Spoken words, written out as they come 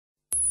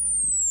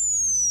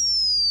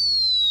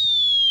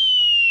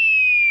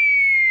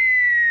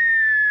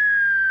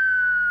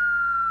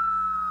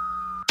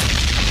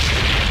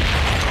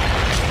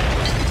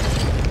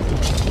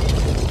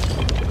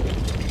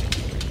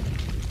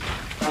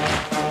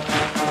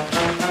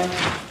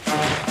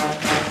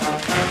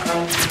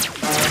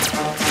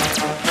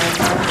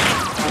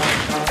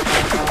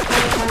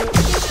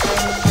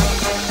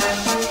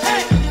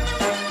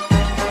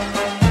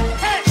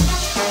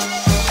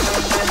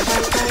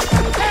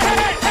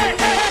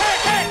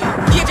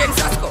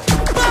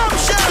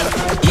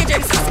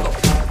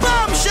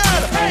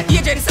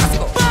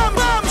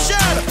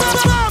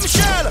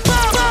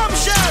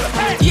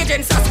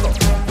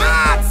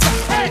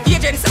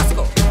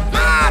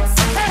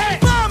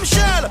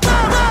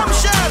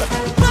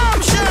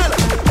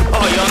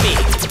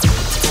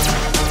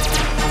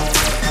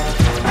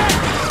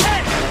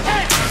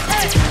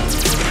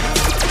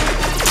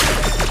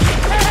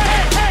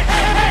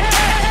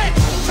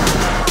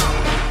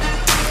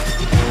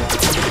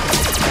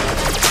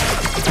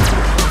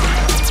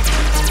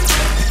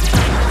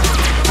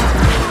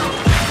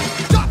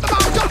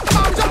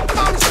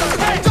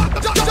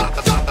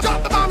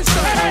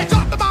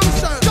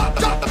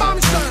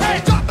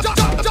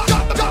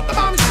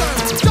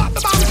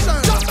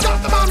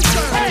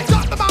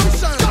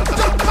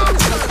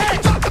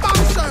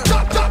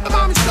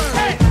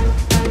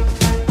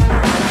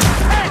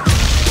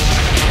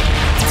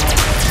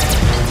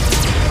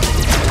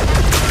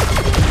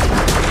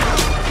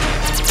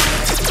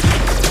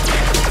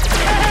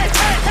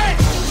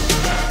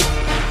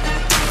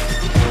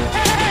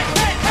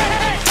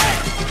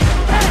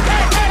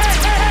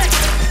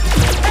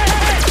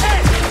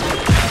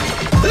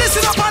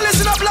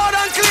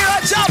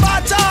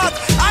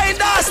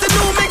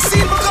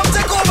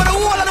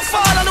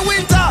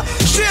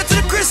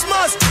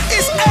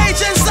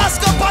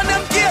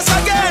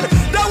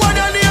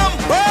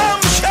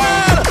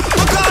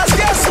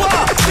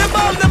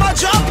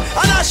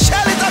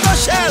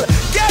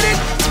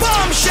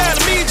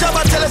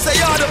say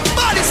you're the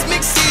baddest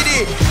mix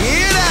CD.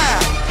 Hear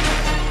that?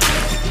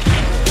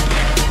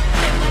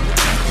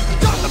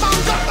 Drop the bomb,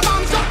 drop the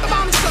bomb, drop the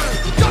bomb, sir.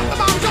 Drop the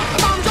bomb, drop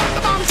the bomb, drop the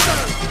bomb, sir.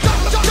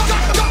 Drop the bomb,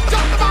 sir.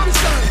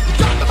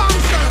 Drop the bomb,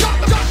 sir. Drop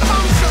the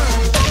bomb, sir.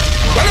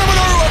 Well, I'm on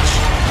a roach.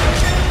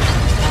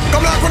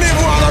 Come like when you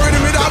want already,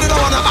 me daddy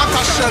don't want to act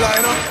a shell,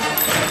 you know.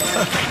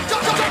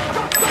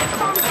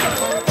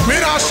 Me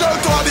not shell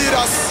to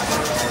Adidas.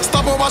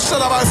 Stop over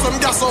shell, buy some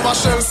gas over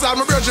shell. Say I'm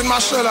a virgin my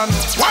shell and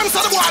why am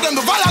I the boy them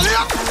to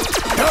violate?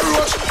 Hey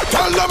roach,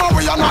 tell them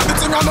we are not the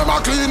thing and them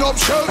a clean up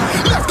shell.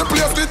 Left the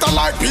place little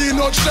like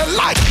peanut shell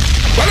like.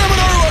 Well, I'm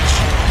on a roach.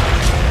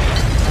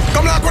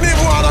 Come like when you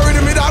want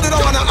already, me daddy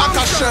don't want to act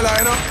a shell,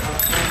 you know.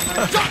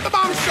 Drop the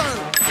bomb shell.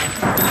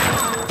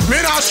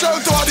 Me not shell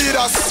to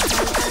Adidas.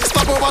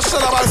 Stop over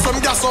shell, buy some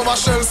gas over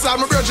shell. Say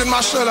I'm a virgin my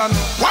shell and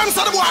why am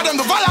I the boy them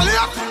to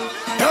violate?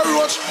 Hey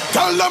roach,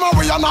 tell them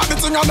we are not the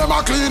thing and them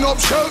a clean up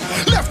shell.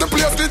 Left the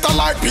place little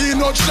like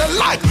peanut shell.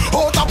 Like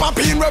out of a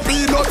pin where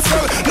peanut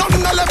shell.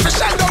 Nothing left for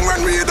shell down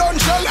when we done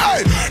shell.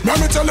 Hey, let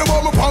me tell you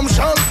about my pump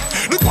shell.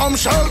 The pump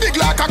shell big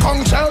like a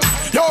conch shell.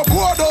 Yo,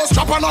 Boardhouse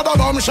drop another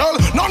bombshell.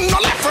 None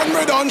left when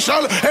we done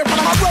shell. Hey, but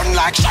I'm a run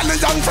like Shelly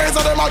and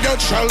Fraser, them a get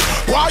shell.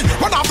 Why?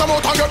 When after them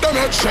out and get them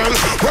head shell.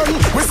 When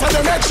we say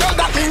them head shell,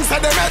 that means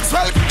say them head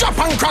swell. Drop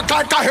and crack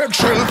like a head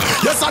shell.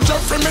 Yes, I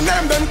Jeffrey, me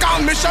name them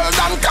call me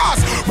Sheldon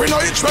Cast. We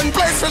know each one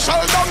place for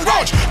Sheldon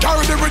Roach.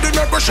 Carry the rhythm,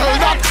 make we shell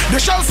that. The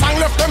shell sang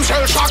left them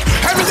shell shock.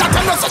 Hey, me a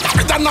tell you, so that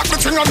we done knock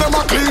the thing and them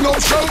a clean up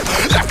shell.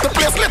 Left the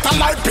place little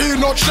like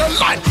peanut shell.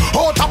 Like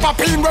out of a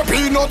pin where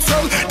peanut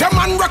shell. Them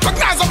man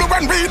recognizable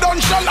when we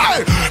done shell.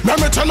 Hey, let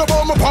me tell you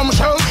about my pump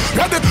shell.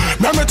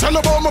 Let me tell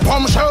you about my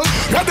pump shell.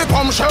 Let the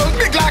pump shell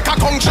big like a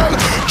conch shell.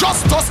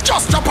 Just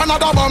drop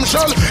another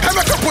bombshell. Hey,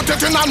 make you put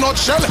it in a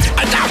nutshell.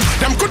 And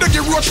them coulda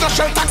give roach no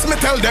shell tax, me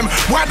tell them.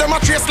 Why them a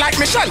trace like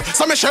Michelle,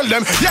 so me shell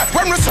them. Yeah,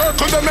 when we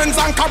circle the men's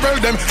and carvel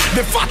them.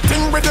 The fat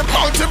thing with the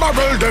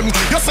multi-barrel them.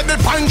 You see the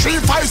pine tree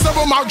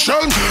 5-7 mag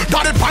shell.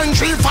 That the pine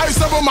tree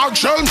 5-7 mag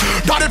shell.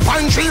 That the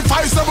pine tree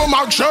 5-7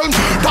 mag shell.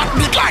 That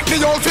big like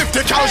the old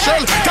 50 cal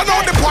shell. You know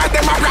the boy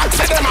them a rat,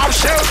 say them have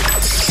shell.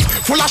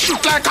 Full of shit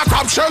like a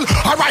crab shell,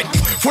 alright.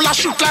 Full of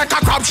shit like a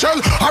crab shell,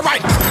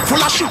 alright. Full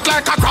of shit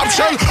like a crab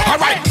shell,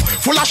 alright.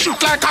 Full of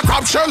shit like a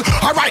crab shell,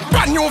 alright.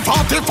 Brand new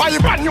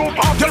 45, brand new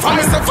 45. From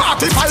Mr.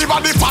 45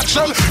 of the fat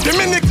shell. The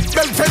mini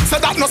belt fed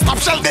said that no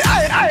stop shell. The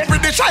eye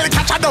with the child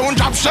catch a down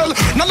drop shell.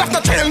 No left no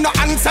tail, no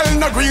ansel,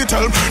 no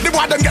retail. The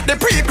boy them get the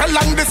prequel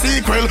and the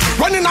sequel.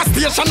 Running a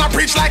station I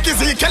preach like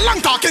Ezekiel.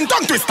 I'm talking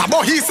tongue twister,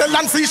 but he sell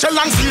and seashell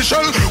and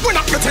seashell. We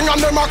knock the thing on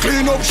them a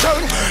clean up shell.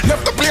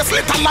 Left the place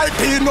little like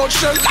peanut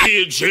shell.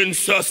 Agent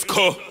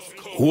Sasco,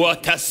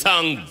 what a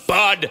song,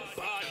 bad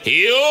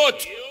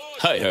youth.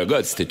 I heard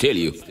gods to tell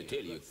you,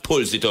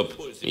 pulls it up.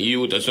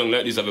 Youth a song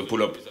like this have a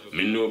pull up.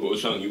 Me know about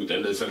song youth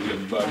and the song get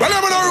bad. Well,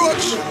 I'm on a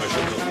roach.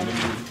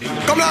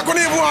 Come like when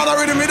you want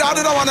already, me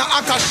daddy don't want to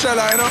act a shell,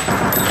 you know.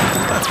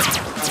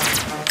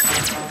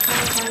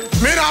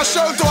 Me not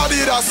shell to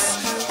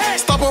Adidas.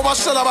 Stop over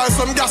shell, buy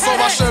some gas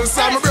over shell.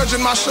 Say I'm a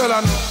virgin my shell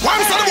and why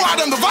am I the boy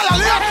them to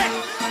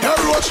violate? Hey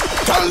roach,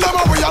 tell them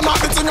we are not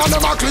the thing and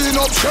them a clean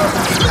up shell.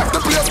 Left the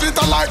place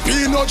little like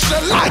peanut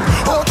shell. Like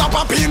out of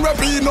a pin where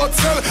peanut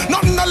shell.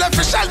 Nothing left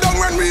for shell down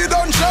when we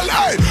done shell.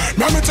 Hey,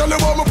 let me tell you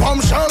about my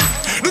pump shell.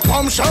 The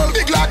pump shell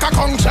big like a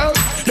conch shell.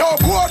 Yo,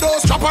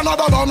 Boardhouse drop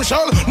another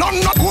bombshell. None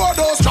not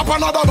Boardhouse drop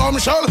another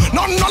bombshell.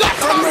 None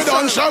left when we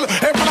done shell.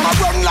 Hey, but I'm a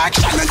run like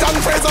Shelly and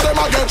Fraser, them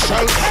a get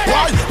shell.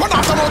 Why? When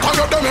after them out and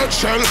get them head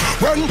shell.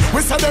 When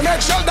we say them head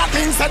shell, that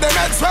means say them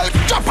head swell.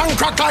 Drop and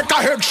crack like a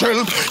head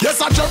shell. Yes,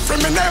 I Jeffrey,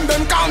 me name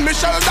them call me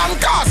Sheldon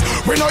Cast.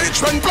 We know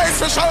each one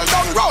place for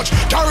Sheldon Roach.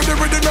 Carry the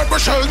rhythm, make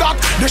we shell that.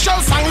 The shell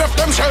sang left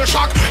them shell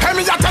shock. Hey,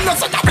 me a tell you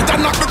so that we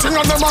done knock the thing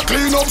and them a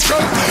clean up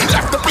shell.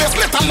 Left the place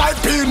little like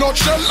peanut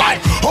shell.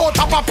 Like out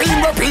of a pin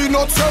where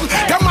peanut shell.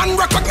 Them man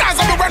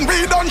recognizable when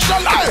we done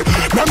shell. Hey,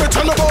 let me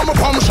tell you about my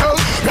pump shell.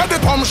 Yeah, the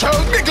pump shell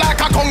big like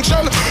a conch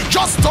shell.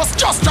 Just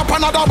drop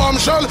another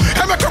bombshell.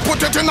 Hey, make you put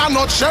it in a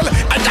nutshell.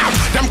 And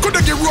them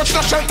coulda give roach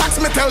no shell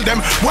tax, me tell them.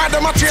 Why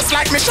them a trace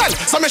like Michelle,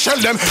 so me shell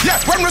them. Yeah,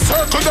 when we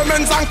circle the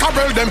men's and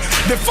carvel them.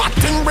 The fat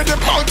thing with the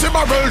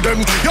multi-barrel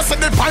them. You see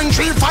the pine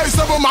tree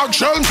 5-7 mag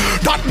shell.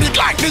 That big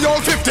like the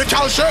old 50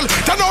 cal shell.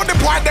 You know the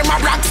boy them a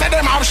rock, say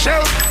them have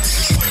shell.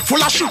 Full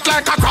of shit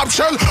like a crab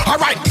shell,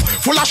 alright.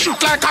 Full of shit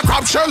like a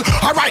crab shell,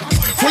 alright.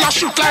 Full of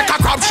shit like a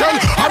crab shell,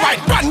 alright.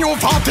 Brand new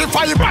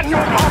 45, brand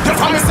new 45.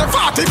 From Mr.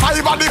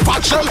 45 of the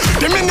fat shell.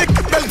 The mini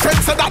belt fed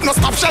said that no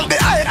stop shell. The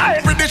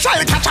eye with the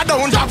child catch a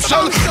down drop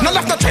shell. No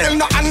left no tail,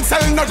 no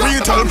ansel, no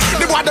retail.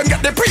 The boy them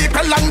get the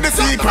prequel and the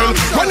sequel.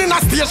 Running a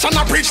station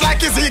I preach like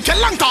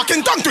Ezekiel. I'm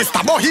talking tongue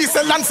twister, but he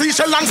sell and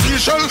seashell and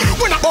seashell.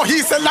 We not but he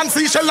sell and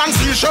seashell and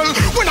seashell.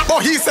 We not but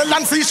he sell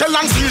and seashell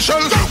and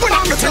seashell. We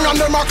not the thing and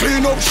them a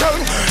clean up shell.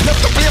 Left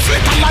the place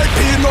little like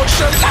peanut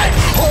shell. Like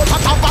out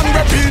of a van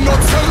where peanut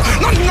shell.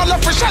 Nothing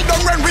left for shell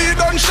down when we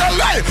done shell.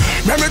 Like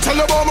let me tell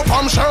you about my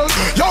pump shell.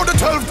 Yo, the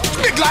 12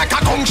 big like a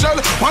conch shell.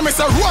 When me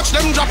say watch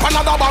them drop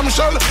another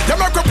bombshell. You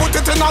make we put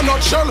it in a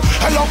nutshell.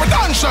 Hello, we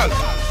done shell.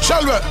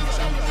 Shelby,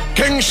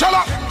 King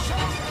Shella.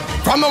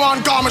 From the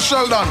one call me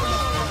Sheldon.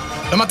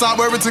 Them a talk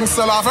about everything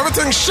sell off,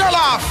 everything shell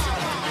off.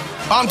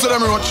 On to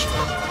them roach.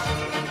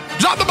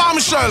 Drop the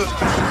bombshell.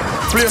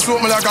 Place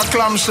with me like a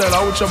clamshell.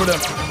 I would trouble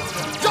them.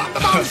 Drop the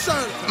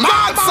bombshell.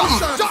 Mad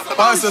something.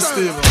 I say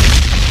Steve.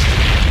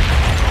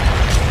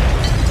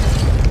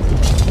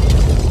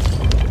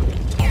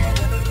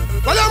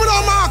 Well, you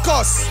know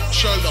Marcus.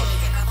 Sheldon.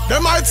 They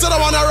might say they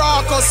want to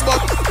rock us, but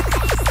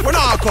we're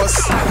not us.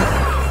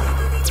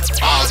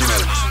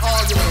 Argument.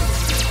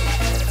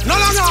 No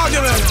long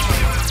argument.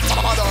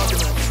 Hard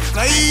argument.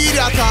 No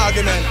idiot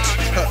argument.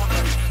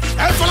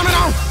 Hey, follow me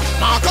now.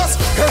 Marcus,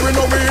 here we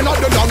know we not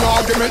the long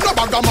argument, no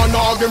bagaman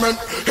argument.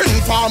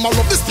 Informer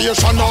of the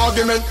station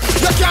argument.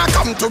 You can't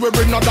come to we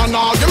bring not an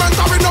argument.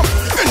 Have we no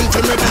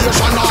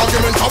intimidation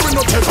argument. Have we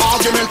no take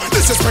argument.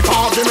 This is my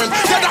argument.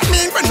 Yeah, that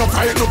mean we no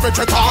fight, no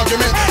retreat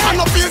argument. I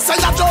no feel say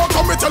a joke,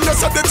 come we tell you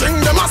say the thing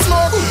them a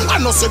smoke.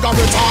 I no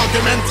cigarette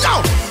argument.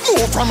 Yo,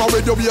 move from a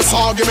radio base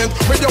argument.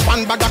 With your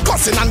one bag of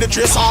cussing and the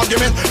trace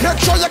argument.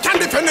 Make sure you can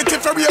defend it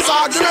if you raise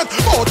argument.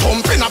 Oh,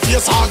 thump in a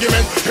face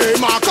argument. Hey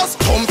Marcus,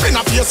 thump in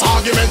a face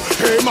argument.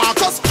 Hey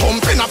Marcus,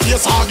 thump in a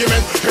face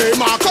argument. Hey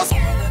Marcus.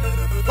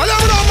 Well,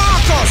 you know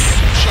Marcus.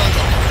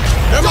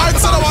 They might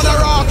say they want to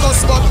rock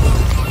us, but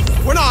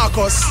we're not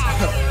us.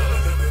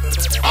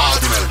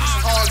 Argument.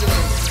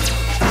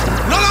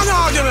 No long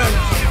argument.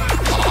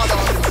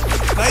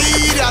 No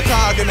idiot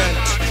argument.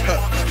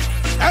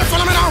 Hey,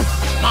 follow me now.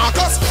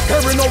 Marcus,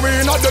 here we know we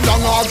not the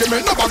long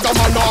argument, no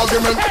bagaman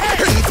argument.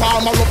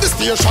 Informer of the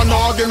station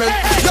argument.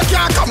 You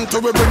can't come to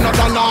we bring not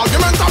an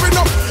argument. Have we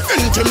no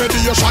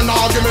intimidation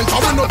argument.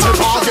 Have we no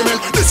take argument.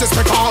 This is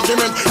my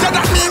argument. Yeah,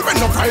 that mean we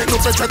no fight, no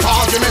retreat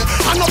argument.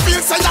 I no feel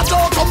say a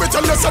joke, come we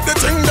tell you say the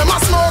thing them a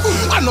smoke.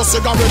 I no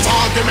cigarette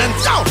argument.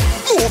 Yo,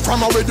 move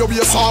from a radio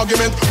base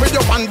argument. With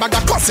your one bag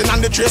of cussing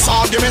and the trace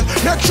argument.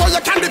 Make sure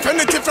you can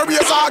defend it if you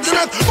raise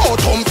argument. Oh,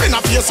 thump in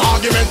a face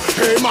argument.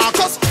 Hey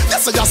Marcus,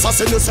 yes I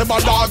assassin you say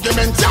bad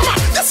argument, yama.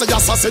 Yes, I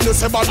assassin you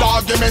say bad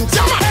argument,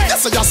 yama.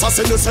 Yes, I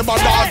assassin you say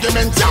bad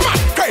argument, yama.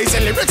 Crazy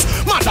lyrics,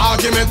 mad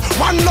argument.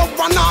 One love,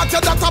 one heart,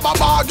 yeah, that have a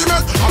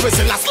argument. I will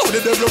still a slow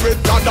the devil with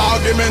God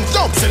argument.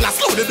 Jump, still a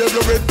slow the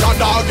devil with God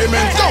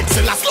argument. Jump,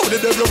 still a slow the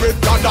devil with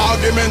God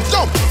argument.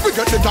 Jump, we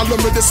get the gallon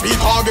with the sweet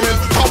argument.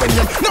 Calling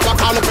him, never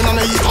call up in on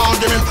a heat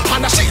argument.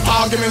 And a shit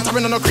argument,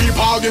 having on a creep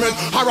argument.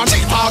 Or a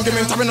shit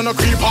argument, having on a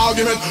creep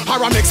argument.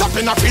 Or a mix up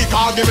in a freak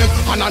argument.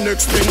 And a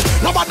next thing,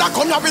 nobody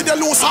come here with the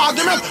loose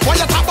argument. When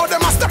you talk about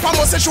them a step and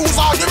must say shoes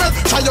argument.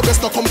 Try your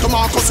best to come to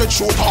Marcus with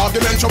shoot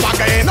argument. You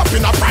back end up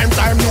in a prime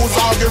time news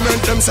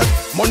argument. Them say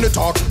money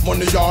talk,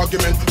 money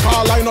argument.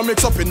 Call I no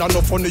mix up in a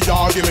no funny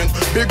argument.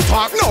 Big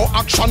talk, no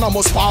action, I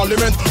must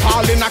parliament.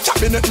 All in a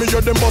cabinet, me hear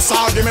them bust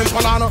argument.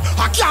 Well,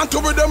 I can't do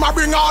with them, I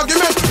bring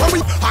argument.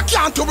 I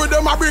can't do with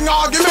them, I bring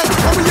argument.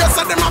 When we hear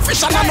say them a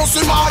fish and I no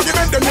swim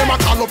argument. Them name a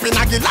call up in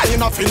a gill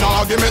line of in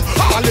argument.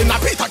 All in a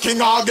Peter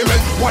King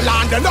argument. Well,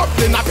 landed up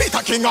in a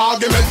Peter King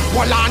argument.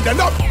 Well, landed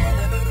up.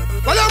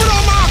 Well, you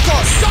know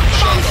Marcus.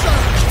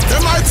 They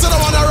might say they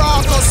want to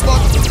rock us,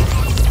 but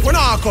we're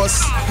not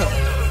us.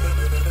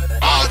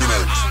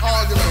 Argument.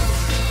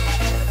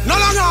 No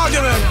long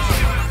argument.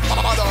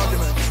 Hard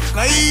argument.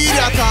 No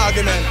idiot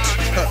argument.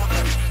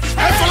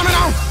 Hey, follow me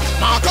now.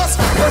 Marcus,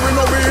 here we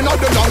know we not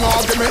the long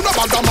argument, no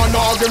bagaman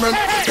argument.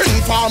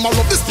 Informer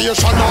of the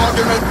station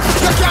argument.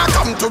 You can't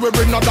come to we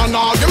bring not an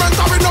argument.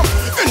 Have we no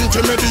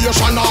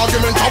intimidation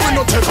argument. Have we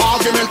no take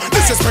argument.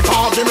 This is my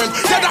argument.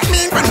 Yeah, that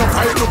mean we no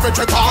fight, no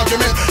retreat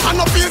argument. I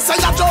no feel say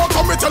a joke,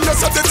 come we tell you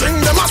say the thing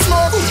them a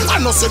smoke.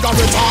 I no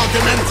cigarette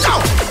argument.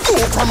 Yo,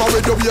 move from a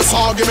radio base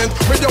argument.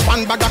 With your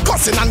one bag of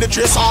cussing and the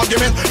trace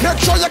argument.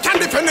 Make sure you can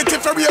defend it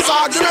if you raise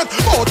argument.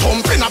 Oh,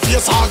 thump in a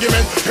face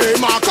argument. Hey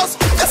Marcus,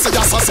 yes I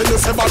assassin you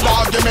say bad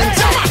argument,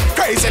 yeah,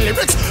 crazy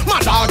lyrics,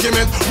 mad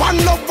argument. One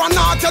love, one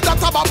heart, yeah, that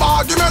have a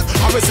argument.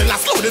 I will still a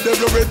slow the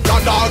devil with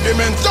God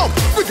argument. Jump,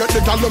 we get the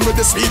gallon with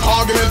the sweet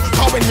argument.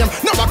 Calling him,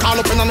 never call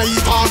up in on a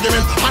heat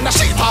argument. And a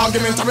shit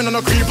argument, having on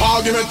a creep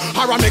argument.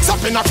 Or a mix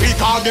up in a freak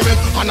argument.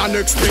 And a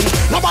next thing,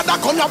 nobody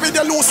come here with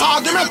the loose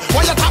argument.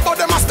 When you talk about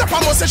them a step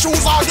and must say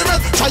shoes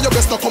argument. Try your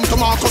best to come to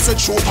Marcus with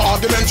shoot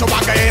argument. You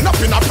back end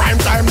up in a prime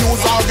time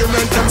news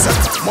argument. Them say,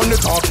 money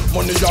talk,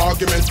 money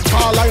argument.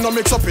 Call I no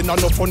mix up in a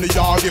no funny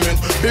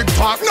argument. Big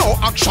talk, no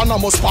action, I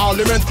must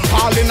parliament.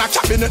 All in a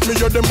cabinet, me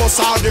hear them bust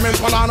argument.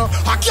 Well,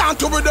 I can't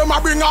do with them, I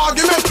bring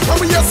argument.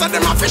 When we hear say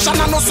them a fish and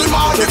I no swim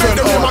argument.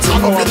 Them name a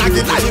call up in a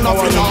get line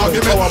up in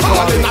argument.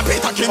 All in a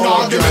Peter King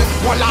argument.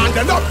 Well,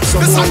 landed up,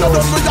 this and the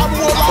we have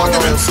more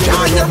argument.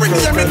 Can't hear it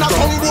name in a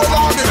Congo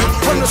argument.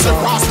 When you say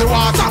cross the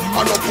water,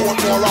 I no put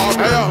more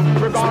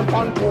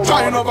argument.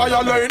 Try no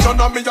violate,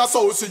 none of me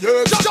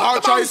associate.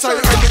 I try say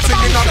anything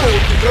in a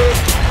code.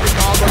 We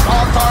now go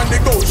talk and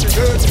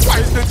negotiate.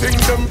 Fight the thing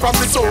them from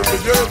the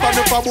Soviet. And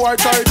if a boy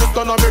try this,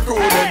 none of me cool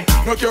them.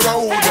 No care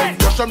who them,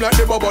 brush them like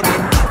the bubble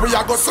them. We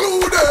a go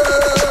slew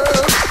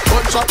them.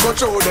 One shot go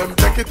show them,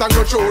 take it and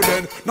go show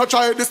them. No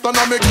try this, none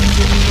of me.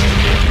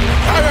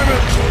 Hear me?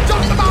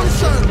 Drop the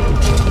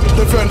bombshell.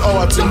 Defend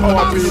our team,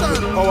 our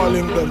people, our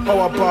link them,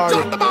 our party,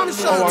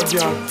 our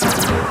gang.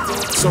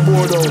 So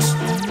Boardhouse,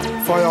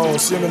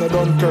 Firehouse, you mean a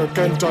Dunkirk,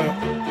 Kentire,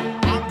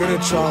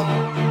 Greenwich.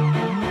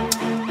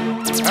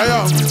 Hey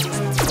yo.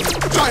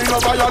 Try no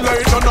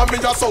violate, none of me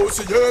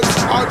associate.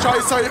 I'll try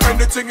say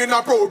anything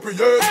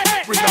inappropriate.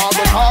 We now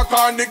go talk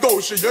and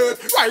negotiate.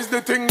 Rise the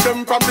thing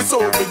them from the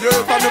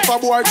Soviet. And if a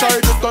boy try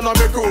this, none of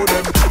me crew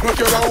them. No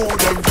care who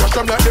them, crush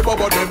them like the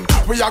bubble them.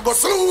 We a go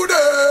slew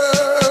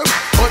them.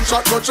 One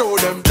shot go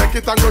through them, take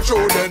it and go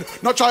through them.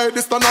 No try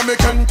this, none of me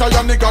can try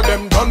a nigga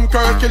them.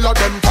 Dunkirk killer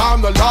them,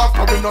 calm the laugh.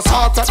 And we no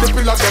start at the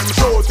pillar them,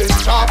 shooting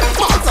sharp.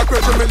 Massacre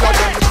the mill of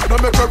them. No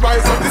make me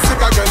rise up the sick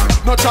again.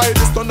 No try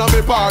this, none of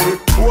me party.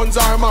 Ones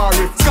are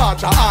married.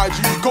 Scotcha RG,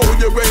 go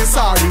your way,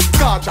 sorry.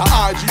 Scotcha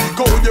RG,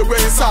 go your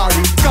way, sorry.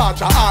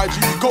 Scotcha RG,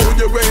 go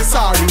your way,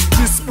 sorry.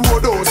 This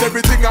Boardhouse,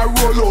 everything I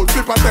roll out.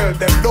 People tell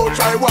them, don't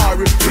try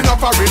worry. We not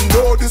foreign,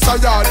 no this a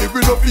yardy.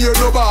 We no fear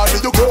nobody.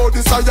 You go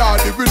this a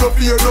yardy, we no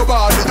fear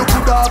nobody. You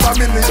could have £1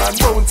 million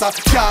pounds a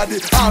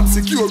yardy. I'm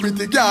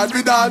security guard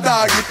with a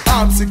doggy.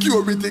 I'm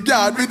security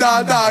guard with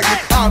a doggy.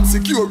 I'm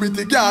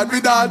security guard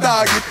with a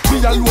doggy. Me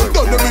alone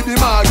done with the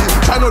maggie.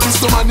 I know this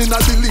no man in a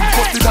the link,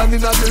 put it down in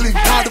a the link.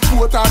 Now the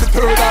fourth or the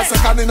third or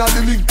second in a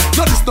the link.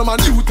 Now this no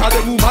man youth or the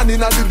woman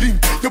in a the link.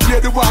 You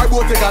play the war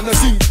boat they gonna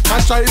sing.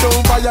 And try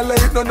don't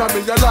violate none of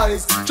me your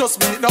lies.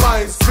 Just me no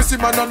eyes. Missy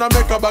man none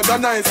make a bag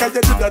of nice. Can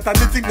you do that and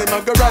the thing them a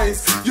go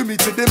rise. You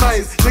meet the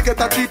demise. You get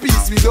a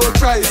 3-piece without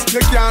price.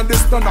 You can't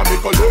this none of me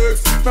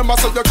colleagues. Remember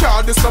say you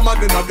can't this no man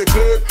in a the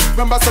clip.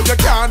 Remember say you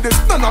can't this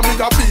none of me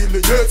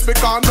affiliates.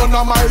 Because none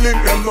of my link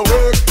them no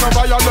work. No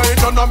violate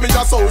none of me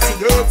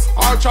associates.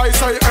 I'll try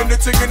say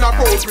anything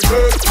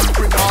inappropriate.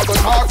 We now go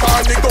talk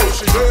and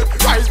negotiate.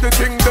 Rise the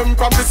thing them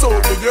from the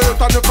Soviet.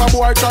 And if a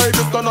boy try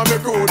this none of me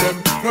crew them.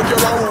 No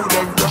care who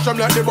them, crush them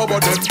like the bubble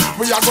them.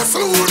 We a go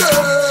slew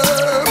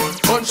them.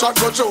 One shot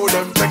go through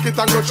them, take it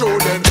and go through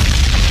them.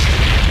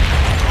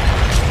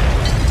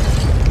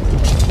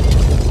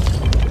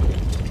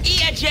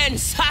 Agent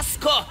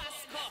Sasco,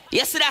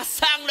 you see that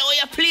song that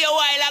you play a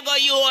while ago,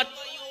 youth?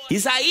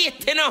 It's a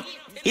hit, you know?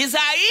 It's a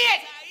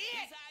hit.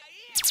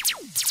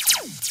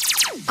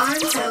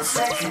 Until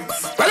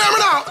seconds. Well, hear me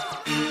now.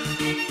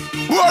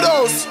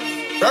 Boardhouse,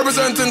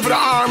 representing for the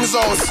arms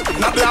house,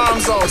 not the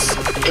arms house.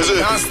 Is it?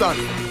 You understand?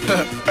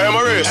 Hey,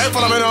 Maurice. Hey,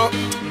 follow me now.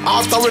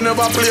 After we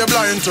never play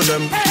blind to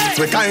them,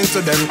 we kind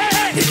to them.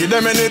 We give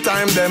them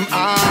anytime them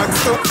ask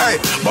to. Hey,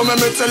 but let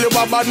me tell you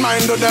about bad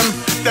mind to them.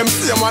 Them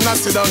same one a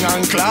sit down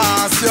and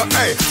class you.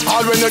 Hey,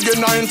 all when you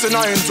give 99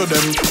 to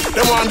them,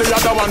 them want the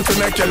other one to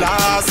make you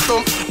last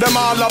to. Them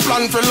all a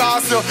plan for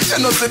last you.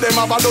 You know see them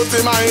have a dirty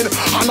mind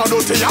and a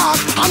dirty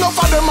heart. Enough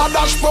of them a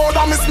dashboard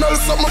and me smell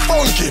something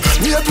funky.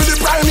 Me up with the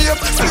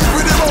primate, sleep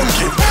with the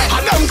monkey.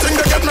 And them think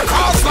they get me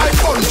cross like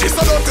punchy.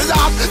 So dirty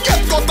heart, get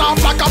cut off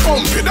like a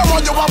pumpy. Them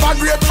want you have a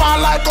great fall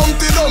like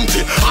Humpty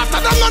Dumpty. After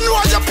them no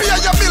know you pay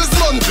your bills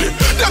monthly.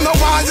 Them no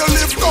want you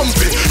live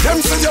comfy. Them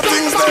see your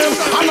things them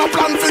and a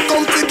plan for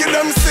comfy. Give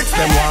them 6,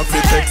 them want to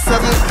take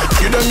 7.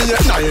 Give them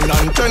 8, 9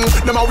 and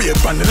 10. Them a wait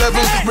for 11.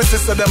 We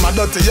say them a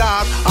dirty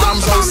yard.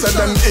 Arms out say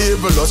them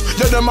evilous.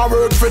 Yeah, them a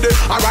work for it.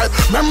 Alright,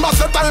 remember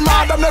the time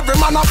hard and every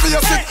man a face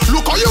it.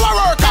 Look how you a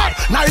work hard.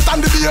 Night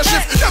and the day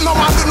shift. Them no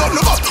want to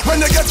nothing but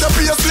when you get your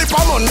pay slip a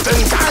month.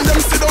 And time them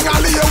sit down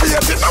and lay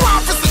wait it. No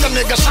want to see a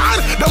nigga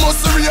shine. Them must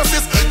serious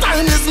it.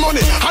 Time is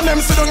money and them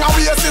sit down and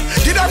waste it.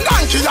 Give them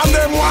donkey and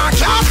them want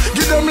car.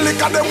 Give them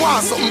liquor, them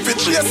want something to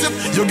chase it.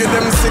 You give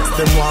them 6,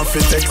 them want to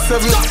take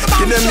 7.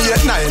 Give them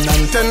 8, 9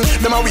 and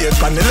 10. Them a wait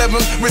for 11.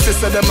 We say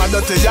them a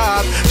dirty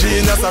yard.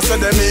 Genius I say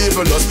them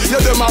evilous. You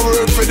them a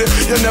work for them.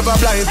 You never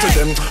blind to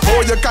them.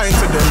 Oh you kind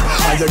to them.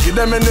 And you give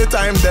them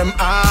anytime them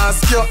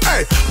ask you.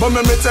 Hey, but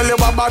me tell you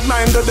what bad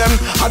mind to them.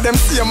 And them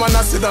same one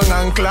a sit down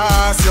and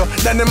class you.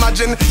 Then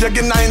imagine you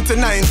give 99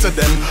 to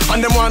them.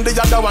 And them want the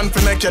other one to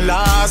make you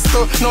last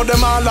too. Now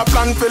them all a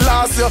plan for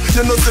last you.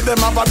 You know see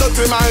them have a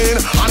dirty mind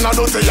and a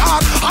dirty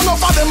yard. And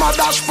enough of them a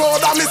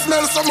dashboard and me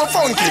smell something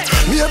funky.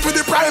 Me up with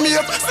the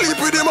primate, sleep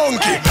with the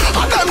monkey.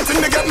 And them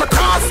thing they get me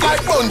cross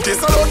like bunty.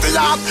 So dirty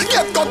yard,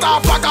 get cut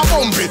off like a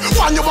bumpy.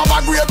 One you have a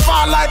great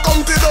fall like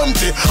Humpty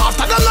Dumpty.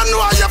 After them no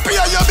know you pay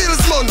your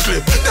bills monthly.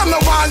 Them no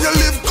want you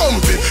live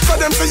comfy. So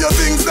them say your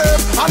things them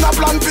and a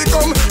plan fi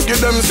come. Give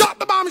them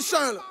Sasco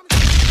Bombshell.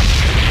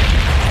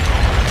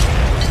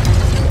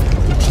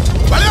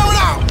 Well, here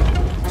now,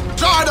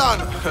 Jordan.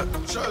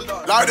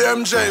 Like the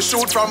MJ,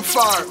 shoot from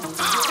far.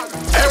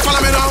 Hey,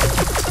 follow me now.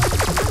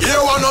 You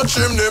want no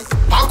chimney.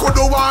 I could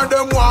do one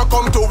them want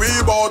come to we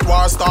bout.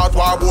 War start,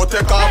 war boat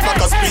take off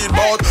like a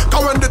speedboat.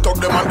 Cause when they talk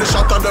them and they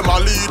shot at them a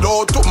lead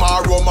out.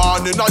 Tomorrow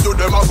morning now you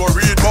them a go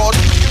read bout.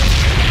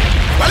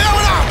 Well,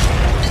 here now,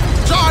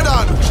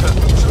 Jordan.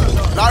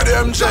 Like the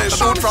MJ,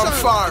 shoot from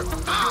far.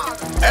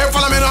 Hey,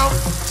 follow me now.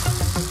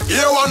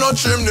 You want no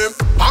chimney.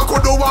 I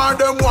could do one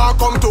them war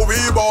come to we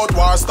bout.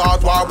 War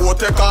start, war boat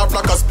take off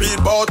like a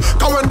speedboat.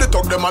 Cause when they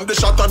talk them and they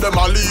shot at them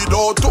a lead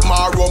out.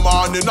 Tomorrow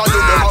morning I do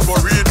them a go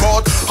read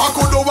bout. I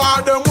could do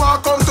one them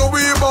war come to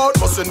we bout.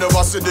 But you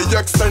never see the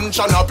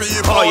extension of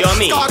people. Oh, you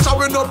mean?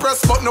 Start we no press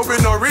but no we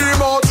no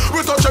remote.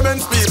 We touch them and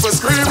people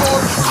scream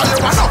out. Cause you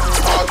wanna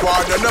start war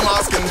then them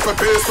asking for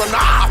peace. When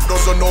half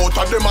doesn't know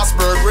that them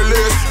Asperg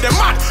release. Them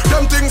mad,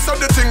 them things so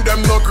they think them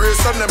no grace.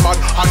 And them mad,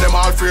 and them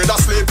all afraid of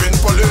sleeping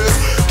police.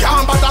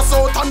 Can't bother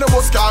south and the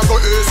bus can't go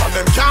east. And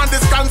them can't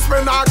discount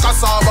spend our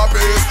cassava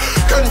base.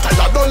 Can't tell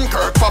you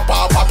Dunkirk for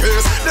Papa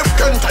Pace. Them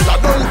can't tell you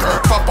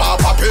Dunkirk for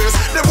Papa Pace.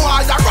 The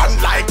boy you run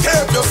like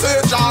tape, you say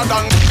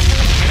Jordan.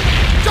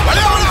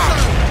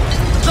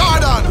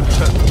 Jordan,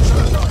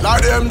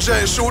 like the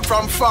MJ shoot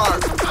from far.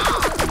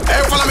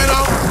 Hey, follow me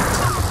now.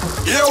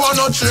 Here one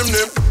no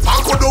chimney. I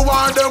could do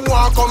one them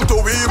war come to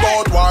we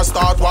bout. War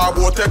start, war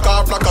boat take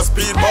off like a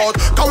speedboat.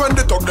 Cause when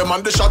they talk them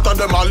and they shot at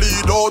them a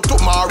lead out.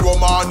 Tomorrow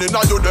morning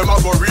I do them a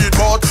go read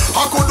bout.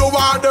 I could do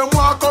one them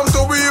war come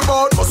to we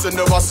bout. But you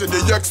never see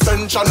the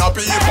extension of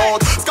people.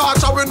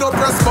 Scotch we no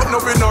press but no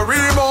we no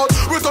remote.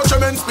 We touch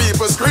them and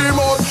people scream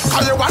out.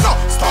 Cause you wanna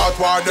start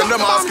war them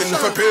asking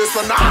for peace.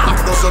 When half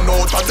doesn't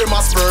know that them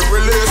Asperg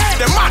release.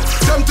 Them mad,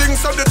 them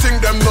things so they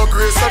think them no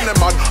grace. And them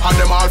mad, and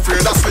them all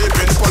afraid of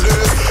sleeping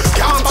police.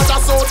 Can't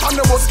bother south and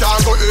the bus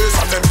can't go east.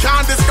 And them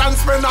can't discount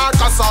spend our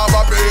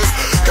cassava base.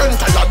 Can't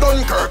tell you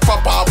Dunkirk for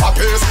Papa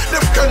Pace.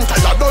 Them can't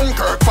tell you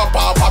Dunkirk for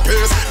Papa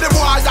Pace. The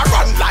boy you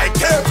run like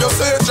tape, you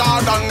say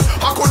Jordan.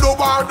 I could do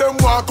war them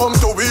war come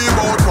to we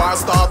boat. War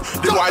stop,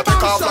 the boy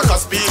take off like a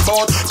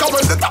speedboat. Cause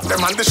when they tap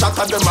them and they shot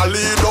at them a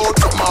lead out.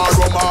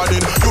 Tomorrow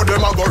morning, you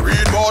them a go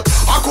read bout.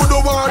 I could do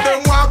war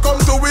them war come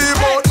to we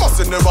boat. Must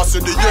you never see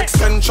the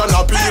extension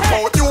of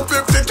people. New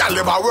 50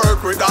 caliber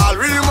work with all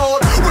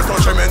remote. We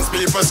touch them and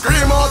people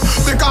scream out.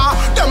 Because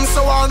them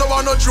so I no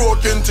want no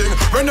joking thing.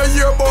 When you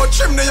hear about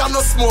chimney and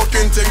no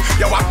smoking thing.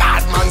 You a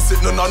bad man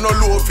sitting on no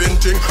loafing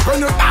thing.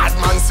 When you bad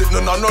man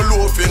sitting on no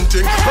loafing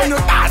thing. When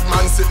you bad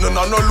man sitting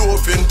on no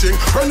loafing thing.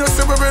 When you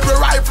see me with the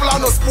rifle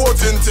and no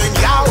sporting thing.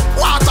 Yeah,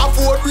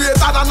 Waterford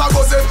greater than a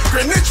go say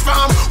Greenwich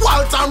Farm,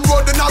 Waltham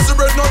Road in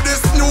Nazareth. No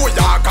this New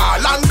York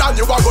or London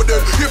you a go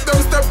there. If them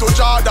step to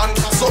Jordan,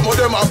 some of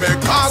them a beg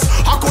cause.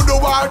 I could do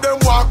war them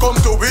war come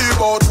to we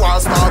bout. War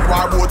start,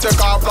 war boat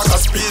take off like a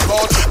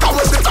speedboat. Cause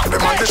when they tap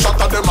them and they shot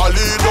at them a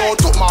lead out.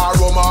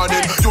 Tomorrow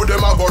morning, you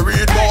them a go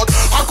read bout.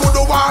 I could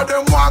do war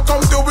them war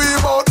come to we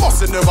bout.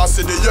 Must you never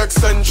see the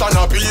extension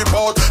of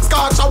people.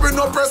 Scotch we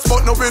no press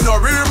but no we no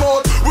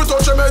remote. We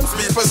touch them and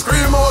people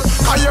scream out.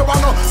 Cause you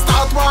wanna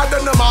start war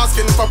them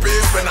asking for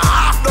peace. When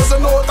half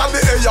doesn't know that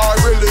the AR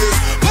release.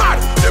 Mad,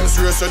 them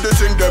serious so they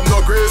think them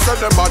no grace. And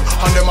them bad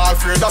and them all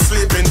afraid of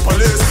sleeping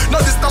police. No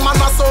this the man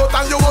a south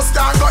and you must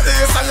can't go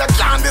east. And you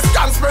can't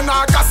discount spend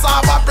our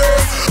cassava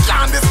pace.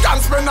 Can't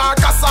discount spend our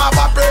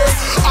cassava pace.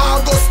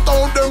 August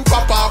town them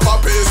papa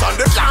pace. And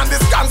they can't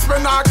discount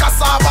spend our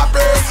cassava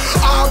pace.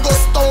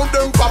 August town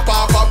them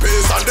papa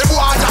pace. And the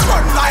boy you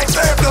run like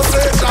tape you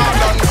say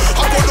Jordan.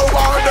 I could do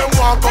war them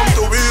war come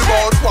to we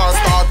bout. War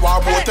start, war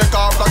boat take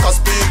off like a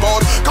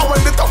speedboat. Cause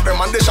when they talk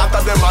them and they shot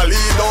at them a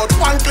lead out.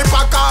 One clip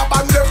a carb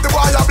and left the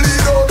boy a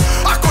bleed out.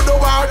 I could do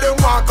war them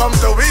war come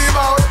to we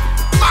bout.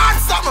 Mad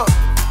summer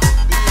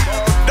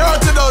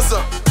Dirty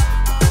Dozen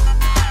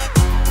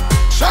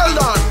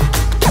Sheldon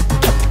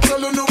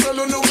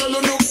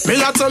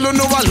me a tell you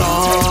no a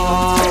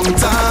long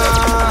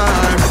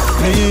time.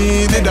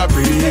 Needed a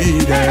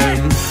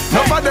freedom.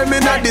 None of them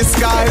in a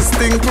disguise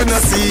think we no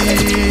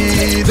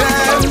see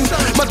them.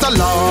 But a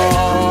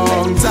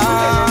long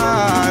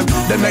time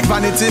they make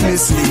vanity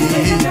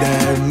mislead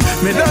them.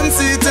 Me don't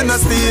see it in a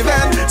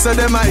Steven, so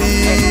them a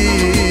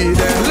eat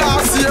them.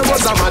 Last year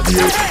was a mad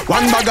year.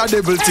 One bag of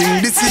devil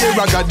thing, this year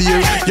a god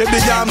year. Yeah,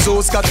 the arms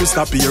house got to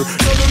stop here.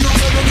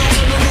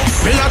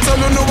 Me a tell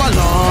you no a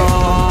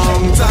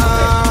long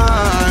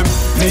time.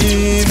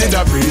 Needed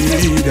a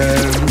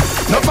freedom.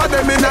 None of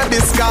them in a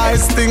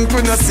disguise think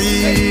we no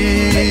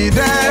see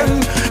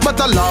them. But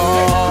a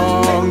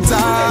long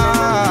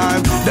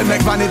time they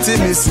make vanity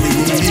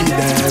mislead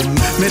them.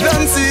 Me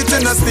don't see it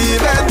in a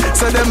Steven,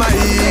 so them a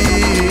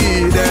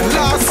eat them.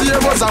 Last year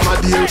was a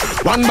mad year.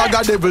 One bag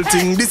of devil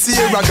thing, this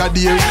year a god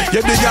year.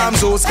 Yeah, the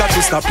arms house got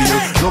to stop here.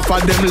 None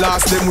of them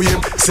last them way,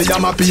 say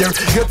I'm up here.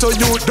 Get to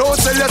you, don't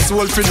sell your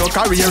soul for no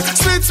career.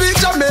 Sweet, sweet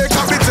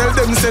Jamaica, we tell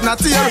them say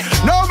not here.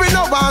 No, we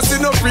no want see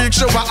no freak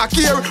show a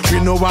here. We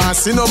no want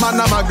see no man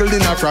a muggle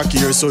in a crack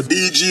here. So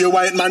DJ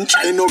White Man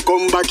try no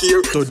come back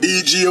here. So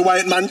DJ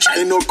White Man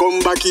try no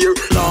come back here.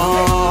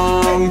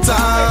 Long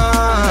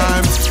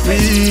time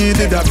we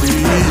did a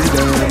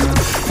freedom.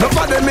 None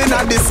of them in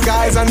a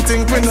disguise and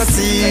think we no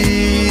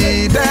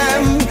see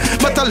them.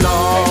 But a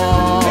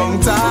long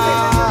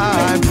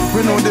time we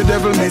We know the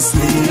devil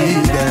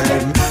mislead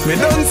them. Me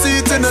don't see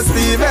it in a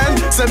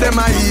Steven, so them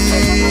a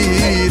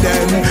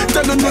heathen.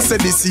 Tell them no say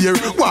this year,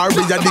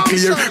 warrior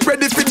declare.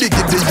 Ready for the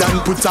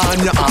Gideon, put on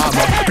your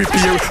armor,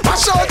 prepare.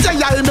 Mash out your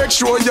eye, make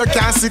sure you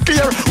can see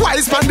clear.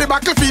 Wise man the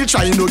battlefield,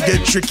 trying to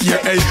get trickier.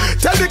 Hey,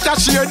 tell the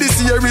cashier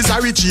this year is a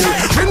rich year.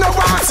 We no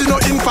want see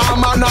no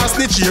informer, no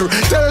snitch here.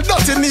 Tell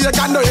nothing here,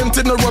 got no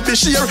empty, no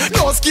rubbish here.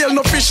 No scale, no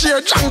fish here,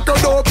 junk or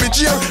no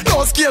pitch here.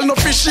 No scale, no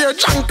fish here,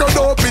 junk or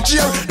no pitch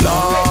here.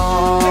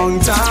 Long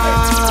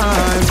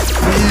time,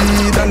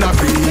 we done a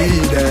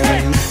breed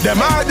them. Them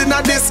hard in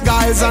a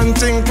disguise and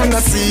think we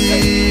not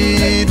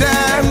see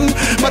them.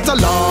 But a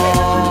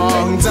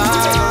long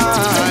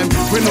time,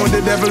 we know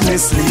the devil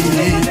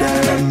mislead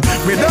them.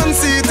 We don't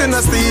see it in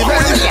a Steven,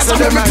 so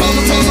them a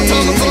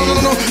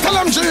tell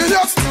them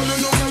genius.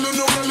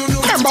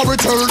 Remember we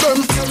tell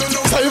them,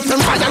 say if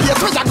them violate,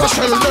 we a go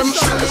shell them.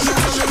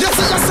 You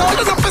see your soul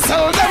enough to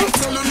sell them.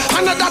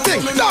 Another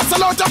thing, that's a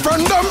lot of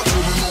friend them.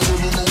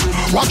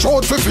 Watch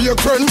out for your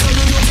friend.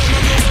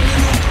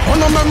 Oh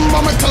no,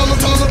 remember me tell them.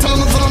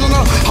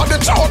 How they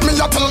shout me,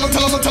 I tell them.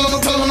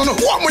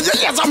 What will you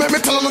hear? I make me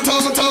tell them.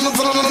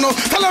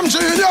 Tell them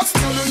genius.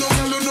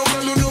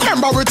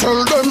 Remember we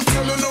tell them,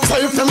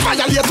 say if them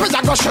violate, we a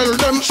go shell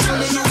them.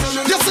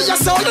 You see your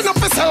soul enough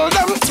to sell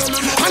them.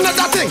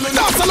 Another thing,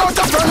 that's a lot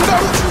of friend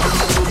them.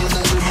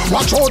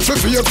 Watch out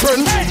for your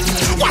friend.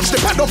 Watch the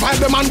pedophile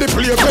them and the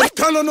playpen.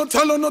 Tell no.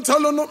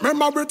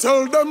 Remember we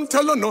tell them,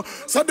 no.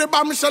 So the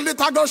bombshell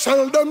it a go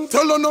shell them,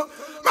 no.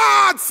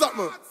 Mad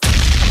something.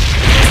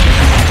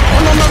 Oh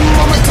no,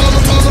 remember me tell no.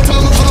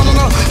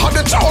 How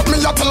they shout me,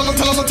 I tell no.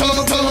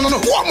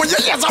 What will you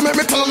hear? I make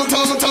me tell no.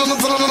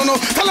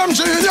 Tell them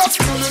genius.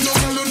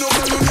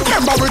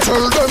 Remember we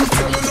tell them,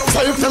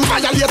 say if them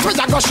violate, we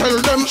a go shell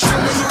them.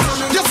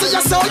 You see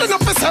your soul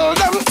enough to sell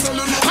them.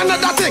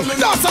 Another thing,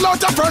 that's a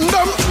lot of friend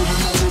them.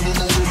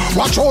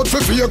 Watch out for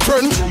your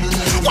friend.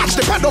 Watch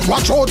the pedophile,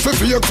 watch out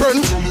for your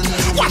friend.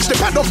 Watch the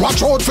pedophile,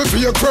 watch out for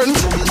your friend.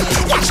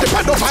 Watch the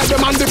pedophile,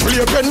 them and the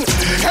playpen.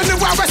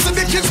 Anywhere we see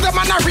the kids, them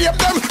and I rape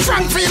them.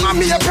 Frank Field and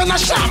me a pen, I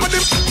sham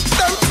them.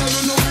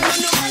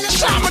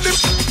 Sham them.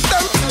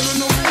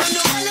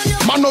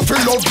 Man no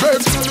feel love babe.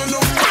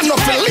 Man no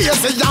feel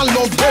lazy and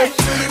love babe.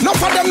 No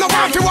for them no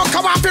want to walk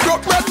out and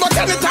rock bread. But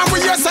anytime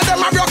we hear say them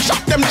a rock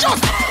shop them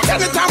just.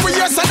 Anytime we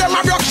hear say them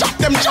a rock shop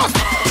them just.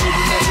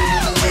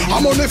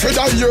 I'm only for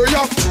the year,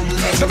 yeah.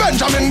 The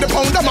Benjamin, the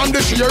pound, the man,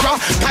 the shearer.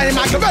 Time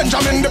like the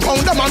Benjamin, the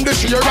pound, the man, the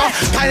shearer.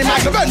 Time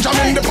like the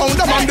Benjamin, the pound,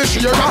 the man, the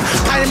shearer.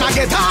 Time I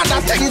get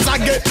harder, things I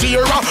get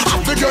clearer. I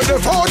figure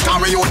the phone,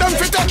 carry you them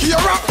fit a care.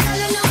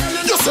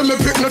 You see me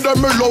pick no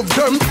them, me love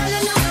them.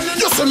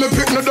 You see me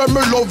pick no them,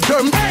 me love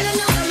them.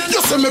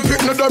 You see me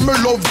pick no them, me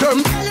love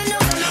them.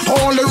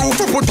 Only roof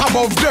we put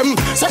above them.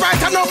 So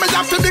right now me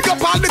have to dig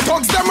up all the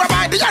thugs them.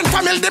 Whereby the young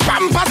family, the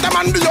pampers them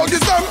and the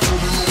youngest them.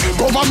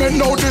 Government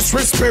no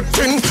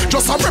disrespecting.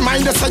 Just a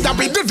reminder say you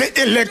be do the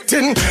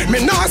electing. Me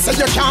nah say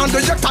you can't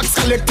do your tax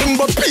collecting.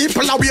 But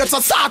people are wait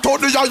to start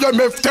out the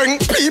IMF thing.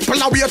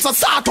 People are wait to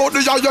start out the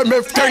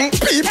IMF thing.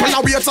 People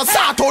are wait to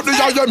start out the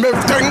IMF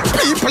thing.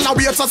 People are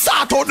wait to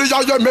start out the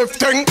IMF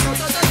thing.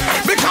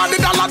 Because the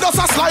dollar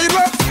does a slide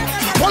way.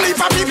 Only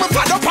for people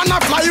flat up on a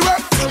flyway.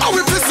 How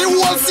if you see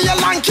wholesale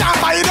and can't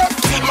buy them.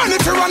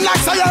 Money to run like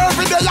say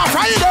every day a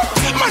Friday.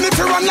 Money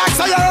to run like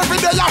say every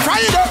day a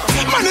Friday.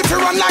 Money to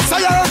run like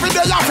say every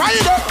day a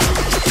Friday.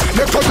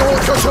 Make a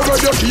note of your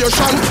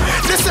education.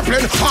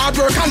 Discipline, hard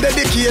work and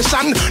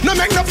dedication. No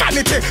make no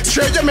vanity,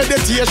 straight your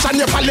meditation.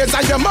 Your values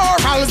and your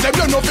morals, them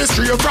you know fi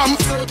stray from.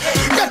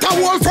 Get a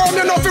whole firm,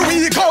 you know fi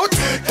weak out.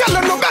 Tell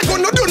them no beg,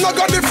 no do no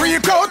go the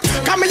freak out.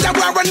 Come here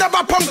where we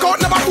never punk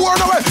out, never pour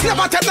away.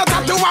 Never take no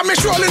tattoo and me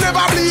surely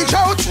never bleach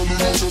out.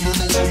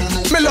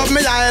 Me love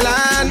me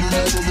island.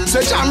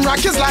 Say jam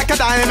rock is like a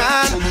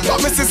diamond. But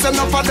me sister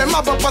enough of them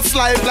up a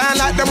slide plan.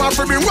 Like them want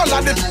to bring roll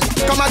of the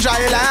come a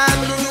dry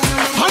land.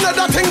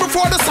 Another thing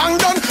before the song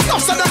done.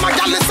 Enough say them a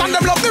gallus and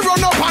them love the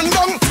run up and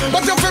down.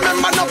 But you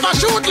remember enough a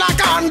shoot like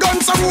a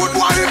handgun. So rude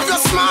boy if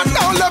you're smart,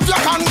 don't left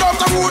your condom.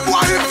 So rude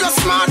boy if you're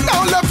smart,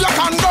 don't left your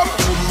condom.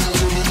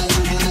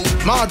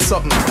 Mad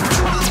something.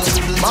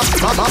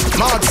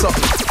 Mad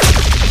something.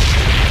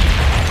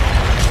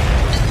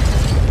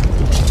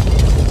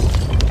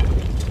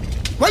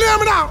 Well, hear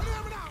me now.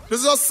 This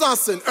is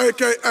Assassin,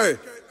 a.k.a.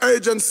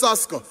 Agent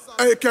Sasco,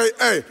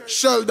 a.k.a.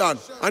 Sheldon.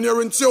 And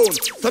you're in tune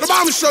to the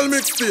Bombshell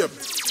Mixtape.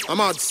 I'm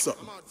mad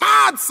something.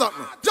 Mad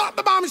something. Drop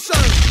the bombshell.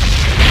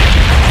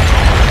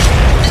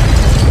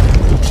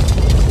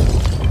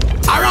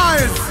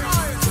 Arise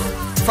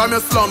from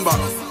your slumber.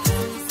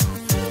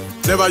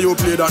 Never you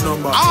play that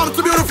number. I'm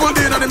too beautiful,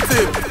 Dean and him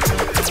team.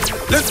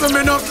 Listen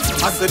me now.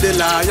 I said the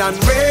lion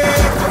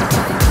wake up.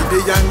 The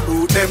young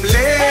boot them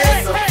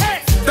lace.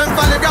 Them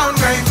fall ground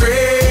grind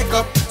break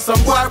up.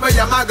 Some boy where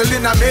you muggle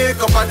in a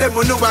makeup. And them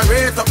who know I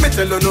rate up. Me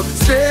tell you no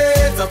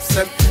straight up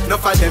step.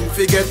 Enough of them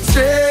forget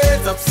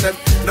straight up step.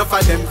 Enough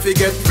of them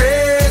forget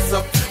face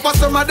up. But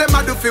some some of them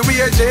a do fi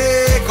wear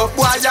Jacob.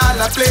 Boy,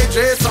 y'all a play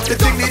dress up. The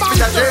thing need fi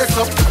a dress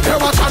up. Hey,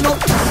 watch out now.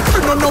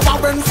 We don't know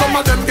when some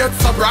of them get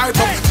so bright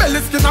up.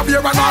 Belly skin a beer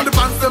and all the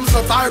pants them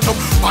so tight up.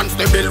 Pants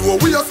they bill wo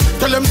we us,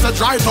 tell them to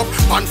dry it up.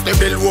 Pants they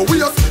bill wo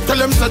we us,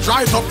 tell them to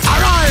dry it up.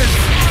 Alright.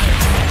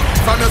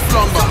 From the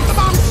slumber.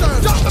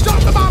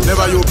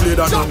 Never you play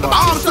that number.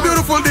 Arms the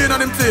beautiful Dean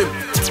and him team.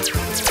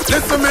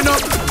 Listen me now.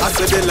 I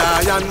said the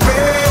lion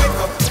wake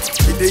up.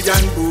 The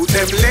young boot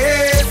them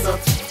lace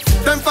up.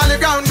 Them fall the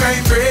ground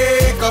grind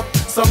break up.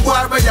 Some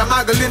boy where you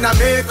muggle in a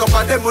makeup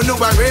and them who know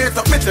a rate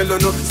up. Me tell you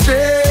no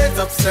straight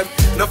up step.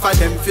 Enough of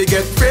them fi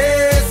get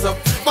praise up.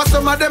 But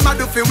some of them a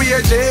do fi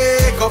wear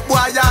Jacob.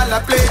 Boy y'all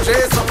a play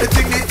dress up. The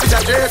thing need to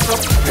just dress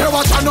up. Hey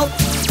watch out.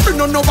 We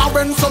don't know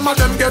when some of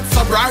them get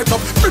so bright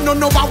up. We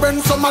don't know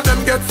when some of them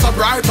get so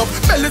bright up.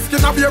 Belly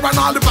skin a beer and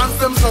all the pants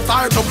them so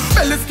tight up.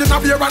 Belly skin a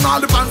beer and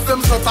all the pants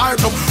them so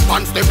tight up.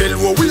 Pants they bill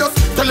wo we us,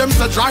 tell them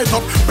to dry it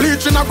up.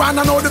 Bleach in a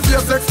brand and all the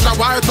face extra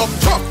white up.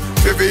 Chuck,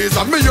 TVs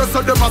and me you so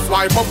them a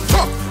swipe up.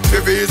 Chuck,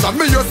 TVs and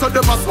me you so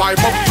them a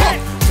swipe up.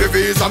 Chuck,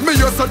 TVs and me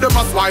you so them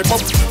a swipe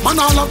up. Man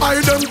all a buy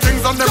them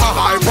things and them a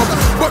hype up.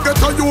 But get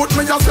a youth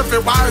me just if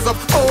you wise up.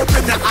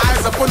 Open your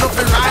eyes up, put up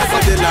your rise up.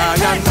 The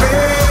lion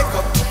wake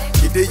up.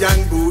 The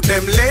young boot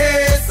them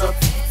lace up.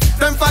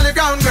 Them fall the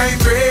ground grind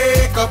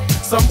break up.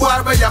 Some boy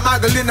where you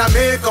muggle in a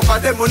makeup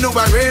and them who know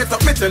a rate up.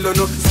 Me tell you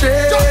no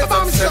straight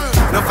up step.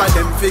 Enough of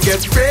them fi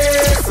get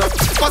race up.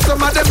 But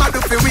some of them a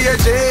do fi wear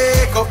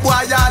Jacob.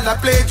 Boy y'all a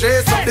play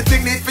dress up. The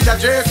thing need fi a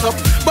dress up.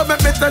 But me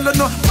tell you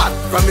no. Pat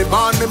from me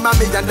born me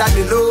mommy and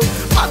daddy know.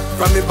 Pat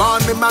from me born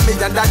me mommy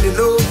and daddy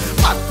know.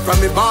 Pat from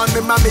me born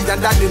me mommy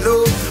and daddy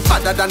know.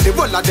 Fatter than the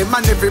whole of them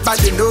and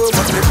everybody know.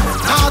 But me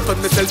not on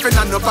myself in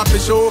a no papi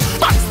show.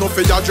 Bats no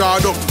fi a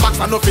draw up. Bats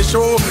a no fi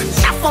show.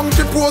 That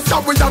funky poster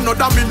we a no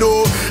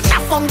domino.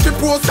 That funky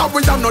poster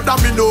we a no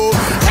domino.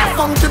 That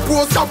funky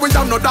poster we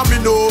a no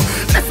domino.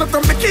 Listen to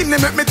me king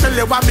make me tell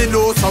you what me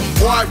know. Some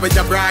boy when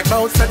you brag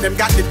about said them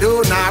got the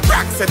do. Nah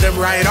brag said them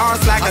ride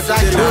horse like a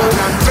cyclone.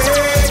 And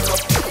wake up.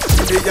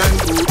 The young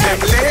boot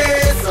them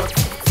lace up.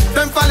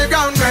 Them fall the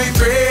ground grind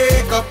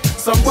break up.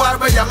 Some boy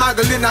where you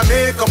muggle in a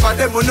makeup and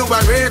them who know a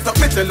rate up.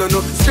 Me tell you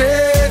no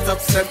straight up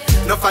step.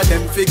 Enough of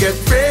them fi get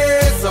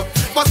praise up.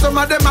 But some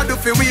of them a do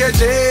fi wear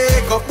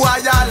Jacob. Boy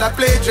y'all a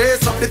play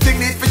dress up. The thing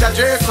need fi a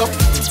dress up.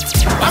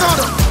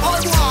 Another,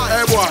 oi boy,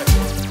 hey boy.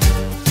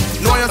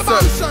 Know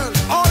yourself,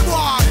 oi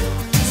boy.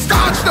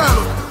 Scotch them,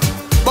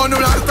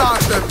 bundle and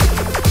touch them.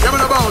 Give me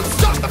the bounce,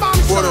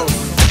 Boardhouse.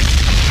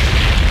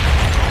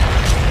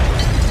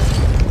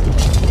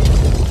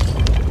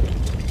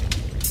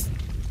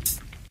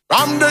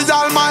 I'm the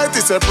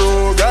Almighty say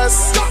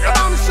progress.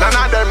 None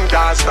of them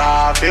can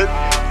stop it.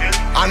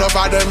 Enough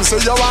of them say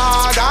you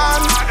want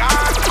gone,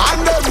 and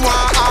them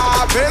want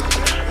half it.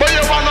 But you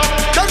wanna,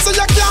 them say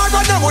you can't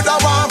go, them woulda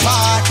want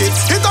park it.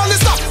 It only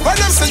stop when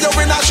them say you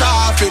in a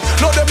traffic.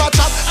 Know them a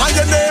chat and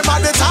your name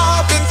at the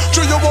topic.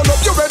 True you roll up,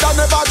 you better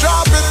never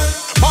drop it.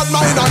 Bad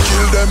mind a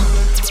kill them,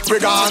 we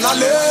gonna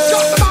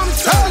live.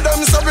 Tell them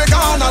so we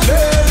gonna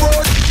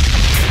live.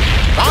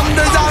 I'm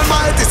the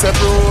Almighty say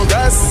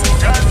progress.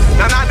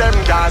 None of them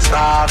can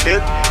stop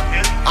it.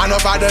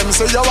 Enough of them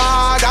say you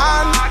want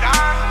gone,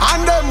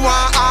 and them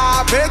want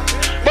half it.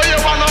 But you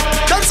wanna,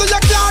 them say you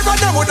can't go,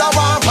 them woulda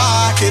want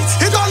park it.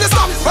 It only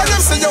stop when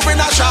them say you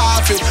in a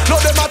traffic. Know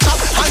them a chat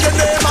and your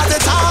name at the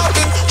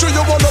topic. True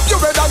you roll up,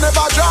 you better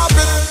never drop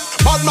it.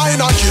 Bad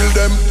mind a kill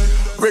them,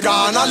 we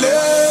gonna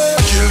live.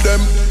 Kill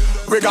them,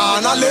 we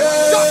gonna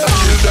live.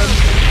 Kill them,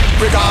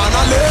 we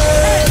gonna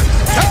live.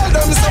 Tell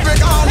them so we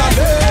gonna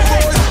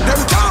live.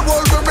 Them can't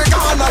hold we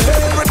gonna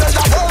live. When they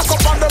a woke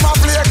up and them a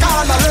play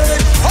gonna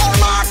live. Oh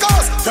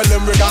Marcus, tell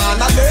them we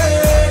gonna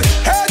live.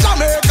 Hey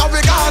Jamaica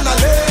we gonna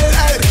live.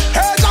 Hey,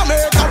 hey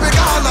Jamaica we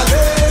gonna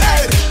live.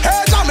 Hey,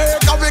 hey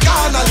Jamaica we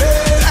gonna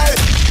live. Hey.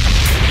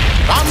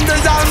 I'm the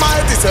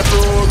Almighty say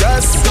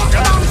progress.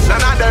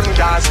 None of them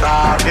can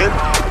stop it.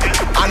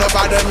 Enough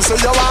of them say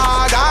you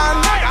want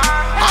gone,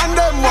 and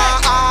them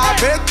want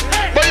half it.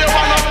 But you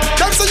wanna,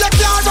 them say you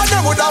can't go,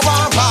 them woulda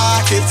want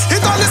park it.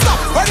 It only stop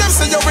when them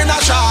say you in a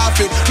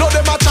traffic. Know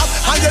them a chat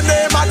and your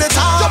name at the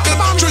topic.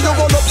 True you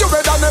roll up, you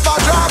better never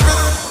drop it.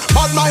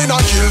 Bad mind a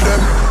kill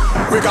them,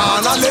 we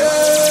gonna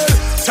live.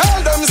 Tell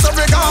them so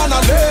we gonna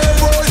live.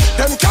 Boy.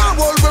 Them can't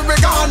hold we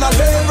gonna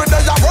live. When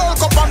they a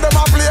woke up and them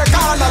a play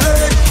gonna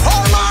live.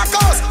 Oh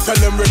Marcus, tell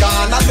them we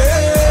gonna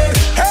live.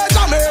 Hey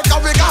Jamaica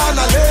we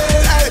gonna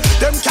live. Hey,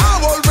 them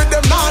can't hold with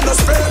them non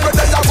spin. When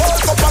they a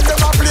woke up and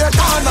them a play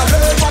gonna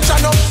live. Watch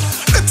out,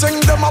 the thing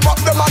them about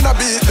them and a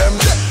beat them.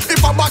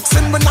 If a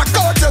boxing we knock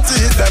out your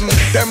teeth them.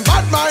 Them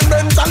bad mind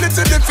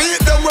mentality defeat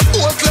them. We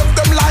both left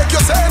them like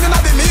you're saying in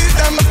the meet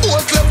them.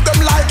 Both left them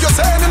like you're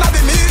saying in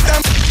the meet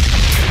them.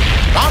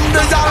 I'm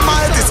the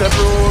Almighty say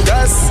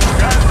progress.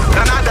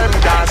 None of them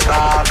can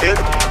stop it.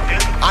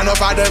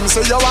 Enough of them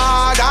say you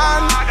want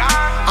gone,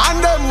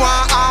 and them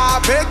want half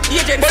half it.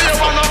 Agent But you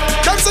wanna,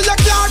 them say you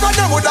can't run,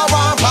 them woulda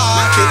want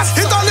park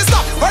it. It only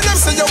stop when them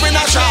say you in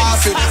a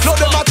traffic. Know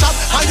them a chat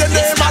and your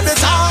name at the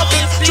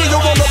topic. True you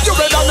roll up, you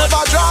better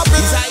never drop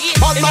it.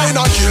 But mine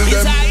not kill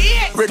them.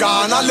 We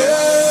gonna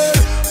live.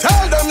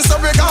 Tell them so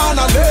we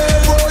gonna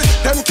live, boy.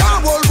 Them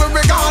can't hold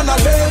we gonna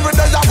live.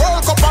 They a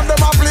work up and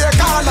them a play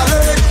gonna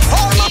live.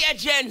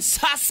 Agent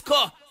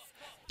Sasco.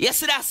 You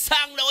see that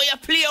song that you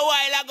play a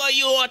while ago,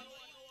 youth?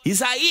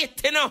 It's a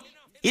hit, you know.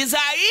 It's a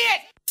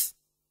hit.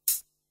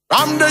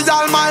 I'm the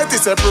Almighty,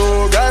 say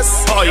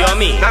progress. Oh, you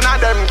mean? None of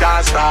them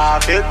can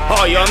stop it.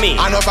 Oh, you mean?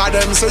 And of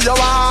them say you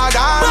want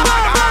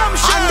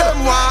and them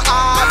want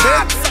half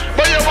it.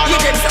 But you want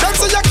them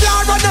say you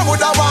can't run, them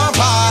woulda want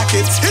park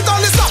it. It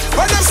only stop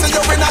when them say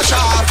you in a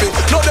traffic.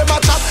 Know them a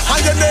chat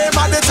and your name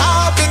at the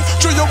topic.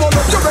 True you roll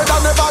up, you better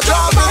never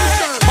drop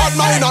it. But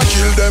mine not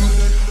kill them.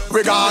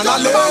 We gonna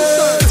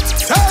live.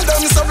 Tell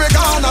them so we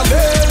gonna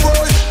live,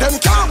 boy. Them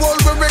can't hold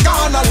we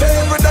gonna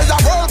live. They a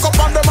work up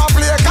and them a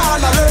play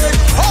gonna live.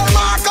 Oh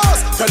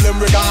Marcus, tell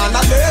them we gonna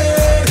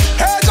live.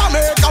 Hey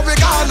Jamaica, we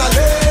gonna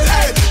live.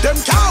 Hey,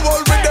 them can't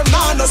hold with them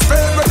nana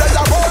spin. They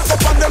a work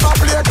up and them a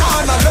play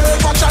gonna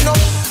live. Watch out now.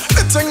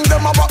 The thing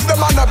them about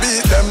them and a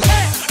beat them.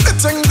 The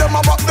thing them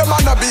about them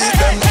and a beat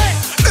them.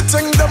 The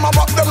thing them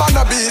about them and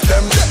a beat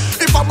them.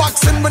 If a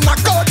boxing we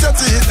knock out your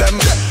teeth them.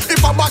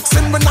 If a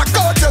boxing we knock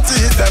out your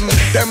teeth them.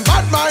 Them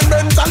bad mind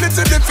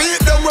mentality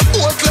defeat them. We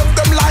both left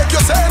them like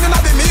you're saying in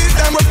the meet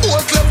them. We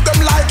both left them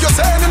like you're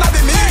saying in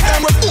the meet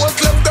them. We both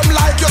left them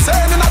like you're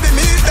saying in the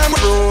meet them.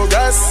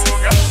 Progress.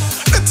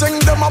 The thing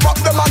them about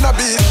them and a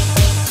beat.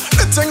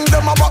 The thing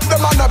them about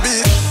them and a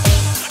beat.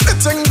 The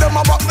thing them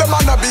about them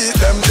and a beat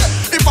them.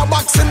 If a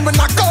boxing we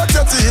knock out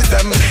your teeth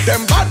them.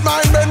 Them bad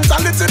mind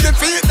mentality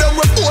defeat them.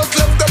 We both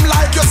left them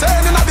like you're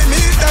saying in the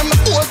meet them.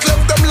 Both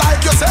left them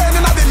like you're saying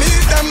in the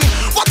meet them.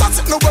 What a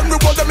signal when we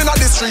hold them in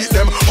the street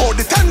them. Oh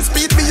the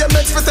 10-speed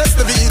BMX for test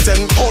the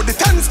V10. Oh the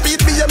 10-speed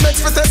BMX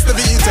for test the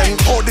V10.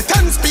 Oh the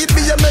 10-speed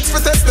BMX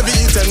for test the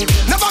V10.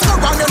 Never go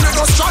wrong and we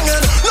go strong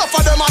in. Enough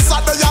of them are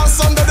Saturday and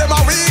Sunday them a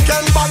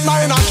weekend. Bad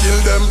mind and kill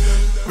them.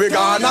 We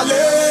gonna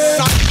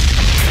live.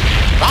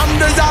 I'm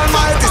the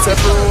Almighty, say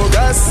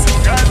progress.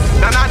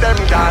 None of them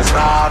can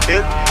stop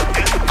it.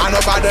 And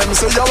of them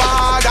say you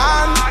want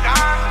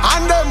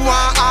and them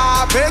want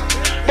half it.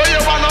 But you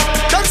wanna,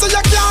 them say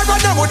you can't run,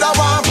 them woulda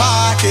want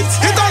park it.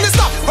 It only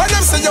stop when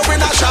them say you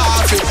in a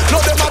traffic. Know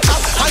them a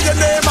chat and your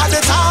name at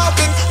the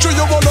topic. True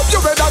you roll up,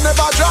 you better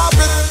never drop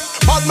it.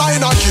 But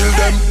mine not kill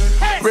them.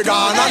 We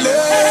gonna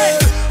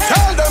live.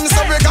 Tell them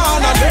so we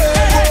gonna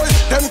live, boy.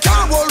 Them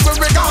can't hold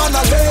we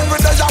gonna live.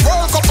 They a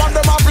work up and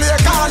them a play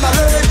gonna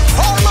live.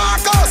 Oh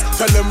Marcus,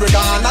 tell them we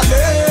gonna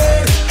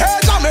live. Hey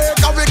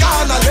Jamaica, we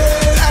gonna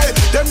live. Hey,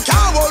 them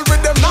can't hold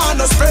with them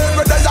nana spin.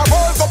 They a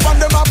work up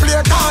and them a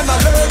play gonna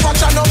live.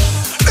 Watch out now.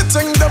 The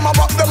thing them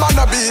about them and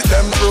a beat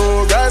them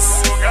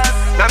progress.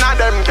 None of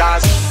them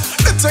gas.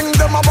 The thing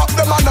them about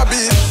them and a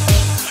beat.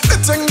 The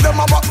thing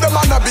them about them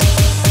and a beat.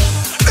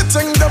 The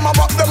thing them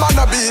about them and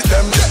a beat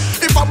them.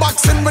 If a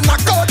boxing we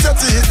knock out your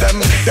teeth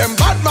them. Them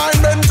bad mind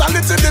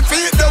mentality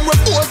defeat them. We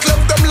both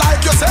left them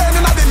like you're saying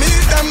in the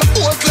meet them.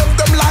 Both left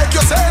them like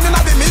you're saying in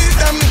the meet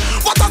them.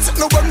 What a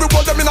signal when we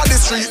hold them in the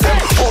street them.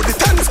 Oh the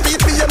 10-speed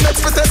BMX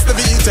for test the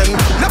V10.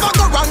 Never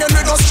go wrong and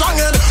we go strong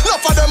in.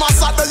 Enough of them are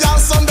Saturday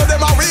and Sunday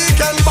them a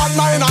weekend. Bad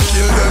mind and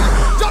kill them.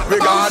 We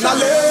gonna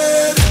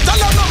live. Tell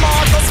them no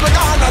Marcus we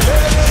gonna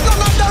live.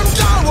 None of them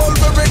can't hold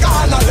we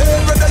gonna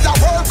live. They a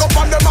work up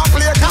and them a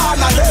play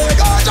gonna live.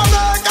 Go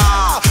Jamaica,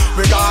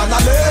 we gonna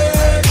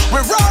live. We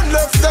run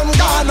left them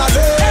gonna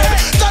live.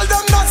 Tell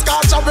them not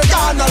scotch and we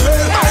gonna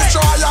live. I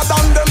stronger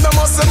than them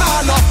must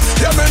nana.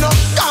 Yeah me no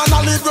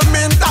gonna live with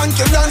me in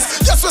confidence.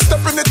 Yes we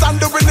stepping it and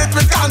doing it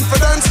with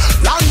confidence.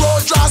 Long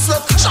road draw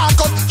swift,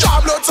 shortcut,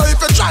 draw blood. So if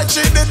you try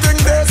cheat the thing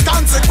there's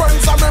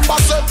consequence. I remember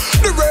say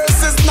the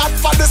race is not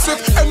for the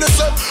swift and the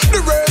swift.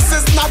 The race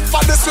is not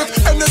for the swift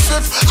and the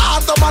swift.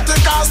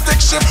 Automatic or stick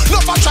shift.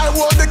 No for try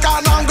hold the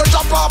can and go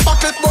drop off a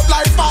clip. But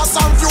like Fast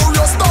and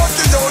Furious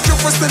Tokyo, you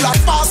will still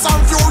like Fast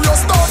and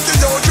Furious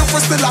Tokyo, you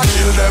will still like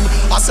kill them.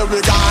 I say we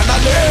gonna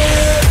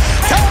live.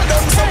 Tell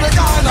them so we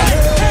gonna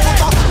live.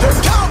 Them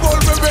can't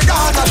hold me, we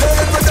gonna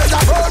live. But they a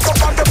work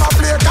up and them a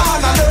play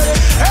gonna live.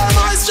 Hey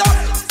my shop,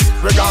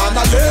 we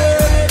gonna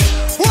live.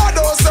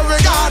 Boardhouse say we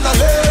gonna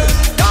live.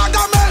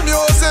 Gargamel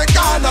music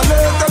gonna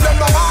live. Tell them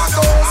no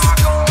Marcos.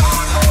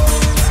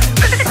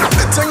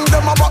 The thing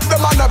them about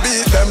them and a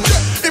beat them.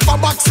 If a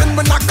boxing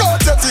we knock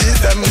out your teeth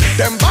them.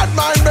 Them bad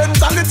mind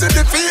mentality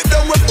defeat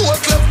them. We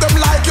both left them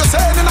like you're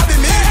saying in the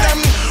meet them.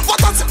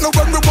 What a signal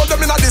when we hold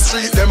them in the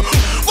street them.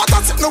 What a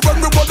signal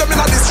when we hold them in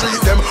the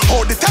street them.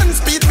 Oh the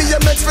 10-speed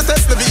BMX for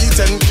test the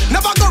V10.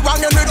 Never go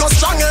wrong and we go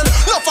strong in.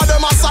 Enough of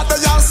them are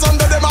Saturday and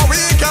Sunday them a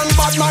weekend.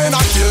 Bad mind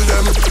and kill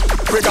them.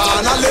 We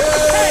gonna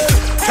live.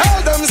 Tell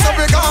them so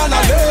we gonna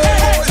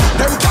live.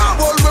 Them can't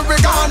hold we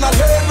gonna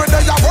live.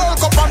 They a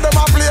work up and them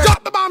a play. Drop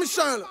the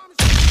bombshell.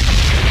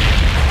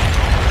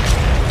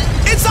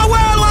 It's It's a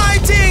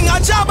worldwide thing. A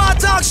job I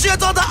talk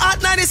straight out of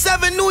Hot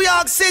 97 New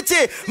York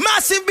City.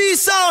 Massive B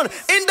sound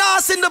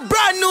endorsing the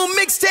brand new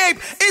mixtape.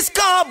 It's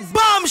called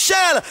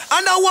Bombshell.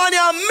 And I want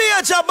a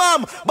major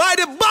bomb by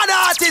the bad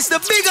artist,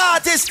 the big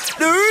artist,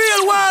 the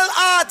real world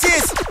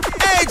artist,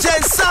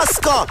 Agent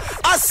Sasco.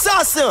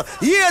 Assassin.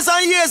 Years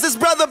and years this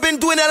brother been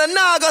doing it and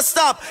now gonna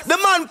stop. The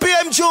man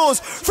PM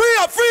Jones. Free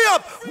up,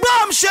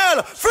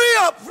 Bombshell. Free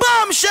up,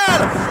 Bombshell.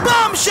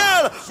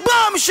 Bombshell,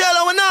 Bombshell.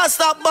 And we not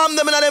stop bomb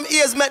them in them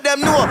ears, make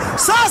them know.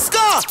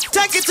 Sasco,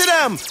 take it to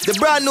them. The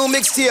brand new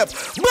mixtape.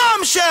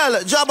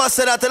 Bombshell. Jabba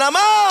said that and I'm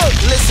out.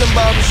 Listen,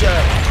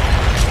 Bombshell.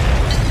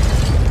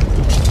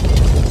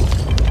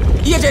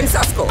 Agent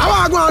Sasco,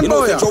 you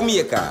know for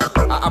Jamaica,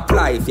 I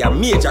apply for a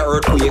major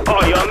earthquake.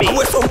 Oh, you mean?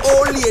 Where some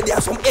old lady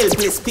and some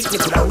helpless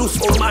picnic with a loose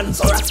old man,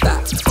 so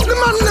rasta. The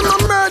man them a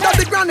murder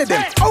the granny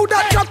them. How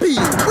that droppy?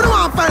 We don't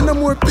want to find no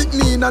more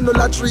picnic in the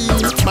latrine.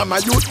 Mama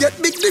youth get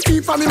big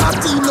the from him a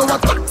team. Now a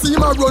taxi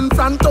ma run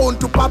from town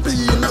to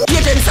Papine.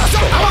 Agent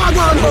Sasco, you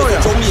know for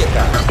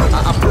Jamaica,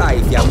 I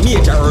apply for a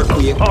major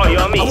earthquake. Oh,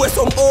 you mean? Where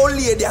some old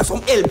lady and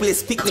some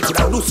helpless picnic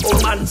with a loose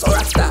old man, so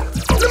rasta.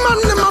 The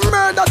man them a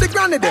murder the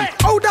granny them.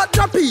 How that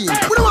droppy?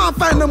 We don't want to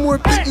find no more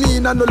picnic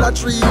in the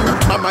latrine.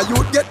 Mama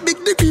youth get big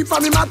the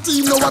from him a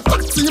team. Now a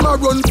taxi ma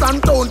run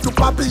from town to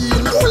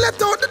Papine. Who let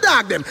out the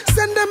dog them?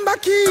 Send them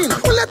back in.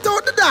 Who let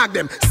out the dog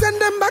them? Send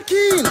them back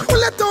in. Who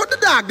let out the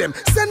dog them?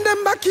 Send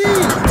them back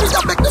in. We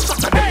just make the shot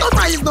of them. Don't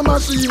rise no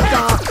machine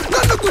car.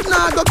 None no good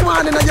now go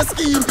on in your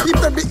scheme.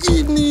 If every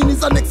evening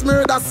is a next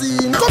murder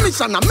scene.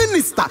 Commissioner,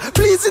 minister,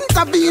 please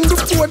intervene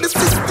before the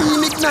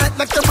system ignite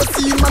like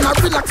kerosene. Man, I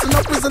relax in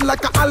a prison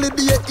like a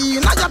holiday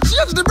in. I have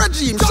changed the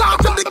regime,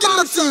 sharp in the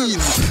guillotine.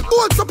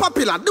 Bold so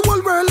popular, the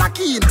whole world like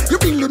in. You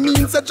really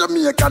mean say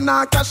Jamaica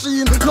now cash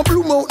in. No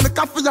blue out the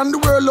coffee and the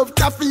world of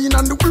caffeine.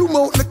 And the blue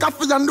out the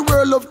coffee and the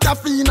world of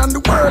caffeine. And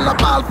the world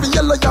of all for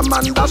yellow your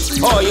man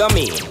dashing. Oh, you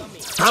mean?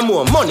 And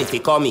more money fi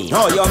come in.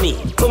 Oh, you mean?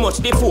 Too much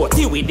they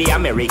 40 with the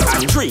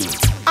American dream.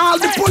 All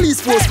the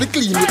police force be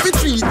clean. If we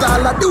treat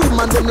all of them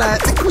and them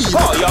like the queen.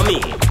 Oh, you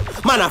mean?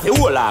 Man have a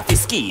whole off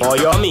his ski. Oh,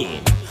 you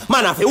mean?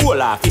 Man have a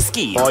whole off his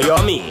ski. Oh, you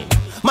mean?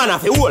 Man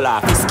have a whole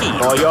off his ski.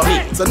 Oh, you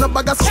mean? So no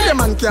bag of stray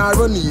man can't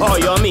run in. Oh,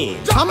 you mean?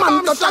 A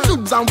man touch a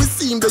dubs and we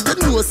see him there.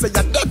 You know say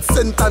a death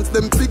sentence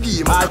them to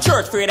give. All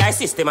church for thy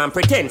system and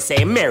pretend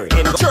say married.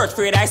 Church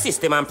for thy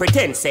system and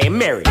pretend say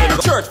married.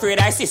 Church for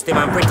thy system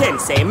and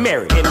pretend say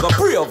married. Then go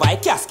pray over a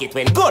casket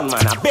when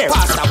gunman are buried.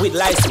 Pastor with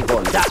license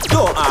gun, that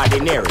don't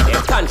ordinary.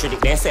 Them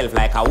contradict themselves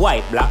like a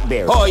white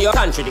blackberry. Oh, you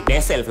contradict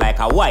themselves like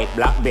a white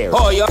blackberry.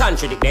 Oh, you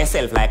contradict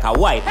themselves like a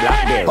white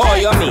blackberry. Oh,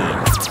 you mean?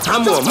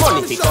 And more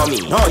money fi come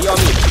in. Oh, you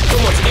mean? Too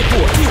much they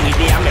put with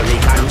the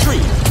American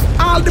dream.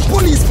 All the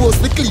police force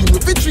be clean.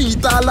 If we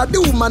treat all of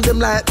them and them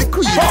like the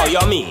queen. Oh,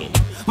 you mean?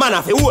 Man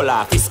have a whole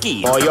off his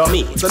ski. Oh, you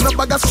mean? So no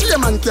bag of stray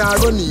man can't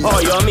run in. Oh,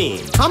 you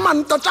mean? A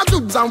man touch a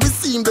dubs and we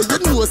see him there. You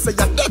know say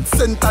a death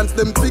sentence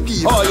them to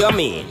give. Oh, you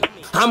mean?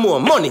 And more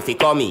money fi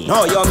come in.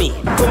 Oh, you mean?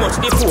 Too much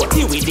they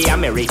 40 with the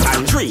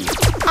American dream.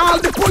 All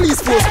the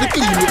police force be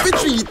clean. If we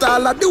treat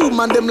all of them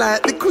and them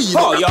like the queen.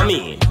 Oh, you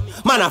mean?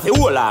 Man have a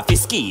whole off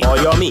his ski. Oh,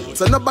 you mean?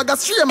 So no bag of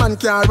stray man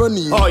can't run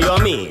in. Oh,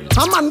 you mean?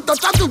 A man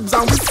touch a dubs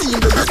and we see him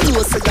there. You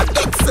know say a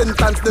death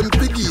sentence them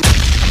to give.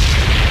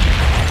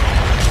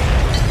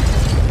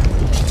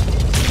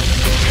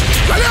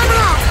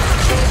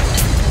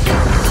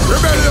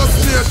 Rebellious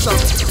nature,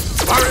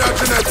 warrior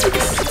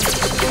genetics.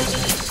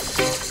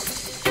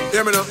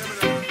 Hear me now?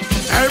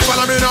 Hey,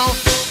 follow me now.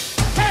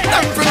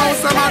 Them for now,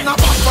 some man a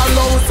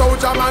buffalo,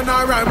 soldier man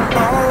a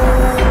Rambo.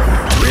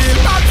 Real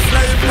bad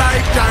slave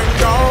like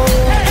Django.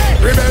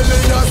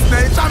 Rebellious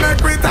nature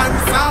make we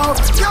dance out.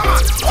 Yeah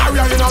man,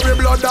 warrior in our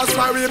blood, that's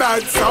why we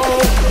bad so.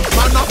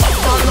 Man a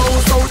buffalo,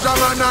 soldier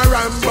man a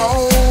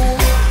Rambo.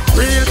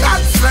 Real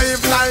bad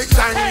slave like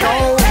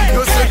Django.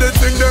 You see the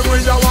thing them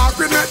when you walk,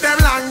 we make them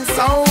long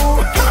so.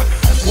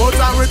 What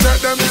time we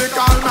take them they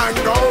call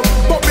mango.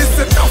 But me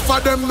say enough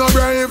of them no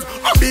brave,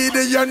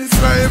 obedient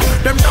slave.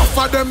 Them enough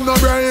of them no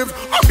brave,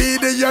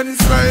 obedient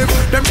slave.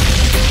 Them.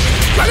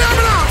 Well, hear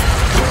me now.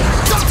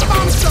 Sasco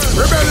Bombshell.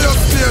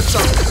 Rebellious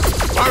nature,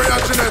 warrior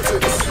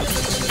genetics.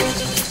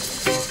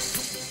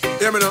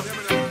 Hear me now.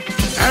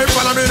 Hey,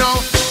 follow me now.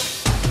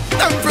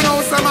 Them for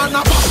now, some man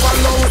a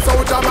buffalo,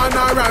 soldier man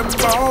a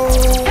Rambo.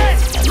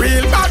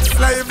 Real bad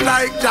slave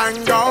like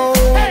Django.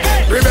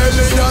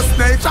 Rebellious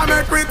nature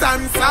make we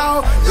dance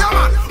out. Yeah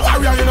man,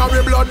 warrior in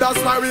our blood,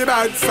 that's why we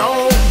bad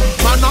so.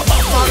 Man a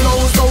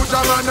buffalo,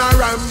 soldier man a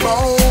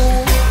Rambo.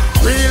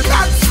 Real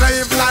bad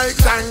slave like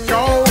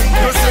Django.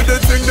 You see the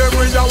thing them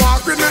when you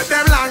walk, we make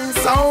them long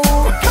so.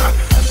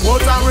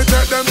 What time we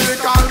take them they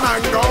call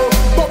mango.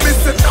 But me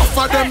say enough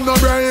of them no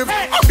brave,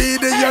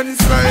 obedient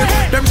slave.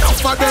 Them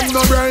enough of them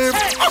no brave,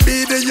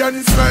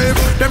 obedient slave.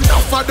 Them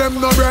enough of them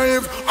no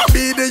brave,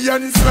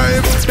 obedient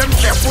slave. Them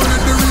careful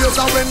with the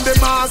razor when the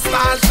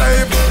master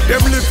shave.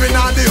 Them living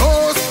on the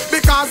host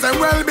because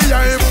them well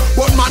behaved.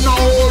 But man a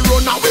whole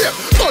run away,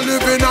 so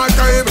live in a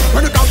cave.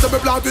 When it comes to me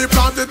plant, we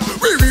plant it.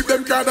 We reap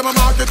them, carry them a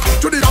market.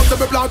 To the house,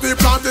 we plant, we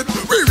plant it.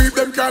 We reap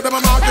them, carry them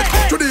a market.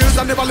 To the hills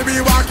and the valley,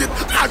 we walk it.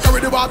 I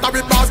carry the water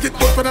with basket.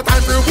 But when the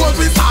time for the world,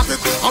 we start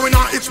it. And we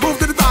not each move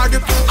to the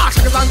target.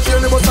 Actions and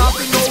chain, but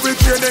after no, we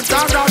train them,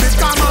 can't grab it.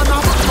 Come on, I'm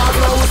a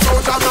follow,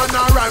 soldier man,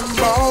 a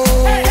Rambo.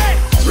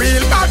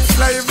 Real bad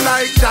slave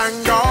like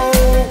Django.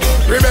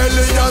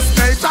 Rebellious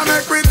nature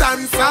make we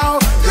dance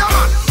out. Yeah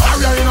man,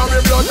 warrior in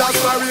our blood, that's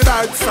why we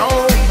bad so.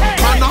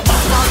 Man a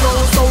buffalo,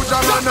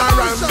 soldier man a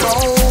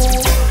Rambo.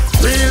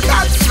 Real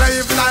bad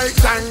slave like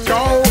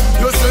Django.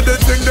 You see the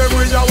thing them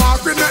we a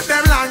walk, we make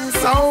them long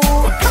so.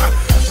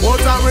 What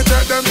time we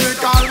take them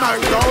big all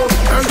mango.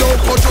 And you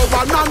put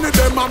over none of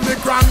them and me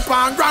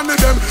grandpa and granny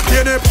them.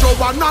 You need put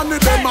over none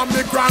of them and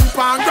me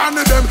grandpa and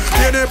granny them.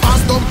 You need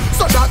pass them,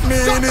 so that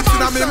mean it's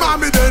in a me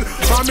mommy then.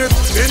 From it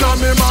in a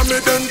me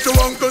mommy then to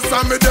Uncle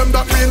Sammy them.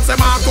 That means say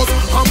Marcus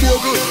and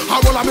Google.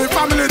 I will have me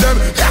family them.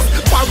 Yes,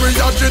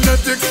 warrior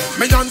genetics.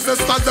 Me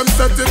ancestors them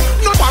set it.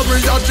 No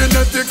warrior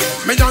genetics.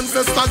 Me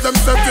ancestors them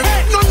set it.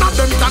 None of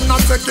them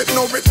cannot take it.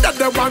 No, it's dead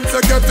they want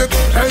to get it.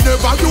 Hey,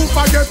 never you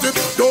forget it.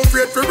 Don't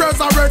wait for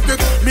resurrect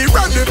it. Me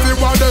ready for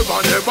whatever,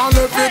 never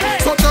left it.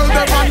 So tell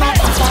them I'm not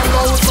a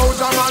follow,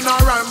 soldier man a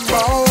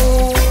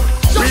Rambo.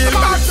 Real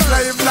bad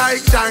slave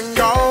like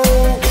Django.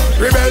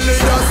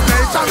 Rebellious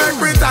nature make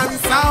we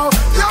dance out.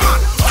 Yeah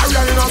man,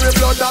 warrior in our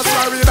blood, that's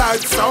why we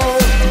bad so.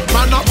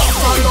 Man a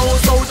follow,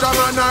 soldier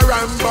man a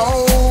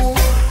Rambo.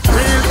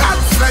 Real bad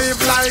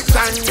slave like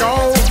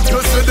Django. You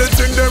see the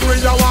thing them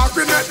when you walk,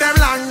 we make them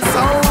long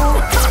so.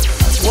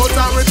 What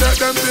time we take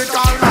them big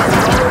all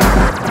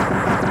night.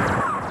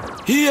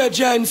 Here,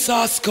 Jen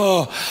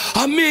Sasco,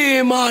 a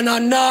me man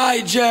and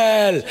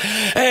Nigel.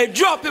 Hey,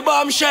 drop the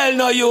bombshell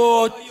now,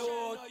 youth.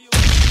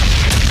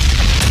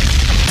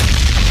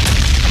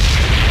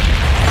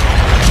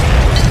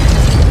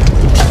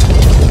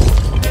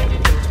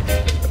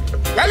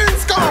 Well,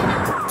 it's come.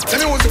 The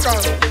music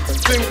on,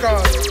 think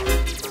on.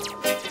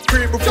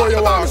 Creep before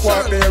you walk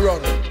there you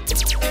run.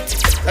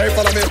 Hey,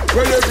 follow me.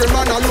 Well, every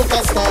man a look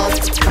a start.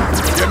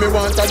 Yeah, me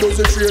want a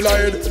dozen trailer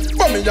head.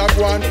 But me a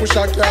go and push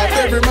a cat.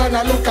 Every man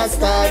a look a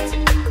start.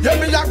 Yeah,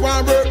 me a go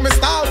and work me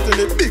start till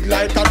it big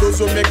like a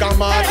dozen mega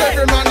mart.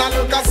 Every man a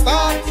look a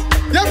start.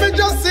 Yeah, me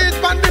just see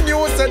it on the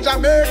news in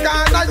Jamaica.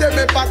 And I hear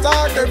me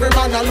patak. Every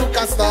man a look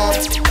a start.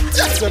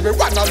 Yes,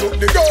 everyone a look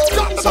the go.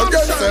 So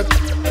get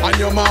set. And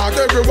your mark,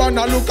 everyone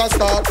a look a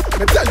start.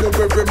 Me tell you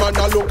every man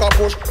a look a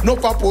push. No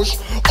for push.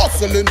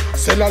 Hustling,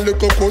 sell a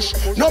little push.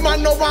 No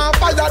man no want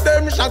fire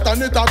them shot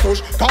and it a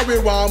touch. Cause we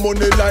want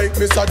money like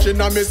Mr. Chin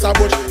and Mr.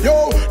 Bush.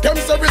 Yo, them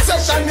say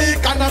recession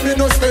economy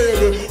no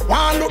stable.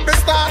 Want look me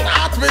start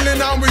heart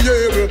willing and we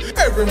able.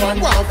 Every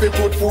man want to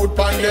put food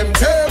on them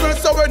table.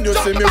 So when you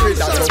see me with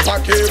that jump a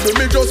cable,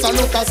 me just a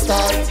look a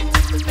start.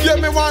 Yeah,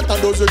 me want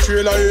a dozen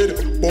trailer head.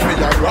 But me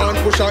a go and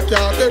push a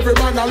cat. Every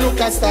man a look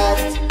a start.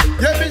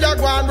 Yeah, me a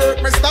go and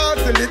work me start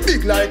till it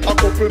big like a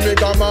couple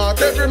mega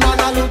mart. Every man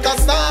a look a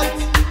start.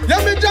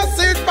 Yeah, me just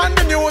see it on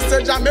the news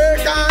in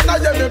Jamaica. And I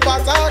hear me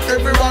patak.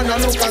 Everyone a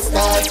look a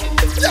start.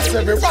 Yes,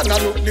 everyone a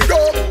look the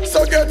go.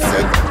 So get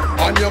set.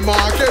 On your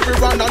mark,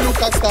 everyone a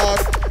look a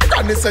start.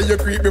 Granny say you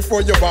creep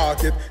before you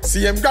walk it.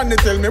 See him granny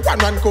tell me one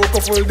man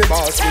cocoa full the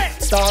basket.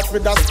 Start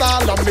with a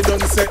stall and me done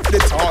set the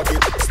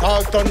target.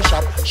 Starton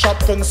shop,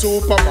 Shopton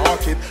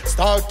supermarket.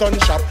 Starton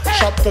shop,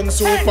 Shopton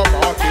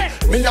supermarket.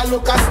 Me a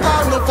look a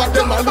star, no for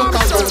them a look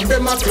a bone.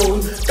 Them a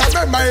clown, cause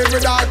them a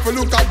every dog for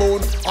look a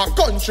bone. A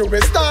country we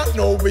start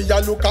now, we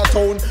a look a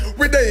town.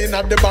 We dey in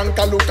at the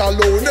bank a look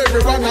alone.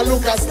 Everyone a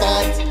look a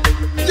start.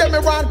 Yeah, me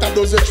want a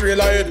dozen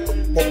trailer head.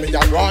 But me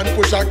a go and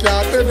push a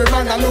cat. Every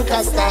man a look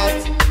a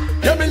start.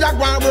 Yeah, me a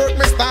go and work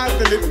me start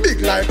till it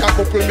big like a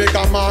couple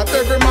mega mart.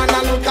 Every man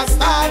a look a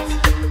start.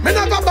 Me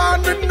never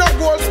born with no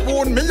gold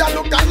spoon. Me a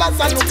look a lots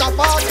and look a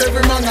fast.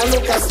 Every man a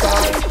look a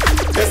start.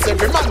 Yes,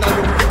 every man a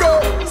look to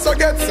go. So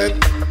get set.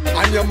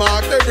 And your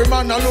mark, every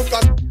man a look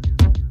a.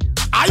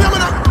 I am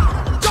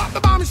gonna drop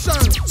the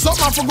bombshell.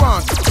 Something for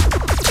gone.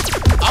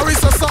 I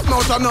wish I something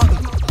out of nothing.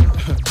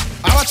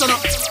 I watch you now.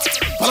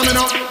 Follow me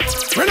now.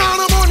 We not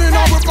no money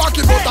now we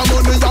pocket, but the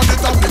money on the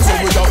topic. So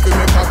we have to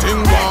make a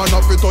thing one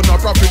up it on a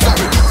profit.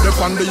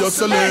 Depend the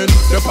hustling,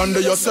 depend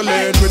the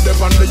hustling, we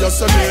depend the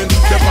hustling,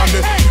 depend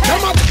the.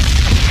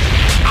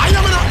 I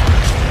am gonna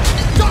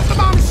drop the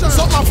bombshell.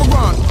 Something for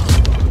gone.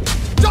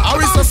 I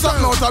wish I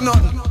something out of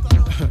nothing.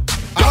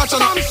 I watch you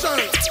now.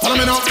 Follow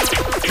me now.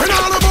 We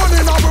not no money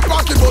now we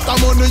pocket, but the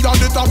money on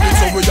the topic.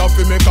 So we have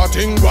to make a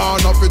thing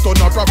one up it on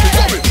a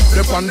profit.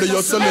 Depend the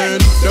hustling,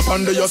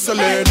 depend the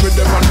hustling, we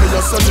depend the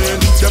hustling,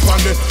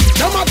 depend the.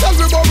 Them a tell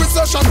me about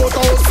recession, but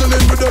I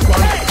hustling with the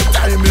pan.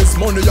 Time is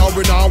money, and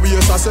we now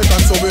waste a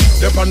second. So we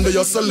depend the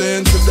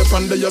hustling, we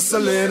depend the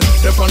hustling,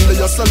 depend the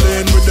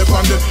hustling, we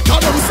depend the.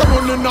 Now them say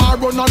money now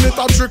run and it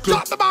a trickle.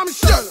 Drop the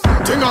bombshell.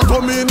 Thing a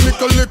come in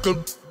little.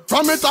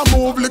 From it a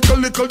move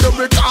little, then we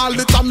call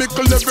it a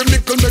mickle. Every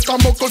nickel make a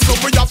muckle, so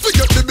we have to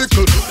get the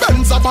bickle.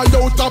 Benz a buy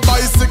out a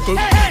bicycle.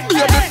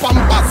 Baby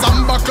Pampas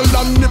and back buckle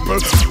and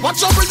nipple.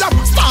 Watch how we have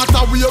start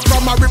away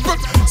from a ripple.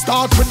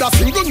 Start with a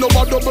single, no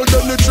a double,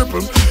 then a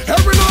triple.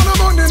 Every now and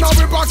money in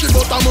our pocket,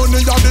 but the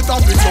money on the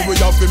topic. So we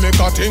have to make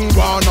a thing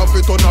one of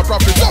it on a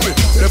profit. So we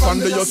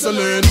depend on your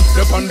selling,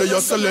 depend on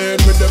your selling,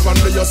 we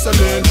depend on your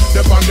selling,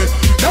 depend on.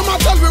 Them a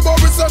tell me about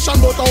recession,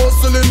 but I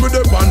hustling with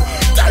the pan.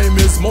 Time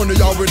is money,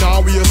 and we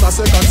now waste a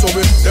second. So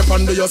we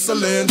depend on your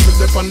selling, we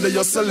depend on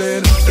your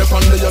selling,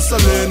 depend on your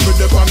selling, we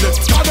depend on.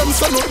 Now them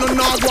say nothing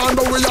now go on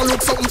the way you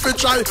look something for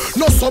try.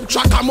 No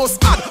subtract, I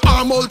must add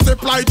or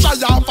multiply. Try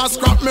off a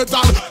scrap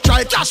metal,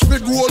 try cash for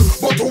gold,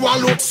 but who a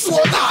look so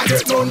hard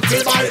it don't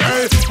pay by.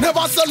 Hey,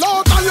 never sell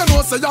out and you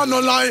know say you no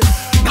lie.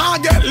 Now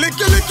get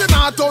licky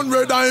now turn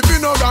red eye if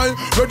you no guy.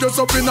 We just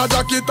up in a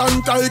jacket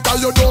and tie,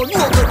 cause you don't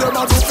know where them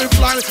a do fi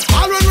fly.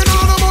 All when we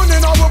know the money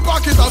in our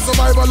pocket, a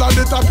survival of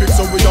the topic.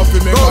 So we have to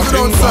make a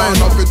thing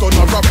one of it on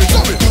a profit. So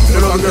we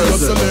depend on your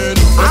selling.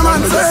 I'm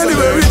on say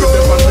anywhere we go.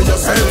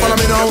 Hey, follow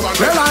me now.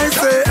 Well, I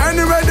say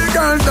anywhere the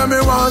girls that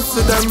me want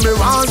see them, me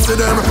want see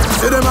them.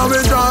 See them and we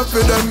drop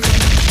for them.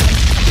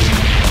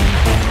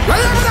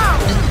 Where you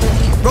now?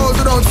 Goes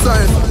it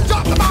outside.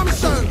 Drop the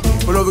bombshell.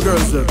 Full of the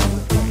girls there.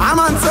 I'm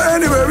on say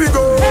anywhere we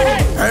go.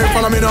 Hey,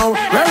 follow me now.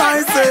 Well,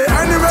 I say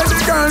anywhere the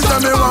girls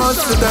that me want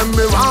see them,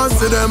 me want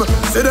see them.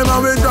 See them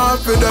and we drop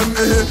for them.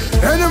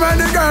 Anywhere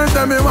the girls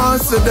that me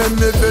want see them,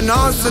 if you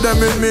not see them,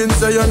 it means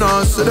say you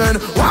not see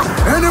them.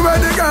 Anywhere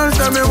the girls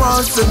that me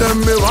want see them,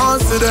 me want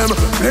see them.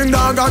 Bring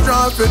dog a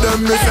drop for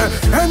them, me say.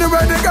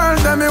 Anywhere the girls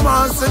that me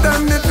want see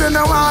them, if you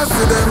not want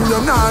see them,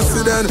 you not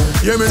see them.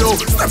 Hear me now.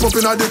 Step up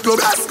in the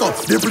club, let's go.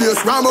 The place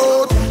ram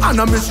out,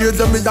 and I'm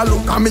shades and me a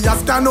look and me a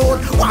scan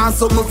out. Want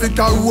something fi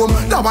carry home,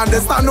 that one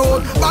they stand out.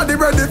 Body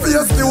ready for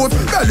your cute,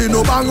 belly no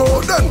bang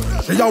out. Then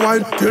she a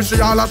wine till she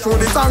all a throw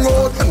the tongue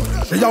out. Then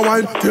she a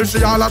wine till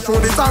she all a throw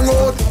the tongue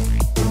out.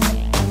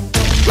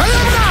 Where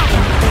you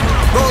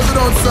now? Goes it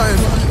outside.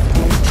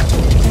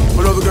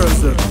 Full of the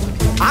girls there.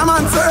 I'm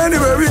on say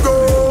anywhere we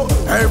go.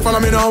 Hey,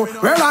 follow me now.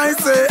 Well, I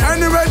say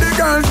anywhere the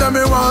girls that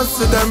me want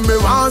see them, me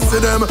want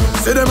see them.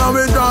 See them and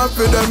we drop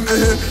for them.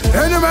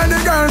 Anywhere the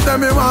girls that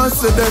me want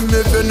see them,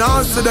 if you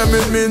not see them,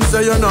 it means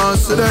say you not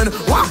see them.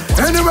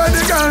 Anywhere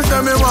the girls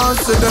that me want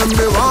see them,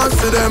 me want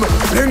see them.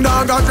 Bring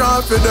dog a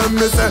drop for them,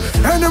 me say.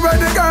 Anywhere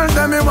the girls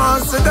that me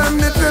want see them,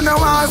 if you not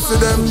want see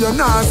them, you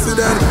not see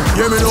them.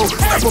 Hear me now.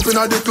 Step up in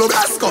the club,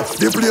 let's go.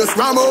 The place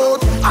ram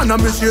out, and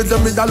I'm shades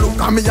and me a look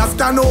and me a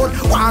scan out.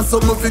 Want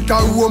something fi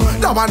carry home,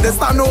 that one they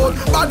stand out.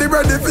 Body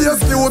ready for your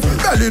cute,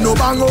 belly no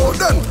bang out.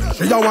 Then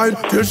she a wine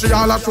till she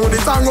all a throw the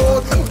tongue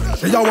out.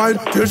 She a wine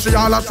till she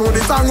all a throw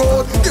the tongue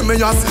out. Give me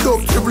your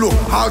seductive look,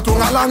 all tongue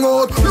along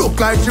out. Look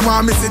like she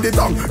want me see the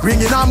tongue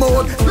ringing her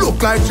mouth.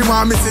 Look like she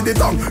want me see the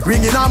tongue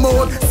ringing her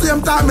mouth. Same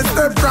time me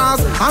step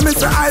cross, and me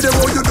say I the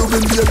how you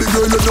doing, baby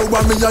girl. You know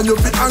what me and you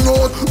fit hang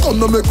out.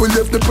 Come no make we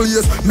left the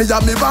place, me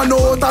and me van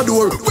out a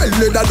door. Well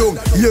leather down,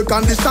 air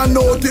condition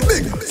out it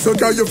big. So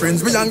tell your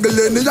friends me angle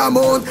in the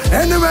amount.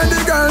 Anywhere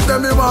the girls that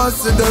me want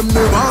see them,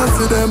 me want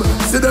see them.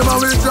 See them and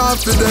we drop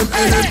to them.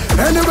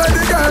 Anywhere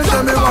the girls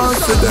that me want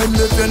see them,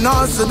 if you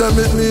not see them,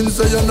 it means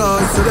say you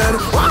not see them.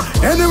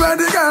 Anywhere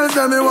the girls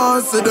that me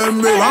want see them,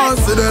 me want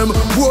see them.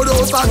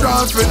 Boardhouse a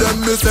drop for them,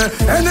 me say.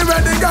 Anywhere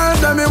the girls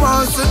that me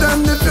want see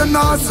them, if you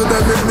not see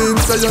them, it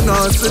means say you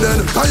not see them.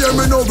 I hear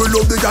me know we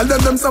love the girl,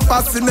 them so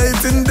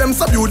fascinating, them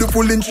so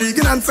beautiful,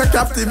 intriguing and so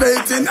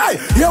captivating.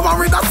 Hey, you want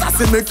with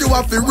assassin, make you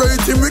have to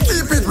rating. We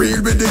keep it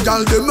real with the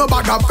girl, them no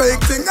bag of fake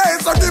thing. Hey,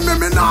 so give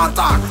me not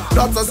talk,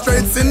 that's a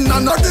straight sin,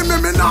 and no give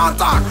me not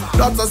talk,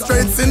 that's a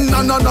straight sin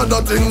and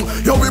another thing.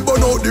 Yo, we burn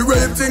out the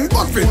rating,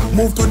 but we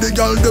move to the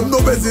girl, them no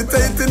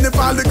hesitating. If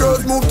all the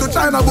girls move to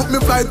China, book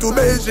me fly to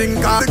Beijing.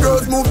 Cause the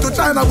girls move to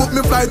China, book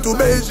me fly to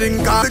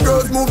Beijing. Cause the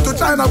girls move to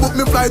China, book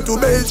me fly to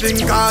Beijing.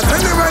 Cause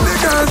anywhere the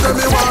girls that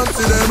me want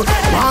see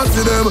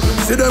them,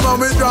 see them and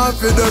we drop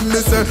for them. Me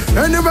say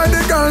anywhere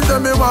the girls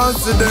that me want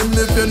see them,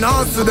 if you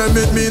not see them,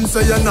 it means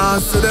say you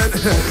not see them.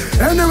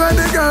 Anywhere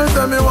the girls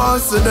that me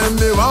want see them,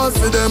 me want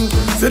see them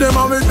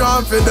and we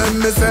drop for them.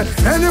 Me say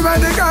anywhere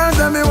the girls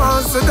that me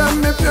want see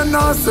them, if you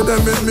not see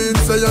them, it means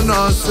say you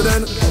not see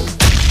them.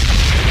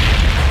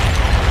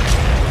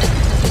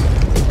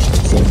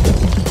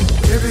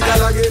 Every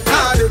girl I get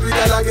hard, every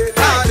girl I get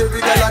hard,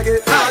 every girl I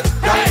get hard,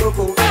 girl go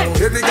go.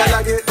 Every girl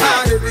I get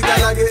hard, every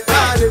girl I get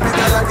hard, every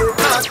girl I get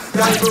hard,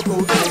 girl go go.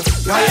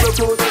 Girl go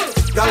go,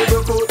 girl go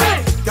go,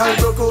 girl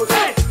go go,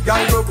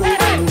 girl go go.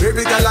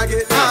 Every girl I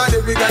get hard,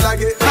 every girl I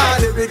get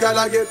hard, every girl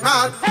I get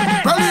mad.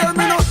 Well, hear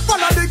me now,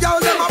 follow the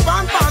girls them a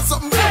band for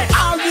something.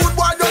 All good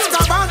boy just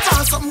grab and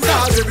for something.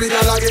 Cause every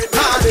girl I get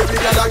hard, every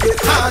girl I get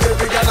hard,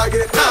 every girl I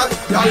get hard,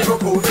 girl go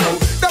go now.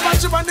 The one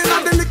she running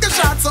on the liquor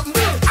shot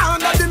something.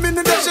 Under the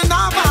minute that she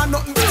not have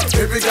nothing.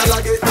 Every girl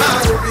I get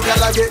mad, every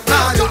girl I get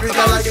mad, every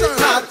girl I get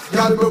mad,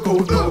 girl go go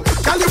now.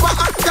 Girl you a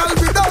hot girl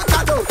without a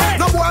doubt.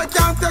 No boy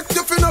can't take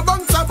you for no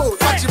bunks about.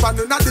 But she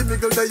running on the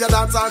middle there you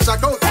dance and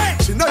shock out.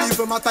 She no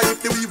even matter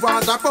if the weave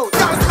and drop out.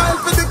 Girl smile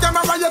for the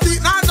camera your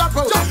beat and drop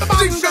out.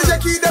 Jingle your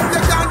key them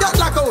you can't get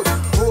lock out.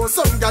 Oh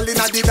some girl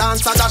inna the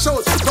dance at the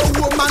shows. No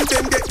woman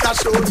them get that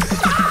shows.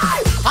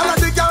 All of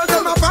the girls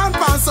them a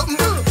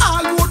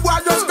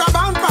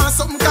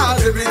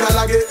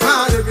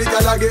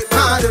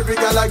mad, every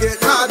girl I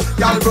get mad.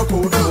 Y'all broke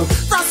out now.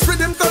 Frost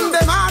rhythm turn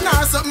them on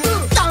or something.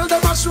 Y'all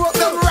them a show up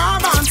them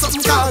rap and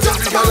something. Cause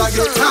every girl I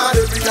get mad,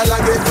 every girl I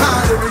get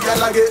mad, every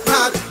girl I get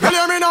mad. Girl,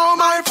 hear me now,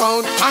 my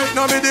phone. Might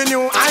not be the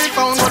new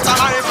iPhone, but an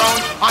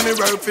iPhone. And me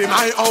work for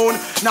my own.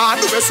 Nah,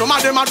 do it, some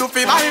of them I do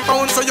for my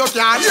phone. So you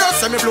can't hear,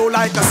 see me blow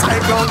like a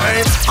cyclone,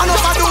 hey. And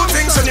if I do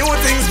things, so new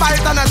things,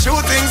 fight and I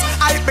shoot things.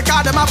 I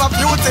because them have a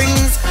few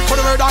things. For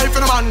the word I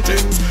for the man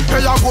things.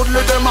 Hey, you good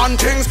little man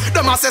things.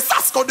 Them a say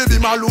Sasco, they be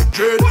my look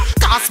dread.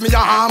 Cast me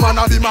a arm and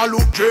I be my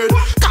look dread.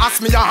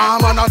 Cast me a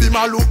arm and I be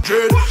my look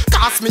dread.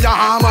 Cast me a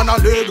arm and a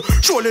leg.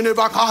 Surely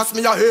never cast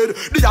me a head.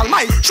 The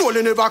Almighty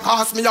surely never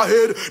cast me a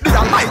head. The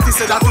Almighty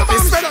said that nothing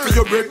spread for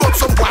your bread. But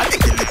some boy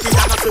licky and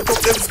I set up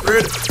them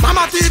spread.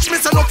 Mama teach me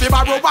say no fi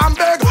borrow and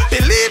beg.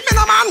 Believe me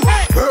no man,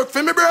 work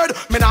for me bread.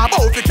 Me nah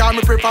bow fi car,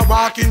 me prefer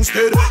walk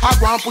instead. I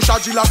go and push a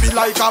jalopy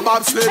like a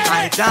bobsled.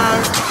 My car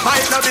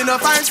might not be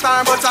no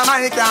 5-star, but a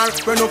my car.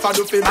 When no for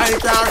do fi my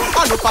car,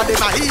 and no for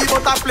them a he,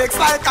 but a flex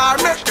like car.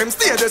 Make them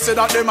stay, they say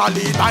that them a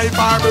lead by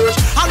far bush.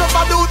 And no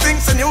for do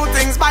things and new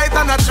things, bite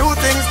and a true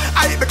things.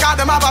 I because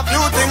them have a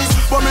few things,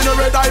 but me no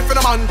red eye for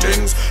the man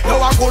things. Now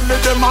I go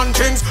live them man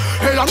things.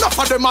 Hey, enough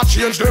of them a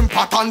change them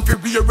pattern fi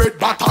wear red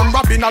bottom.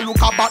 Robin a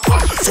look a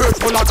Batman, search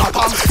full of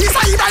cotton. He's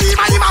a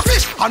him a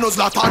fish, and us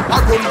Zlatan. I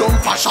run down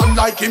fashion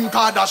like Kim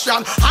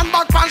Kardashian.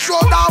 Handbag pan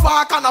shoulder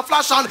walk and a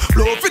flash and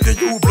blow for the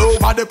you blow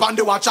by the pan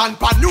the watch and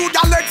pan new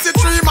Galaxy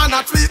 3 man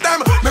a tweet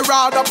them. Me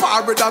rather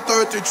par with a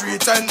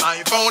 3310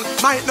 my phone.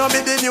 Might not be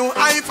the new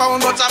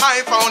iPhone, but a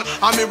my phone.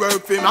 And me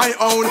work for my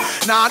own.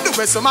 Now do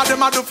it some of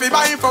them a do for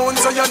my phone.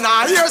 So you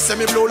nah hear see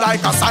me blow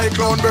like a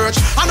cyclone birch.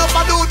 And if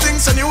I do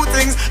things and new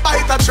things,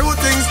 bite the true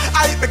things.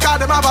 I because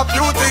them have a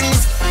few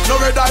things. No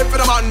red eye for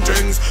the man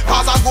things.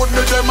 Cause I good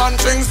with them man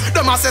things.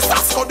 Them a say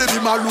Sasco they be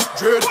my look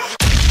dread.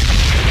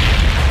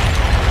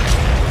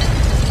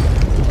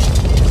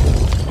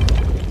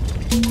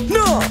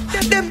 No,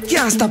 them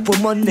can't stop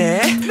with money.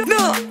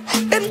 No,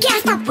 them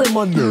can't stop with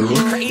money.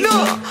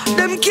 No,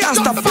 them can't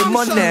stop with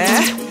money.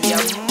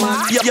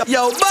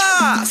 Yo,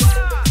 boss.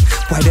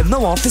 Why them no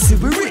want to see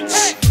we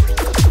rich?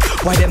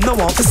 Why them no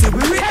want to see we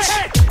rich?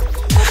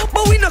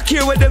 But we no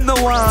care what them no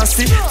want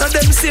see. Now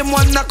them same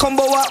one na come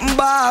but and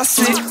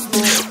bossy.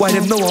 Why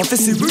them no want to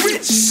see we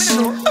rich?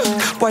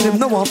 Why them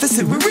no want to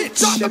see we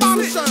rich?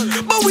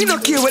 But we no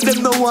care what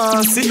them no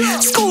want see.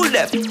 School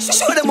them,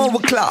 show them our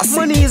class.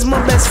 Money is my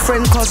best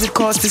friend cause it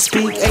costs to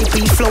speak.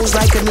 AP flows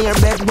like an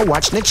airbag but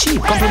watch not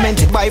cheap.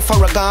 Complimented by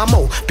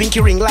Ferragamo, pinky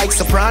ring like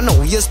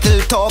soprano. You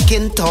still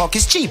talking, talk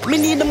is cheap. Me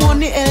need the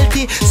money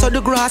healthy, so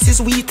the grass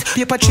is wheat.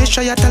 Paper chase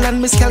triathlon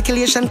and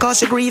miscalculation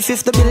cause you grief.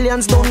 If the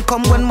billions don't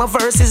come when my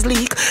verse is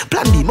leak.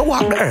 Plan B, me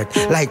walk the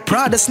earth like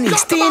Prada sneak.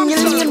 Stay in your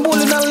lane,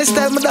 bowling and let's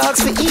tell my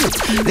dogs to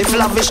eat. Live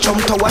lavish,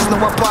 jump towards no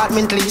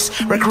apartment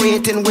lease.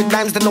 Recreating with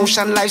dimes, the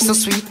notion life so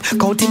sweet.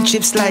 Counting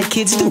chips like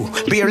kids do,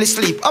 barely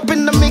sleep. Up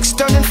in the mix,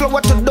 turning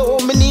flour to dough.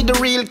 Me need the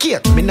real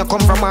cake. Me no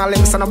come from all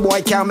lengths and a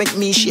boy can't make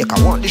me shake.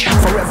 I want this shit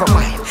forever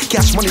mine.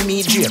 Cash money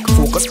me Jake.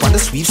 Focus on the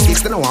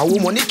sweepstakes, then I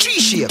want money tree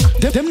shake.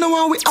 Them now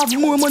want we have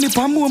more money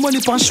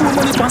pan show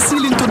money pan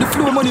ceiling to the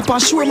floor money pan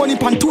show money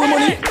pan tour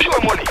money.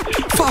 Pure money.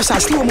 Fast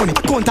and slow money,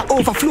 account a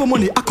overflow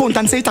money, account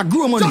and say it a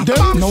grow money.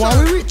 Them now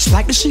are we rich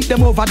like the sheep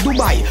them over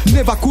Dubai.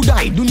 Never could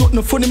I, do not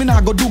no funny me nah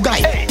go do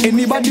guy.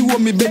 Anybody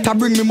want me better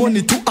bring me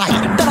money to I.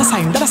 That a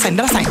sign,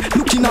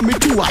 looking at me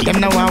too high. Them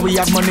now are we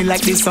have money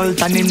like the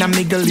Sultan in the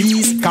Middle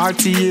East.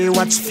 Cartier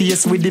watch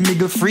face with the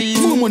Middle freeze.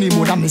 More money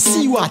more than me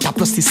seawater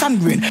plus the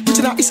sand grain.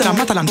 Richer than Israel,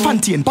 Matalan,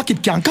 Pantheon,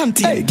 pocket can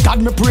contain. Hey,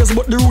 God me praise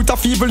but the root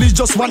of evil is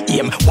just one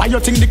aim. Why you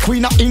think the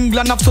Queen of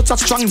England have such a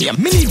strong name?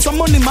 Me need some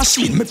money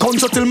machine, me count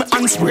till me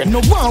hands sprain.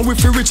 No one we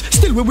feel rich,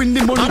 still we win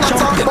the money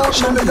champion.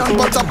 Million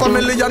pounds up a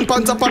million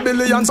pounds up a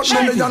billion.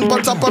 Million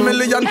pounds up a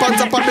million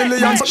pounds up a billion.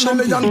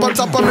 Million pounds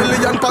up a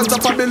million pounds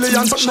up a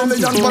billion.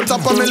 Million pounds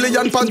up a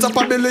million pounds up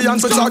a billion.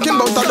 So talking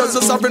about a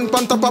dozen sovereign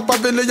pounds up a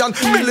pavilion.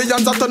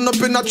 Billions that turn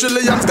up in a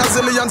trillions,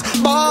 gazillions.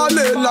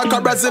 Balling like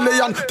a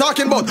Brazilian.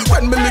 Talking about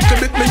when me little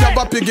bit me have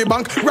a piggy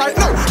bank. Right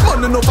now,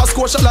 money no for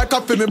Scotia like a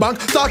Fimi bank.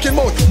 Talking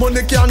about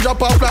money can't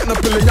drop off like no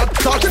billion.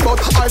 Talking about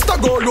I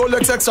start gold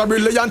Rolex extra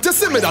brilliant. You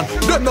see me then?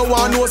 Them no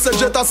one know say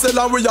jet a sell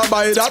and we a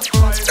buy that.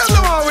 Them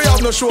no one we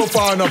have no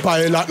chauffeur no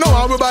pilot. No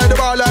one we buy the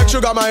bar like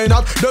Sugar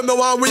Minot. Them no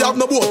one we have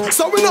no boat.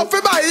 So we not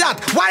fi buy that.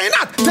 Why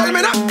not? Tell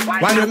me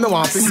that. Why them no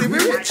want fi see we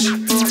rich?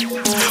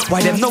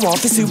 Why them no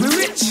want to see we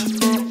rich?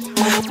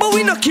 But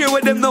we no care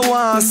what them no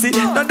want see.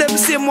 Now them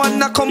same one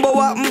na come but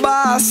what and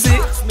bossy.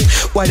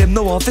 Why them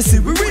no want to see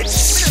we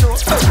rich?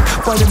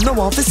 Why them no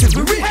want to see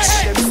we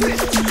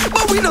rich?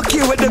 But we no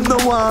care what them no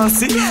want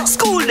see.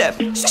 School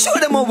them, show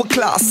them how we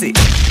classy.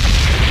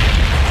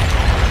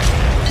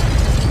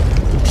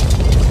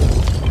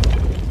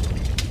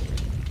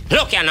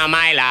 Look you now,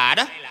 my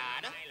lad.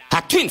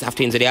 A twins have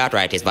twins with the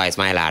Arthritis voice,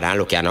 my lad, and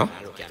look you know.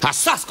 A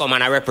Sasco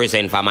man I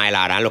represent for my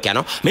lad, and look you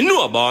know. Me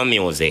know about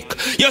music.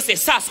 You say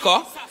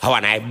Sasco, I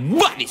want a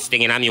baddest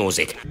thing in a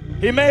music.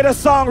 He made a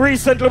song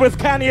recently with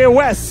Kanye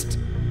West,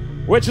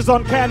 which is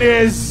on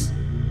Kanye's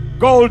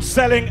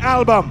gold-selling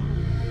album.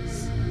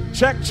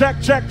 Check,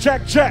 check, check,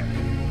 check, check.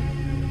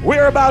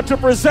 We're about to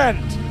present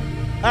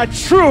a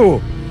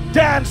true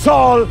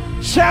dancehall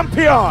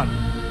champion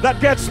that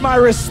gets my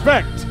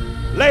respect.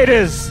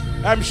 Ladies,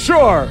 I'm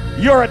sure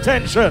your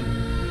attention.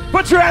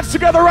 Put your hands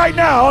together right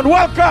now and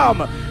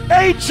welcome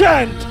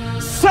Agent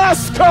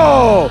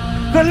Sasco,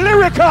 the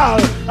lyrical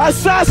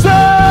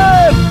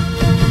assassin.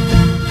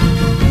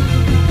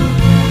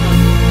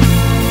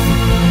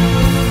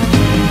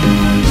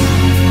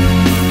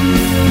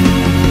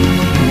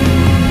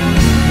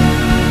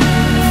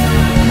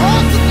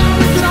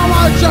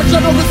 Church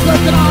and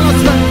respect and all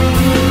respect.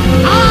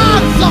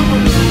 Awesome.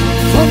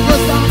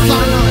 Sumfest dance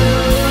all night.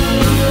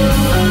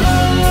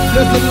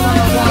 Listen to my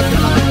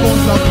walking on the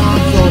coast of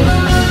Manzo.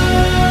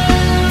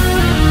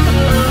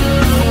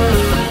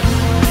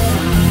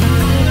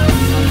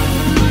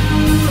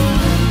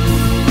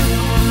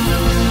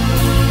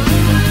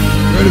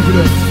 Ready for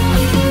this?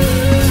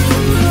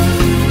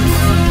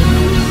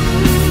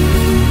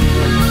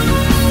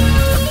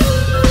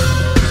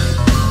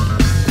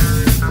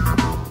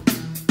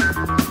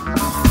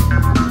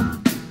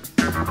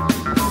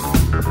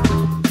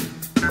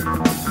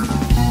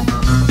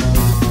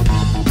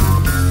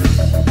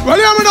 Well,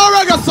 you know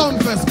Reggae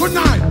Sumfest. Good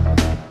night.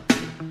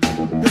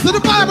 You see the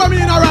vibe I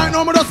mean right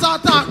now, I just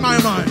attack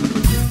my mind.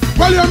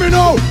 Well, you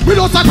know, we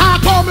just attack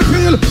how me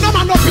feel. No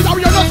man no feel that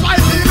we are just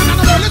fighting. And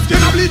the girl is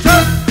skin of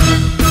bleachers.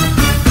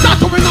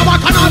 That's who we know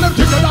I can all them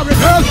together with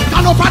girls.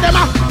 And no for them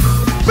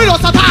we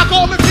just attack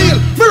how me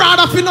feel. Me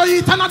rather fi no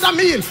eat another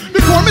meal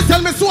before me sell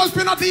me soul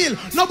fi no deal.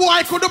 No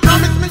boy could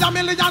promise me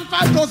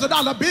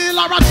 $1,000,000 bill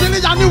or $1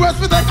 trillion US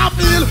for take a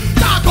feel.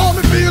 Talk how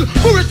me feel.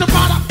 Who is the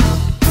father?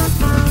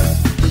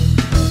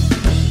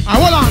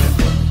 Hold on.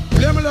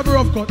 Play me level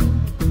rough cut.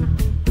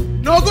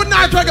 No good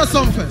night Reggae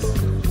Sumfest.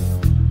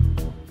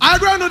 I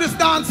go into this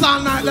dance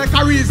all night like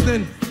a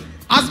reasoning.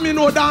 As me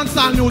know dance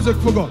all music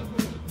for go.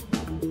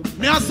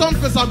 Me and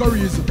Sumfest I go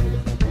reason.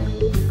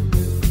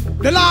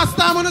 The last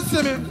time when you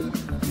see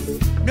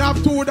me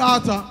have 2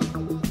 daughters.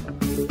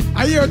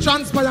 I hear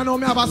transpire now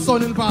me have a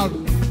son involved.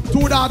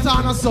 2 daughters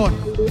and a son.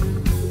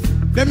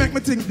 They make me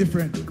think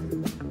different.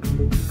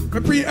 Me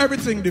pre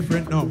everything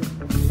different now.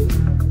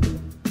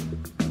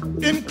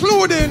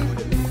 Including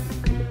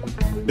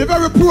the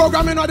very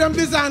programming of them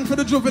designed for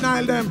the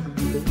juvenile them.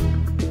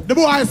 The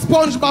boy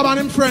SpongeBob and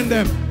him friend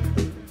them.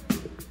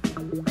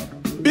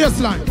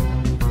 Baseline.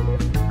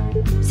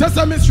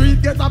 Sesame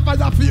Street get a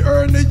fire for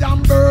Ernie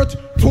and Bert.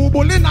 2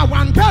 bull in a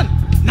 1 pen.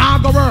 Now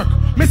go work.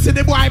 Me see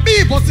the boy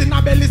Beavis in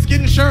a belly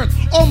skin shirt.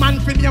 Oh man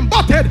for him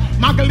butted.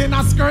 Muggle in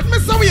a skirt. Me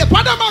say wait,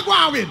 what am I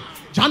going with?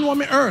 John want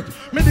me hurt.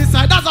 Me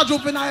decide as a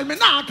juvenile, me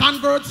nah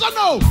convert. So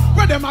no,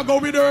 where them a go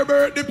with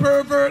Herbert, the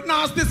pervert,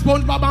 nasty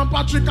SpongeBob and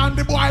Patrick and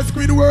the boy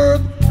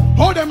Squidward.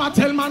 How them a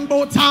tell man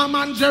about Tom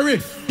and Jerry?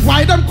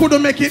 Why them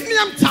couldn't make it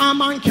name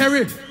Tom and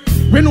Kerry?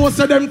 We know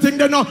say them think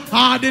they know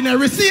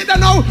ordinary. See they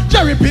know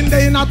Jerry pin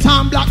they in a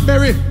Tom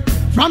Blackberry.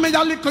 From me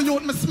a little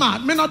youth, me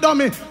smart, me no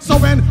dummy. So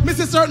when me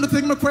see certain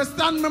thing, me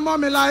question me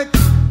mommy like,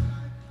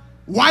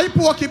 why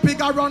Porky Pig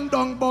a run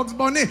down Bugs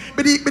Bunny?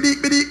 Bidik,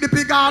 bidik, bidik, the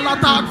pig all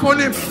attack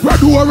funny. Where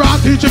do a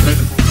rat teach it?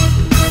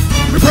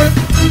 Me pray.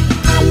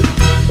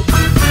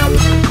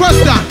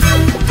 Question.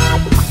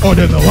 Oh,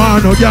 them no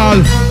want no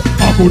girl.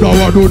 I could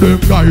have do them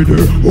guide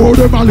her. Oh,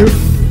 them a live.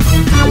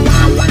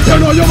 You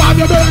know you have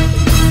your bed.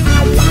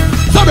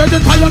 So make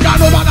it for your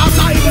God over that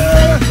side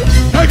there.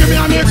 Hey, give me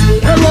a mix.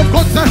 Hey, rough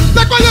cut say.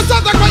 Take for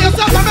yourself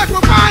and make me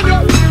find you.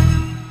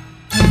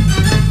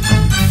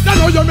 You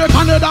know you make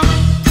another.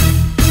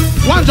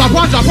 One drop.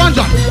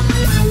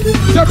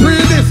 Say pre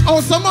this.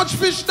 Oh, so much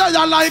fish that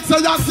you like, so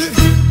you see.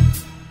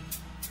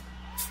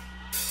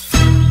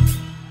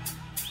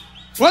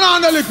 Well,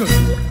 on the little.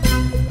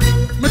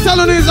 Me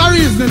telling you is a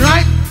reasoning,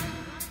 right?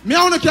 Me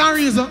only can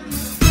reason.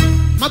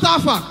 Matter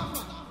of fact,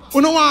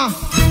 you know what?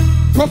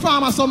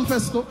 Perform a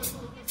Sumfest.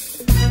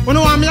 You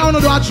know what? Me only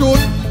do a tune.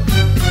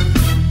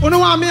 You know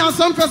what? Me and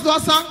Sumfest do a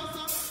song.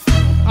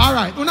 All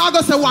right. You know I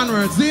go say one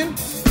word. Zin.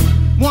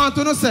 Want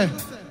to know say.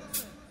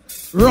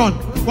 Run.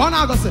 What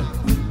I go say?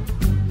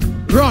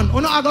 Run.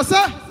 You know I go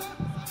say?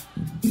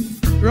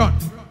 Run.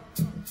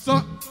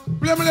 So,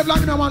 play me live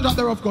like me one drop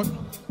the rough cut.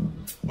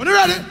 When you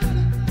ready?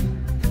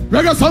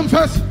 Reggae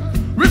Sumfest.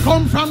 We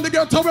come from the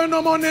ghetto where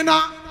no money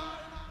now.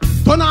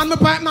 Turn on the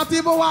pipe, not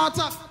even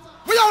water.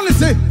 We only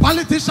say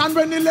politician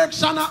when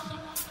election.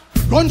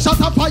 Gunshot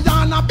a fire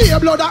and a beer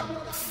blood.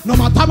 No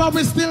matter what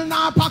we still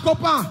not pack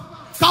up.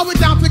 Cause we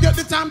can't forget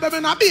the time them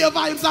in a beer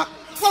vibes.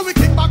 When we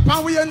kick back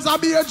pan we ends a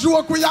beer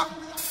joke we are.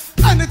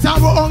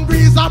 Anytime we hungry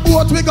is a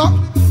boat we go.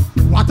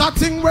 What a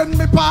thing when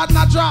me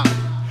partner drop.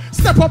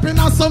 Step up in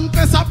a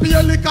Sumfest a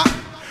pay liquor.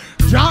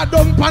 Draw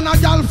down pan a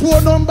girl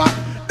phone number.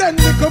 Then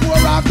we come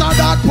over after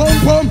that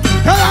pum.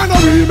 Hey, I know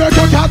we make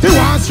a cat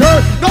one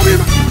shirt. No we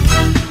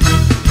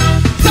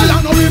say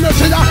I know we make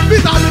sure ya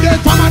vitamine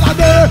from another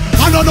day.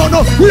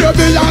 No, we are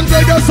beyond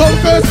Reggae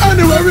Sumfest.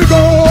 Anywhere we go,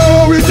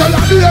 we tell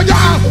ya the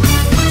girl.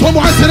 Some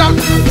boy say that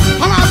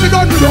I'm happy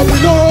done with what we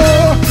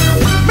know.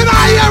 Me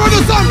not here on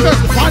the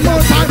Sumfest. One more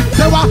time,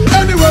 say what?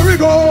 Anywhere we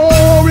go,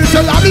 we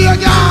say I be a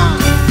girl.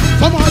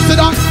 Come on, sit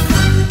down.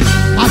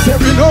 I say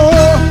we know.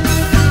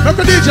 Make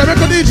a DJ,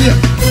 make a DJ.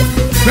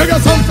 Reggae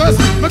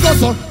Sumfest, me go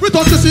so. We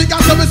touch the street,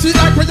 got some see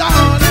like we are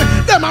on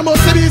it. Them a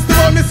most cities, the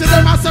one me see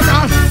them as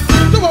around.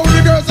 The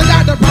only girls that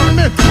got upon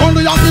me.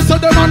 Only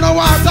officer them on the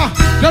water.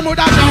 Them would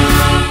have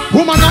done.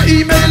 Woman a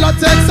email or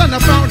text on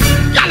the phone.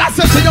 Y'all a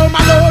say to you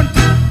alone.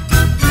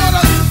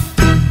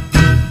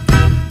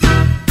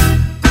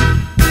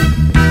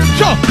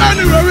 Sure,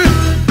 anyway,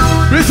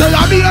 we say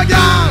I be a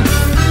girl.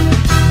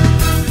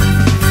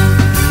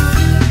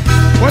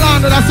 Hold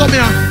on, that's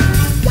something here.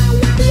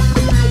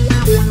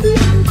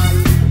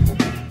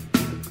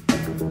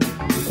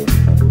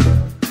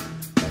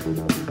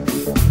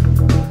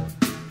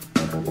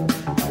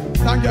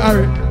 Thank you,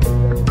 Harry.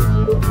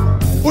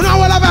 You know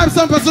what I vibe,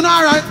 some person,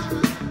 alright?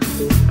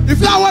 If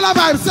you want a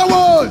vibe, say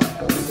what?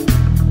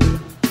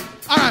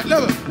 Alright,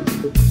 level.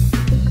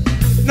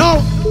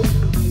 Now,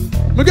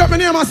 I get my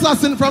name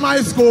assassin from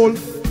high school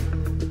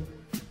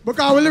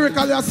because we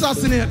lyrically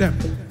assassinate them.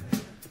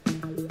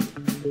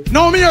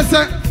 Now, me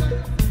say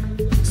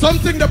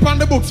something upon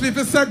the books if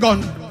it's a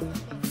gun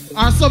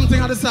or something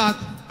at the start,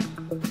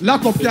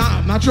 lock up your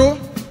arm, not true?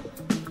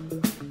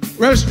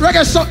 Well,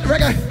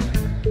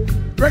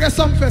 Reggae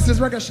Sumfest is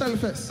Reggae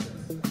Shellfest.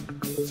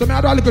 So me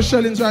I do a little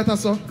shellings right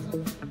so.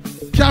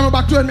 Camera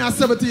back to when me at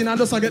 17 and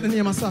just get the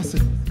name assassin.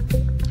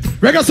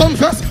 Reggae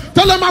Sumfest,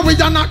 tell them how we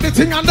are knock the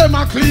thing and them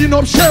a clean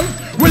up shell.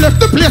 We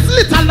left the place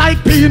little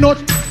like peanut.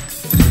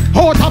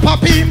 Out of a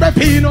peanut.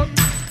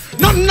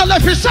 Nothing no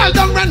left is shell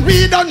down when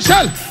we done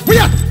shell. Wait,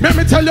 let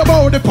me tell you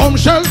about the pump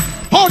shell.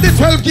 How the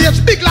 12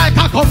 gauge big like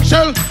a cum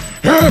shell.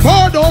 Hey,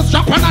 Boardhouse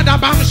drop another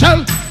bang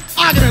shell.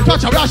 Argument,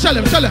 watch out, we are shell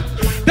him.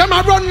 Them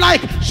a run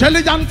like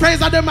Shelly and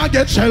Fraser, them a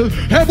get shell.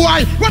 Hey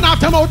boy, run off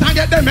them out and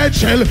get them head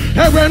shell.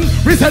 Hey when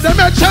we say them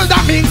head shell,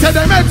 that means say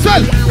them head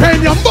swell.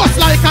 When you bust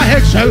like a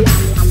head shell.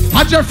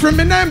 A Jeffrey,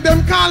 me name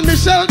them call me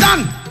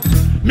Sheldon.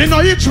 Me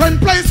know each one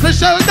place for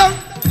Sheldon.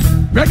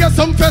 Reggae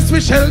Sumfest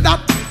we shell that.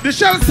 The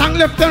shell song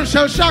left them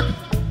shell shock.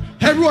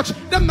 Hey Roach,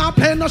 them not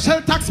pay no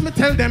shell tax, me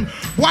tell them.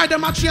 Why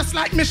them a chase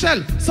like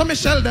Michelle, so me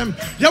shell them.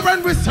 Yeah,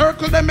 when we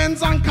circle them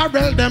ends and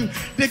carrel them.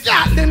 The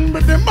Gatling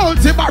with the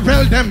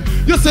multi-barrel them.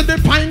 You see the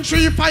Pine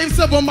Tree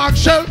 5-7 mark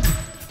shell.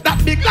 That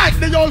big like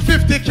the old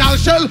 50 cal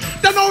shell.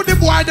 They know the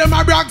boy them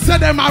a brag, say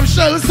them have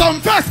shell.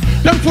 Sumfest,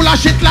 them full of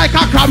shit like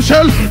a crab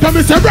shell. Them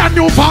is a brand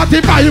new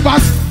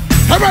 45ers.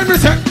 Hey when we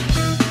say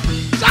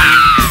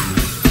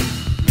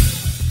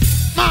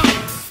man,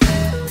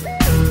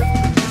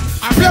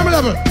 I play my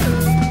level.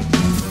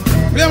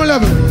 Play my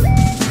level.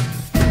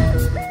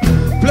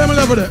 Play my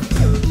level there.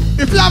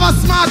 If you have a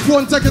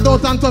smartphone, take it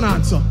out and turn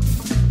on, so.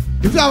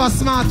 If you have a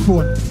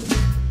smartphone,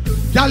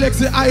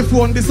 Galaxy,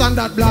 iPhone, this and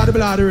that, blah,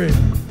 blah, blah.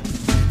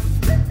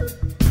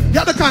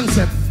 Get the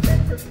concept.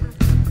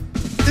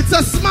 It's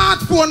a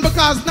smartphone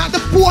because not the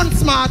phone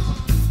smart,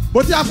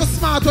 but you have a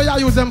smart way you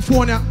use them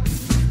phone, yeah.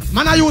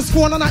 Man, I use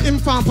phone and I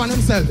inform on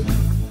himself.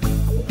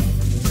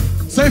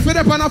 So if you're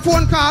on a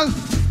phone call,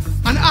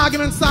 an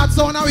argument starts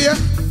on away.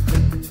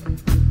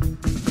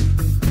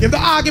 If the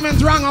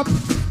argument rang up,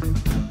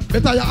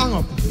 better you hang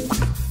up.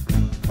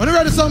 Are you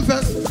ready,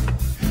 Sumfest?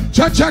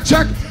 Check.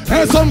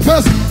 Hey,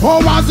 Sumfest. Oh,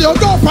 was you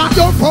go on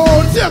your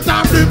phone? Take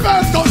time the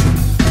first gun.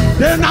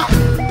 Then now,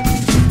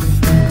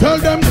 tell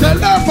them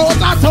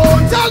out at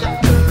home. Tell them.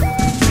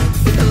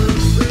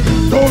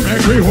 Don't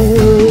make me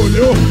hold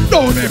you.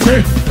 Don't make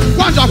me.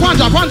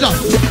 Wanja.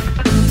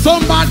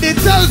 Somebody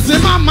tells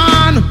him, a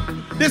man,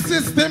 the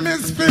system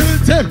is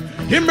filthy.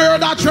 He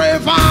murdered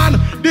Trayvon.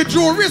 The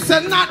jury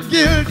said not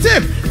guilty.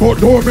 But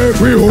don't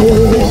make me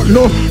hold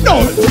you.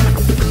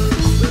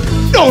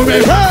 Don't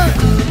make me.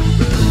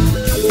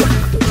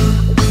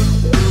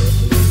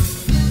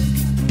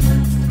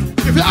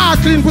 If your heart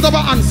clean, put up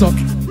an answer.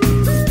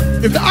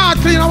 If your heart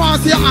clean, I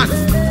want to see your hand.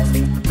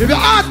 If your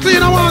heart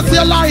clean, I want to see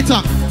a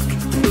lighter.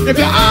 If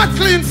your heart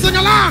clean, sing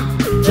along.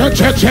 Check.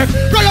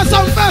 Reggae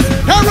Sumfest,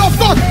 hair of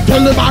God.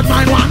 Tell the bad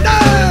mind one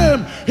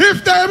name.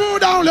 If they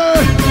move down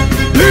there,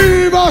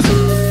 leave us.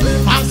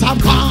 And some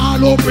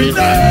call up in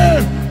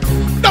there.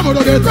 Them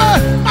will get me,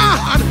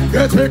 man,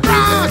 get me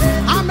cross.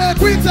 And make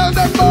we tell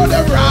them about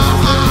the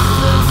wrong.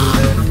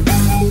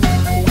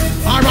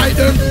 Alright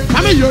then,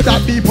 I mean you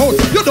that people.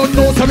 You don't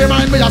know some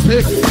mind me a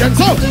speak. Them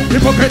so,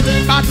 hypocrite,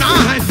 bad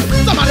mind.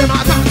 Some of them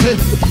are dancing.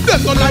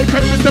 Them don't like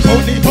when we step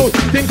out the post.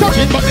 Think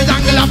touching but the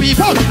jungle of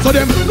people. So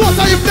them, no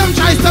so if them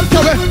try step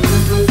to it.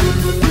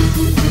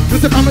 You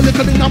see from a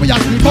little thing that we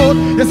are sleep out.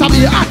 Yes I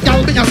be a hot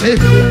girl, me a say.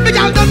 The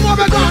girl don't know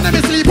me go on and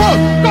me sleep out.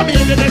 Come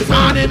in the next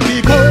morning,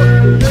 leak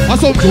out. Or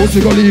some juicy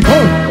go leak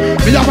out.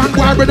 Me a one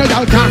boy with a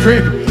girl can't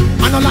freak.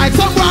 And I like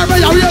some boy where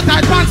you wear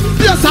tight pants.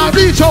 Yes I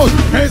reach out.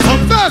 Hey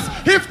Sumfest,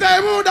 if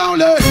they move down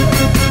late.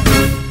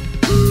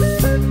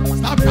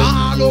 Stop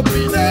all up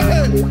in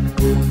there.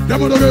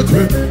 Them will get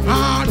me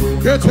hard,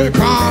 get me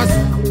cross.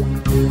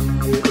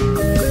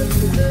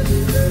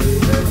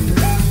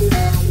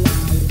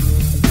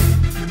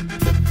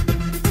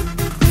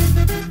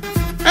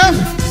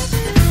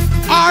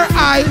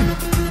 F-R-I-E-N-D.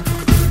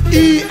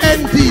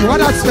 What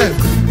that spell?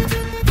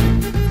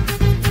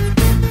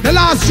 The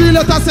last 3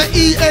 letters say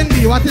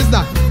E-N-D. What is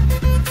that?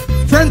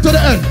 Friend to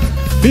the end.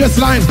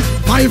 Baseline.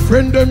 My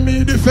friend and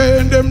me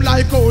defend them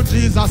like how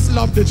Jesus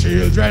loved the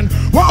children.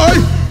 Why?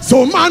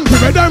 So man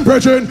give them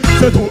brethren.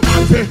 Say to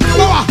man say,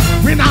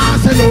 we not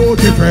say no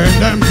to friend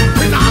them.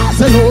 We not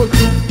say no.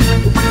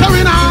 So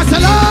we not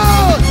say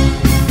no.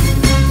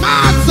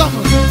 Mad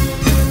summer.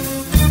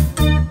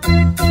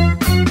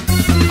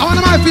 One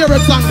of my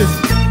favorite songs this.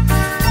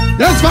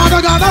 Yes,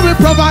 Father God, I'm a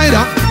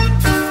provider.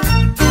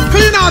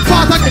 Clean out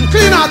part again,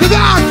 clean out, the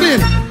heart clean.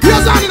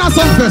 Here's on in a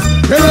Sumfest.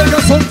 Reggae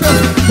Sumfest.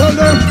 Tell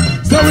them,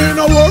 so we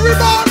no worry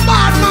about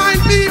bad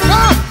mind people.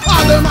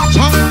 All them a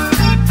chant.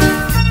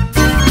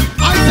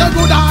 I say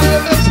good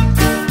always.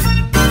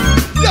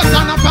 Yes,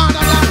 on a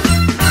Father God.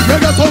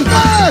 Reggae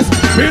Sumfest.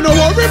 We no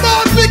worry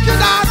about wicked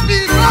heart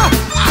people.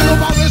 All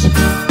over wish.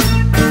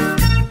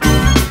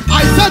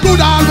 I say good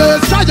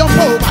always. Triumph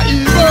over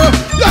evil.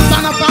 Yes,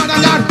 on a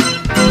Father God.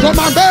 Come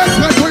on,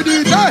 basement with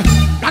DJ.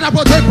 Gotta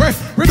protect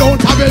we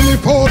don't have any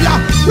phobia.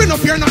 We no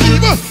fear no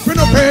evil. We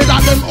no pray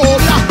that them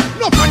hold ya.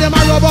 No for them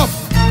a rub up.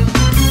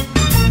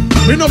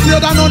 We no fear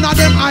that none of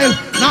them aisle,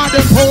 nor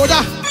them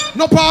powder.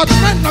 No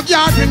parchment, no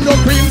garden, no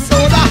cream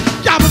soda.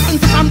 Gabble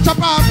and some chop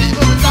off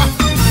people with that.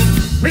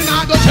 We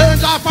not go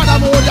change our father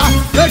mode ya.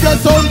 Reggae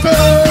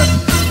Sumfest.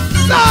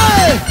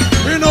 Say,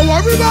 we no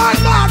worry about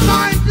bad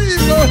mind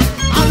people.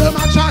 And them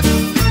a chat.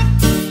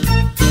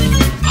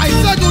 I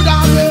say good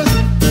always.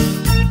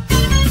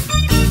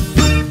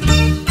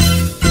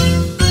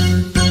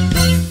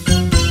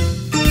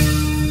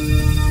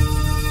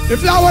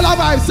 If you all a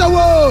vibe, say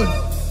word.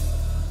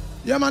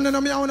 Yeah, man,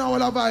 then me all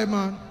a vibe,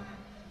 man.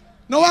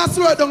 Now I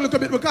swear down a little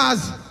bit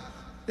because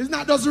it's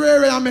not just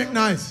rare and make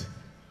nice.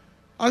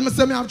 As I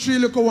say, I have 3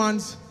 little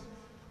ones,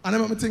 and I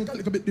make me think a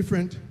little bit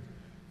different.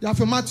 You have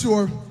to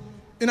mature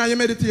in your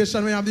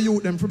meditation when you have the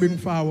youth them to bring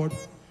forward.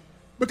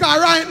 Because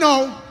right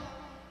now,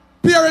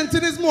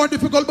 parenting is more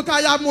difficult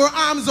because you have more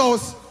arms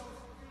house.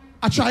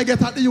 I try to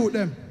get at the youth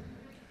them.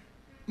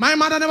 My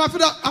mother never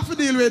have to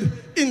deal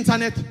with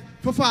internet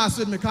for fast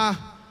with me because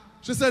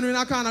she said, we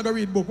can't go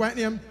read book. Right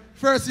name?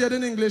 First year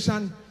in English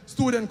and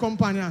student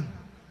companion.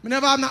 We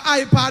never have no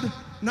iPad,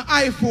 no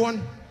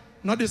iPhone,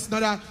 no this, no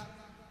that.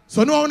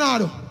 So no,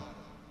 no.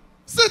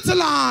 Sit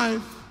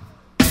alive.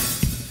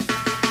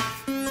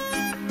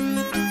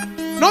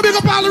 No big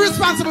up all the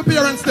responsible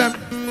parents them.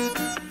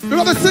 We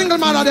got the single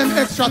mother them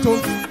extra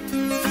too.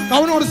 Now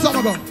we know the song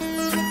about.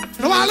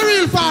 Now all the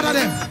real father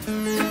them.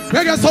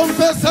 Reggae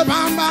Sumfest,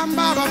 bam bam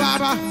ba ba ba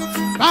ba.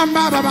 Bam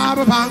ba ba ba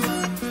ba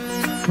bam.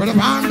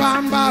 Bam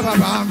bam ba ba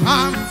bam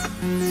bam.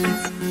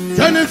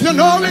 Then if you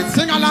know it,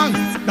 sing along.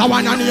 That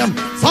one your name.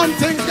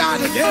 Something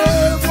gotta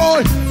give,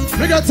 boy.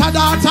 We get a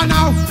daughter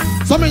now,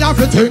 so me have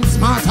to think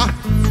smarter.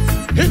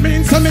 It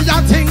means to me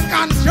I think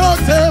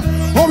constructive.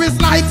 Oh, it's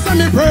like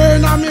semi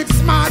brain I mix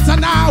smarter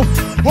now.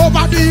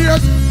 Over the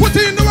years, put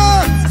in the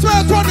work,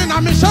 sweat running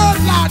on me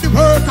shirt, like the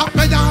work up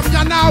and down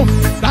ya now.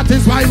 That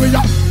is why we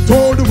are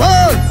told the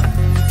world.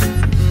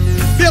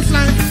 This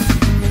line,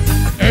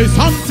 hey,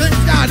 something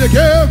gotta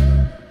give.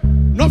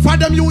 No for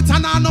them youth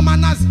and no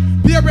manners.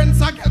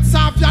 Parents are get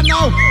soft ya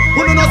now.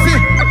 Who do not see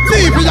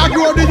TV ya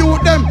grow the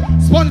youth them.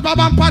 SpongeBob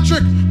and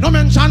Patrick, no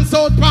mention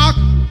South Park.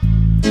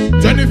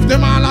 Then if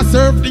them all a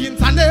surf the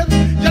internet,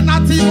 you're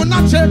not even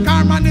not check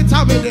or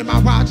monitor with them a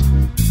watch.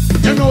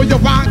 You know you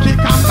want kick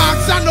and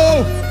box, you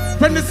know.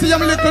 When you see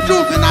them little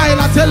juvenile,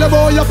 I tell you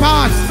about your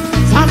past.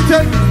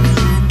 Something.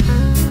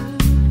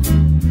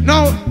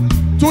 Now,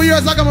 2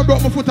 years ago I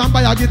broke my foot and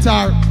buy a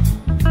guitar.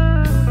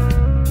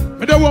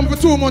 I did one for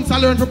 2 months I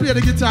learned to play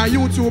the guitar,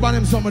 YouTube and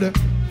them some of them.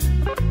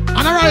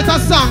 And I write a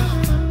song.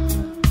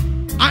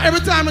 And every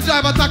time I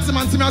drive a taxi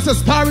man see me, I say,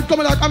 "Star, it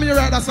coming out, come here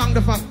write that song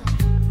the fact."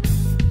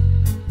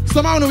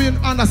 Somehow we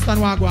understand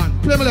what I go on.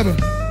 Play me level.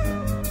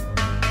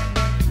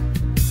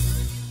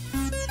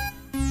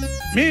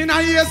 Me na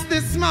yes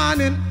this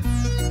morning.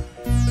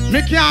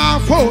 Me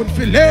can't afford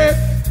to late.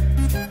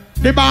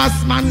 The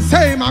boss man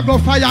say I go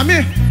fire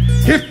me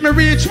if me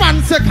reach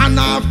 1 second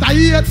after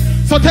 8.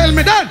 So tell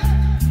me then,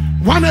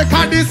 what make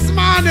a this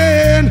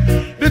morning?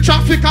 The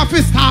traffic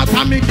office start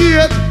at me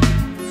gate.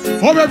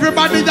 Oh,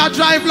 everybody that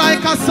drive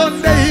like a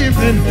Sunday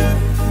evening,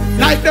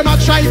 like them a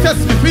try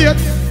test me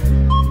fate.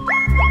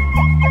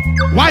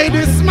 Why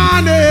this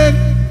morning?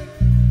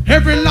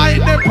 Every light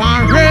they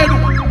pan red.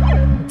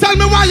 Tell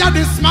me why you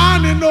this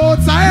morning? No,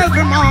 it's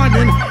every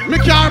morning. Me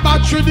car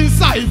battery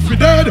decide for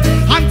dead.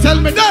 And tell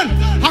me then,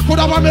 I could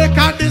have make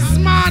her this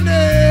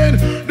morning.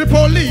 The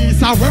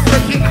police are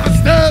working as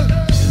still.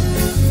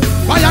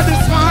 Why you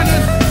this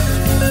morning?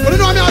 What do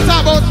you know what I'm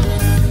talking about?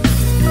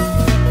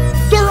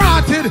 Too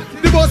rotted.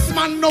 The bus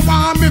man no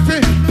want me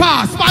to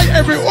pass by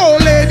every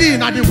old lady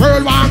in the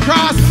world want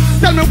cross.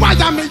 Tell me why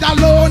am me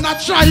alone? I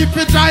try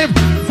to drive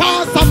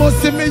fast. I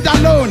must see me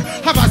alone.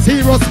 Have a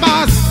serious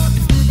pass.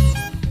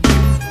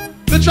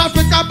 The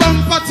traffic a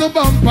bumper to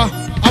bumper.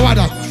 How are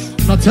that?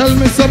 Now tell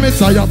me some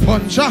it's a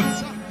puncher.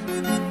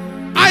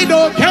 I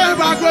don't care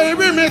about going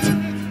with it.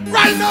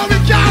 Right now we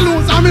can't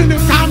lose a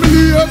minute. I'm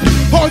late.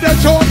 Oh, the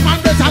short man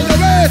better you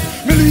wait.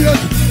 Me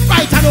late.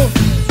 Right, I know.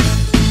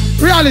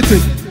 Reality.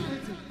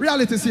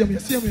 Reality, see me.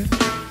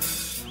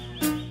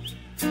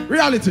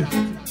 Reality.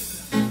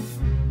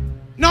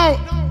 Now,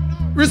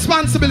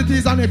 responsibility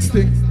is the next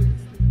thing.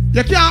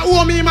 You can't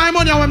owe me my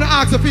money when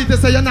I ask if you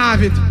say you don't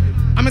have it.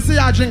 I'm going to say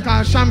you drink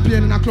a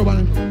champagne in a club.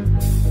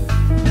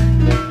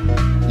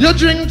 You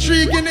drink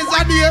 3 Guinness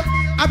a day,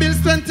 I bill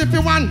 20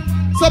 for 1.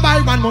 So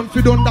by 1 month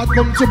you done that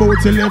come to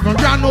about 11.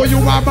 You know you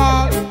are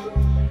ball.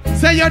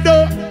 Say you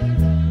do.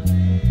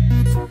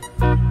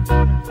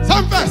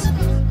 Sumfest.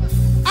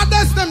 I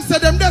guess them say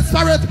them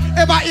desperate,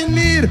 ever in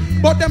need.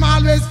 But them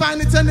always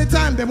find it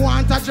anytime. Them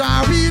want to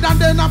draw weed and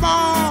then a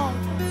ball.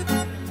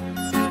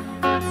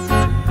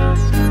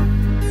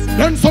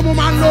 Then some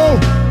woman know,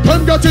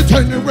 them get it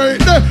anyway.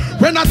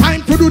 When a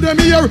time to do them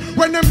here,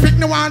 when them pick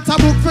no want a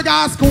book for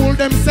gas school,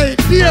 them say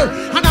here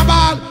and a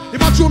ball.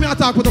 If I chew me, I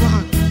talk with them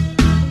hand.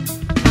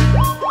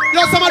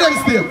 Yo, some of them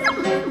still.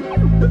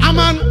 A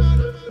man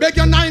beg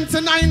you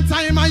 99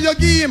 times and you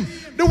give him.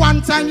 The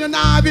 1 time you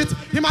not have it,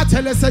 he might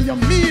tell you say you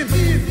mean.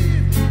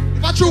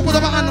 If I chew with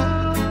them hand,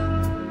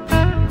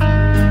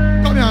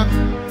 come here.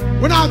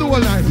 We not do all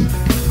night.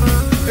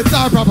 It's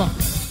all proper.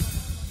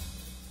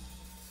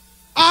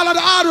 All of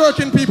the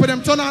hard-working people,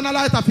 them turn on a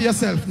lighter for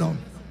yourself now.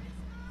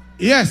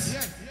 Yes.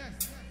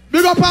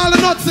 Big up all the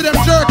nuts to them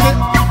jerky.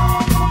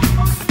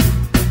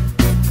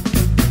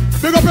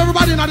 Big up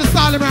everybody in the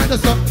style right there,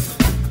 sir.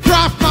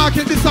 Craft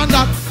market, this and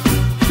that.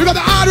 Big up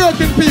the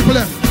hard-working people,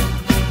 them.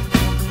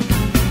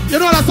 You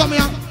know that's something,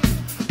 yeah?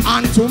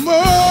 And to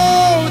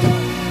move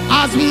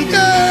as we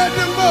get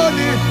the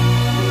money.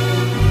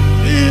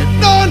 It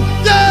done,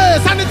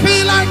 yes, and it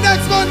feel like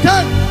next month.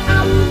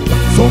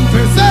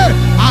 Something say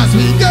as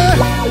we get.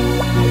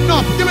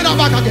 No, give me that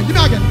back again. Give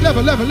me again.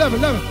 Level.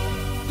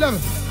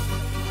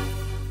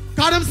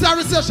 Cause them say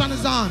recession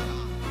is on.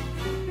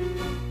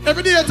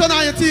 Every day you turn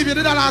on your TV,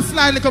 they don't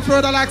slide like a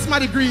further like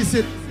somebody grease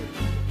it.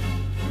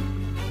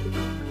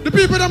 The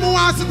people that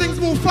want to see things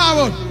move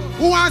forward,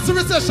 who wants the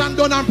recession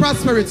done and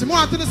prosperity, who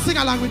want to sing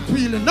along with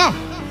feeling. No.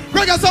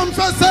 Reggae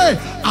Sumfest say,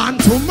 and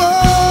to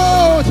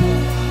move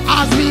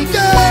as we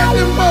get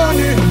the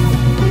money.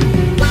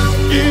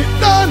 It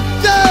done,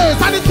 yes,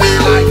 and it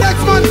feel like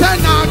next month and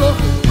I go.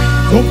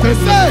 Something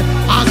say,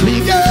 as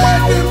we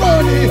get the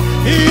money,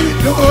 it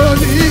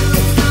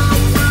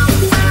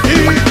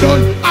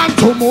done, and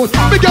to much.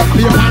 We get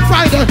paid on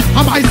Friday,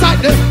 and by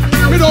Saturday,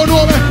 we don't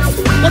know me.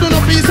 We don't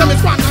know peace, and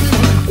it's fun.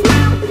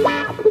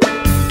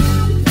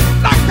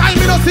 Long time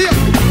we don't see it.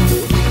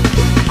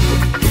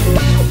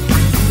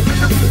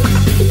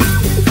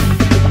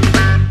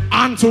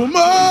 And to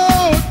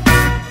much,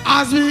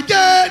 as we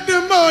get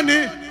the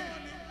money.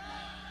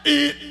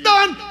 It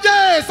done,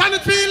 yes, and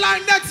it feel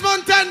like next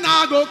month and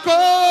I go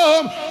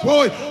come.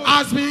 Boy,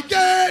 as we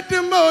get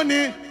the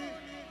money,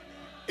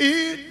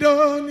 it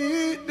done.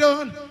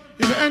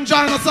 If you enjoy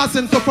an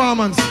assassin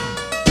performance.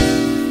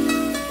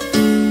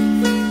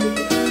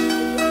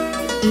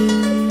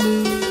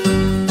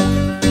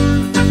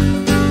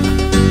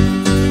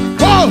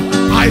 Oh,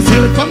 I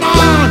say come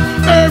on,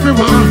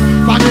 everyone,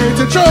 forget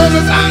the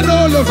troubles and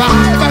all the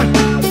vibe.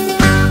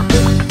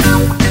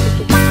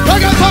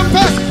 Reggae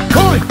Sumfest,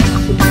 boy.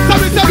 So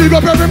we say big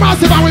up every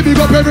massive and we big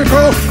up every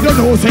crew. You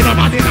know say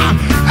nobody now.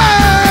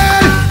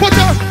 Hey, put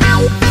your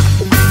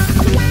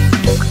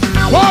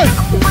boy.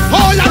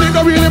 Oh, you need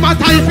to really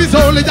matter if it's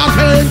only just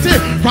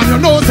 20. From your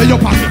nose say you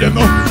pass them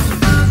up.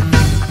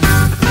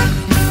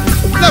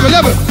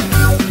 Level.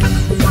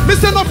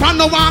 Missing up and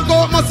no one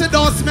go, must it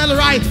don't smell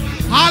right.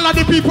 All of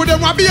the people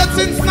them were beat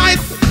since night.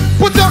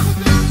 Put your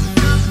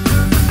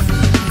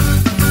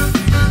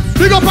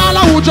big up all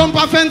who jump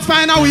a fence,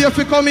 find a way if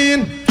you come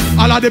in.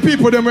 All of the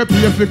people them will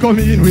pay if you come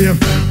in wave.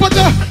 But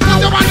you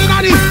one in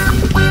a this.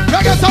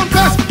 Reggae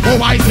Sumfest.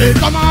 Oh, I say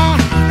come on,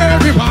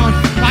 everyone.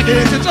 I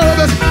get the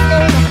service.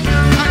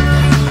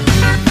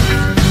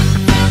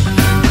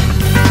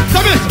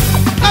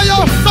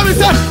 Somebody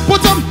say,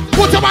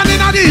 put a man in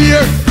the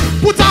ear.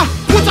 Put a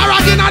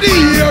rag in the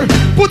ear.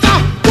 Put a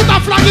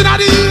flag in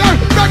the ear.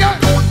 Reggae.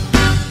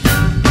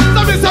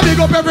 Somebody say big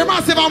up every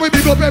massive and we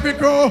big up every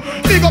crew.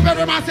 Big up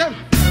every massive.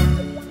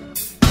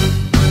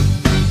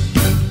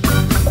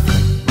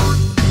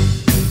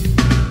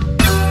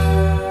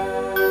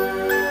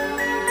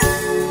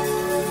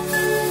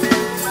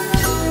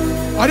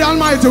 And the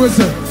Almighty will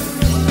say,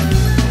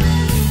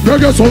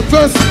 Reggae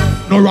Sumfest,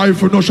 no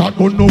rifle, no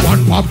shotgun, no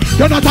one pop.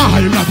 You're not a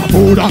high, not a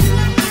powder.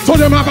 So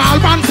them have all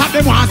bands up,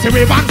 them want to say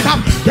we bands up.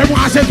 Them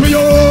want to say to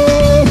you,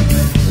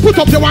 put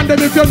up the one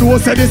them if you know,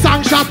 say the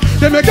song shot.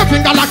 They make your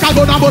finger like a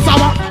gun and bust a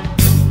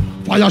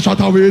fire shot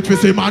away to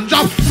say man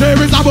job. Say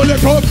it's a bullet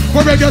proof,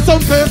 but Reggae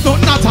Sumfest,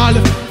 nothing at all.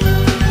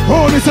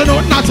 Oh, me say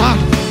nothing at all.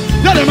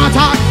 Yeah, them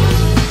attack.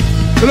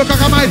 You look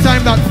like my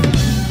time that.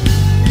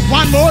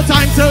 One more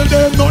time, tell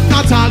them nothing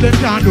at all, they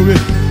can't do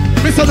it.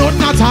 Me say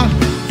nothing at all.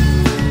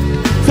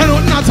 Say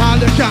nothing at all,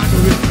 they can't do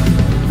it.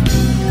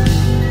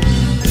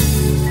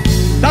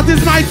 That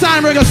is my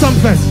time, Reggae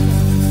Sumfest.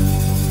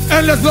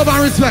 Endless love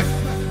and respect.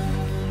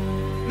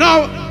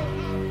 Now,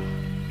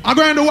 I'm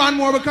going to do one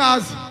more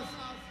because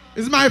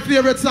It's my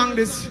favorite song,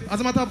 this.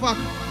 As a matter of fact,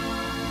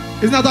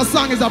 it's not a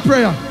song, it's a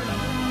prayer.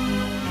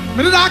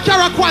 Me did not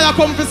carry a choir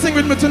come to sing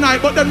with me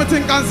tonight, but then me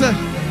think and say,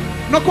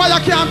 no choir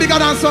can be bigger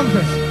than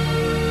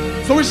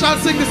Sumfest. So we shall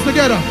sing this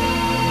together.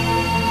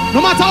 No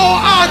matter how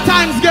hard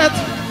times get,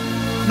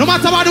 no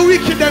matter what the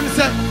wicked them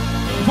say,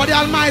 for the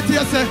Almighty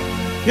you say,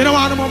 you don't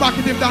want to more back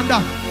at him than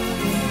that.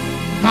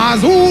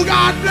 Cause who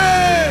God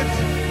bless?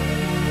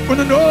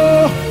 Wanna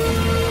know?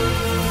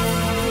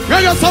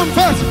 Reggae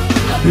Sumfest.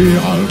 The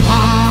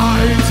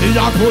Almighty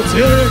I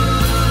protect.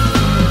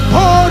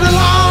 Oh, the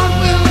Lord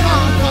will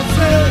not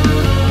forsake.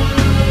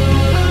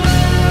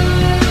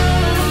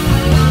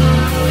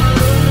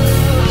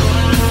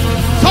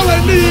 So we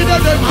need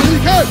them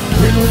wicked.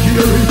 We don't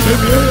care if they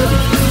made.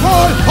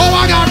 Oh,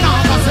 I got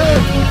now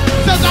forsake.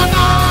 Says I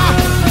nah.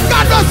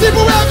 God bless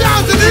people who have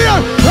hands in the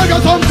air. Reggae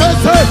Sumfest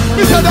say,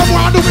 me say them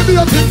want to be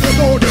the thing they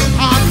know them.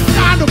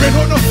 Can't do me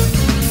no.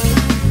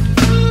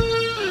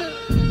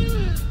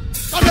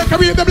 So they can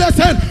reap the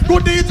blessing.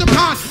 Good deeds you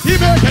can. He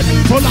make it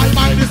into life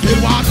by the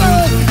still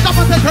water. Stop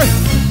and take it.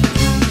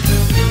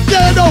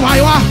 Yeah, no, why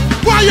am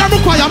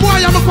I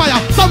choir?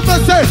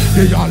 Sumfest say,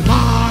 the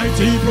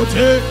Almighty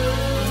protect.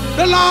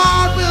 The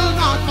Lord will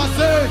not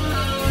forsake.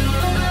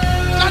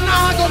 And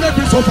not gonna make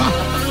me suffer.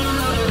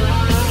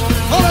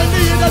 Oh, I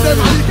need them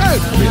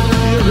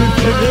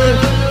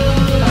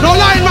no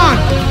line, man.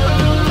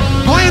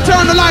 When you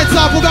turn the lights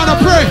off, we're gonna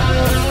pray.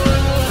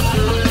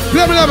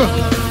 Level.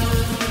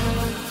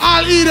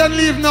 I'll eat and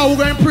leave now, we're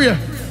going to pray.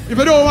 If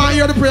you don't want to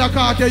hear the prayer,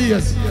 call your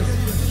ears.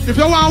 If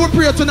you want to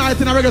pray tonight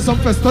in a Reggae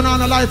Sumfest, turn on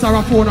the lights or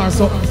a phone or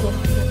something.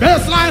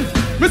 Baseline,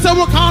 we say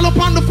we call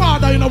upon the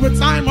Father, with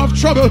time of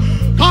trouble.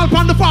 Call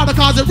upon the Father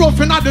cause it's rough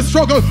and not the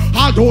struggle.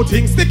 Although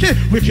things sticky,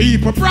 we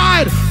keep a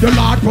pride. The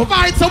Lord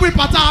provides, so we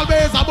put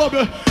always a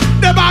bubble.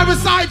 The Bible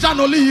side, Jah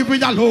no leave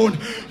we alone.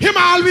 Him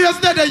always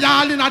dead, the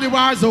y'all in the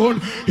war zone.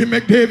 He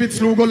make David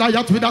slew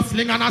Goliath with a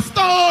sling and a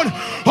stone.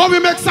 Or we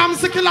make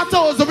Samson kill a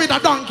toes with a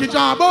donkey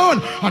jawbone.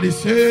 And the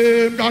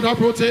same God will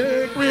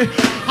protect me.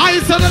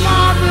 I said the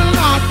Lord will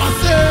not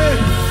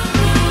forsake.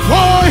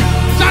 Boy,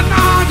 Jah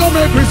nah go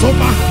make me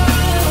suffer.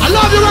 I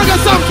love you,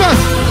 Reggae Sumfest.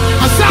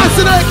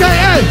 Assassin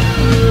aka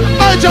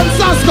Agent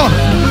Sasco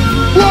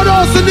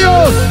Boardhouse in the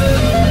house.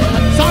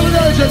 Solid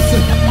urgency.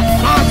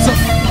 Answer.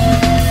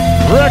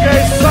 Reggae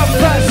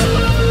Sumfest.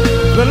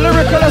 The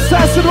lyrical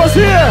assassin was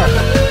here.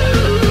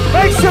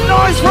 Make some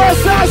noise for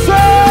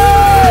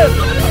Assassin.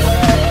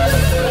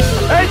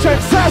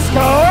 Agent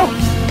Sasco.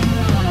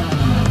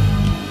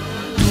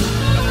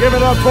 Give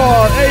it up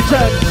for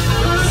Agent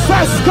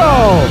Sasco.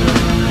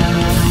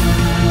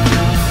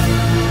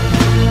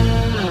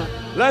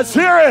 Let's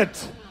hear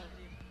it.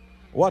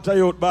 What a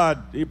youth bad.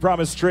 He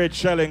promised straight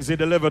shellings, he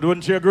delivered,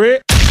 wouldn't you agree?